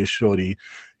then tell your shorty,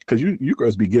 because you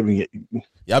girls be giving it.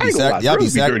 They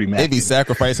be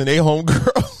sacrificing their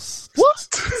homegirls. What?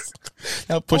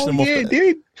 Y'all pushing them off.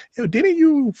 Didn't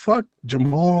you fuck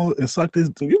Jamal and suck this?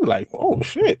 You be like, oh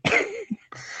shit.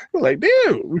 You're like,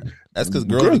 damn. That's because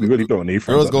girls be really throwing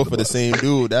girls go for the same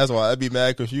dude. That's why I'd be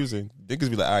mad confusing. Niggas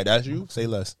be like, all right, that's you. Say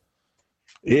less.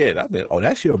 Yeah,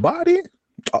 that's your body.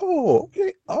 Oh,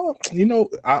 okay. Oh,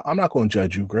 I'm not gonna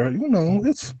judge you, girl.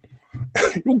 It's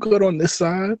you good on this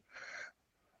side.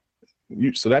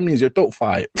 So that means your throat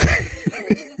fired.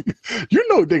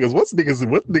 Niggas.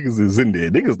 What niggas is in there?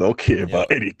 Niggas don't care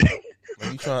about anything.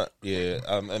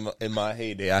 In my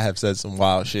heyday, I have said some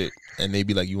wild shit, and they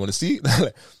be like, "You want to see?"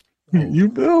 You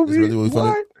feel me? Really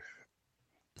funny.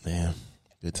 Damn,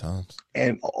 good times.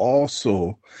 And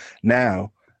also,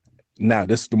 now,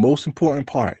 this is the most important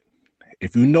part.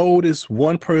 If you notice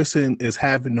one person is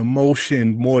having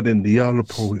emotion more than the other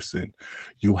person,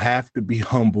 you have to be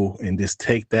humble and just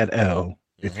take that L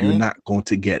if you're not going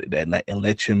to get it that night and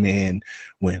let your man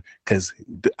win. Because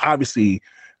obviously,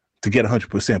 to get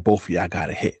 100%, both of y'all got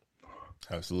to hit.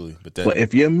 Absolutely. But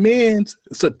if your man's,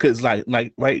 because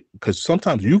because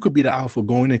sometimes you could be the alpha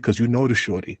going in because you know the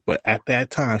shorty, but at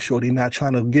that time, shorty not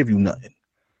trying to give you nothing.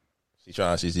 She's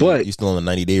still on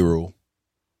the 90-day rule.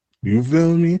 You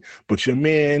feel me? But your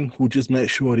man who just met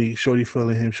shorty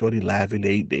feeling him, shorty laughing,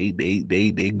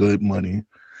 they good money.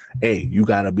 Hey, you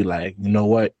gotta be like, you know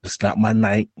what? It's not my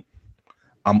night.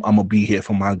 I'm gonna be here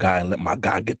for my guy and let my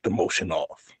guy get the motion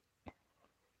off.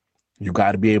 You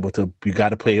got to be able to,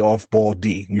 play off ball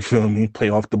D. You feel me? Play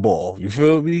off the ball. You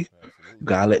feel me? You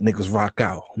got to let niggas rock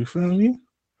out. You feel me?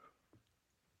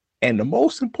 And the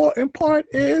most important part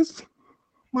is,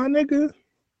 my nigga,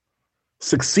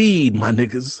 Succeed, my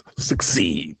niggas.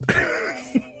 Succeed.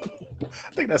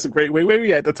 I think that's a great way. Where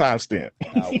we at the timestamp?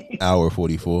 Hour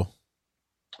 44.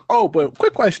 Oh, but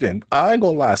quick question. I ain't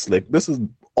gonna lie, Slick. This is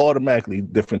automatically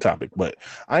different topic, but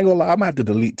I ain't gonna lie. I'm gonna have to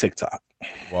delete TikTok.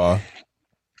 Why?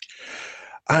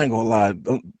 I ain't gonna lie.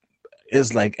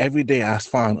 It's like every day I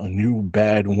find a new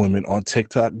bad woman on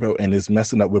TikTok, bro, and it's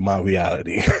messing up with my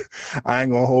reality. I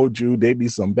ain't gonna hold you. They be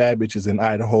some bad bitches in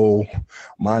Idaho,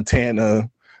 Montana,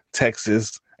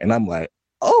 Texas, and I'm like,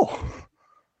 oh.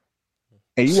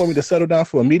 And you want me to settle down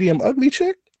for a medium ugly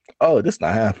chick? Oh, this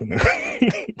not happening.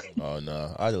 Oh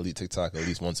no, I delete TikTok at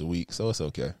least once a week, so it's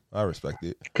okay. I respect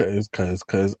it.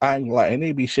 Cause I ain't like, and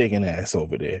they be shaking ass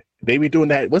over there. They be doing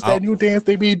that. What's that new dance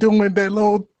they be doing? That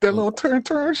little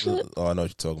turn shit. Oh, I know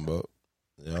what you're talking about.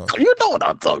 Yeah. You know what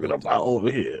I'm talking about over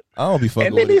here. I don't be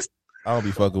fucking with it. I don't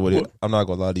be fucking with it. I'm not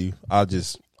gonna lie to you. I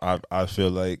feel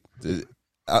like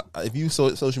if you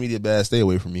social media bad, stay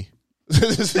away from me.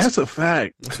 That's a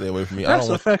fact. Stay away from me. That's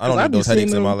a fact. I don't need those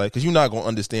headaches in my life because you're not gonna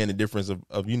understand the difference of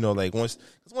like once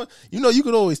you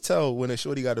could always tell when a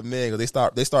shorty got a man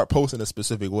because they start posting a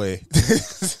specific way.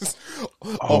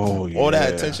 All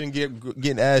that attention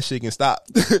getting ass shaking. Stop.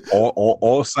 all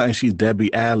of a sudden she's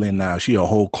Debbie Allen now. She a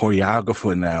whole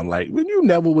choreographer now. Like when you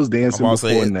never was dancing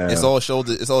before now. It's all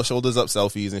shoulders up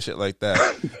selfies and shit like that.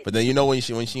 But then when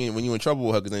you in trouble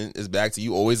with her, because then it's back to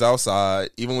you always outside.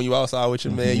 Even when you outside with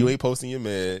your man, you ain't posting your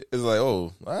man. It's like,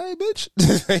 oh, all right, bitch.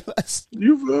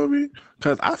 You feel me?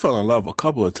 Because I fell in love a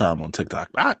couple of times on TikTok.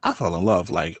 I fell in love.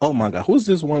 Like, oh my God, who's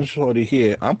this one shorty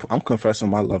here? I'm confessing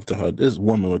my love to her. This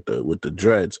woman with the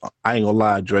dreads. I ain't gonna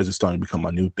lie, dreads is starting to become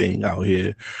my new thing out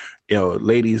here. Yo,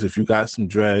 ladies, if you got some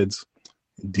dreads,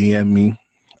 DM me.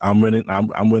 I'm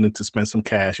willing to spend some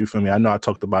cash. You feel me? I know I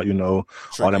talked about, all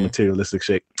that materialistic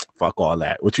shit. Fuck all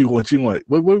that. What you want?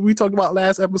 What we talked about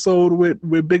last episode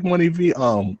with Big Money V?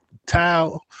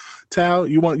 Towel.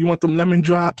 You want them lemon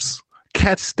drops?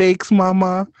 Cat steaks,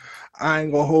 mama. I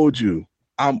ain't gonna hold you.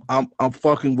 I'm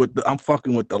fucking with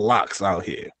the locks out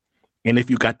here. And if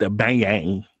you got the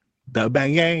bang,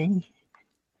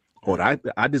 hold on,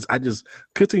 I just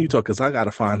continue talking because I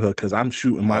gotta find her because I'm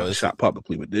shooting my shot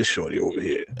publicly with this shorty over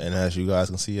here. And as you guys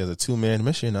can see, as a 2-man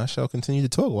mission, I shall continue to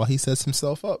talk while he sets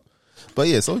himself up. But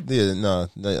yeah, I don't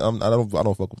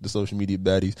fuck with the social media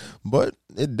baddies. But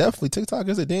it definitely, TikTok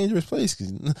is a dangerous place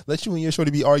because let you and your shorty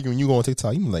be arguing, you go on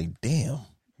TikTok, you be like, damn,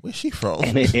 where's she from?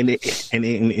 And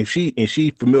if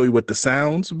she familiar with the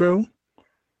sounds, bro.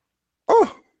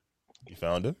 Oh, you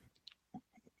found her?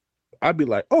 I'd be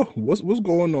like, oh, what's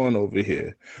going on over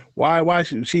here? Why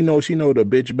she know the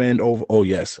bitch bend over? Oh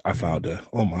yes, I found her.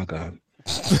 Oh my God,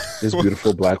 this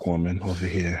beautiful black woman over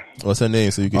here. What's her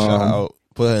name so you can shout out?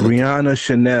 Brianna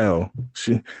Chanel.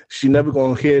 She never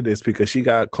gonna hear this because she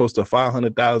got close to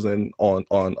 500,000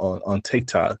 on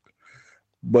TikTok.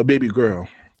 But baby girl,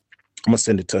 I'm gonna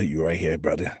send it to you right here,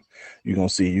 brother. You're gonna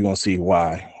see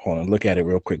why. Hold on, look at it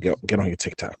real quick. Get on your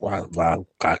TikTok. Why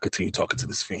I continue talking to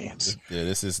these fans. Yeah,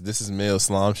 this is male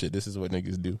slime shit. This is what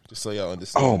niggas do. Just so y'all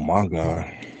understand. Oh my God.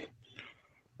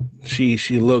 She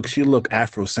look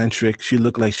Afrocentric. She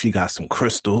look like she got some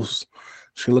crystals.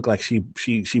 She look like she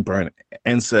burned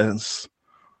incense.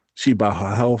 She about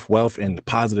her health, wealth, and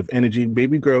positive energy.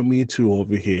 Baby girl, me too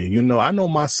over here. I know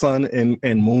my sun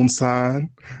and moon sign.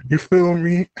 You feel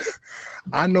me?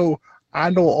 I know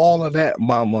all of that,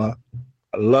 mama.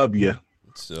 I love you.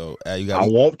 So I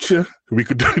want you. We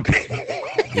could do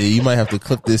that. Yeah, you might have to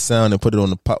clip this sound and put it on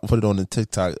the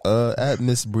TikTok. At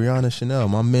Miss Brianna Chanel,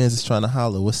 my man's just trying to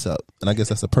holler. What's up? And I guess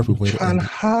that's a perfect way to end it.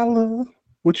 Holler.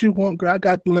 What you want, girl? I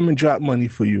got the lemon drop money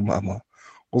for you, mama.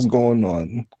 What's going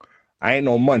on? I ain't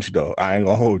no munch though. I ain't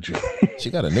gonna hold you. She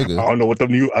got a nigga. I don't know what the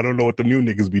new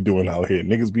niggas be doing out here.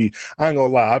 Niggas be, I ain't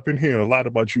gonna lie, I've been hearing a lot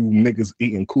about you niggas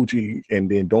eating coochie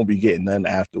and then don't be getting none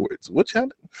afterwards. But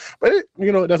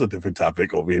that's a different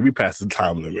topic over here. We passed the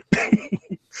time limit.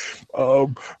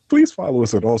 Please follow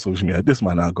us on all social media. This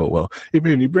might not go well. If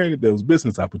you have any brand deals,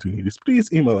 business opportunities,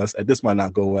 please email us at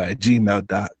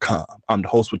thismightnotgowell@gmail.com. I'm the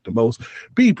host with the most,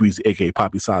 B Breezy, aka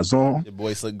Poppy Sazon. Your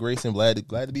boy Slick Grayson, glad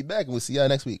to be back, and we'll see y'all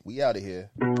next week. We out of here.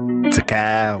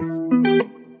 Takao.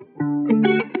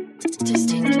 Just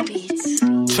take the beats.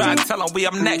 Try to tell them we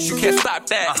up next, you can't stop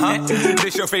that.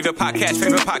 This your favorite podcast.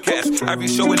 Every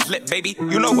show is lit, baby.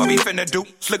 You know what we finna do.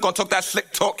 Slick gon' talk that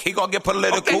slick talk, he gon' get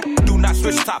political. Okay. Do not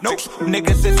switch topics,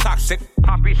 niggas is toxic.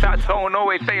 Poppy shots don't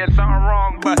always saying something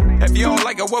wrong, but if you don't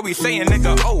like it, what we saying,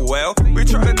 nigga, oh well. We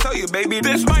try to tell you, baby,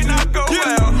 this might not go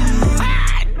well.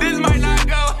 This might not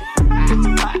go.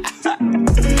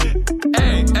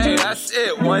 Hey, that's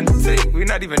it. One take. We're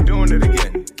not even doing it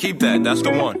again. Keep that. That's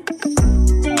the one.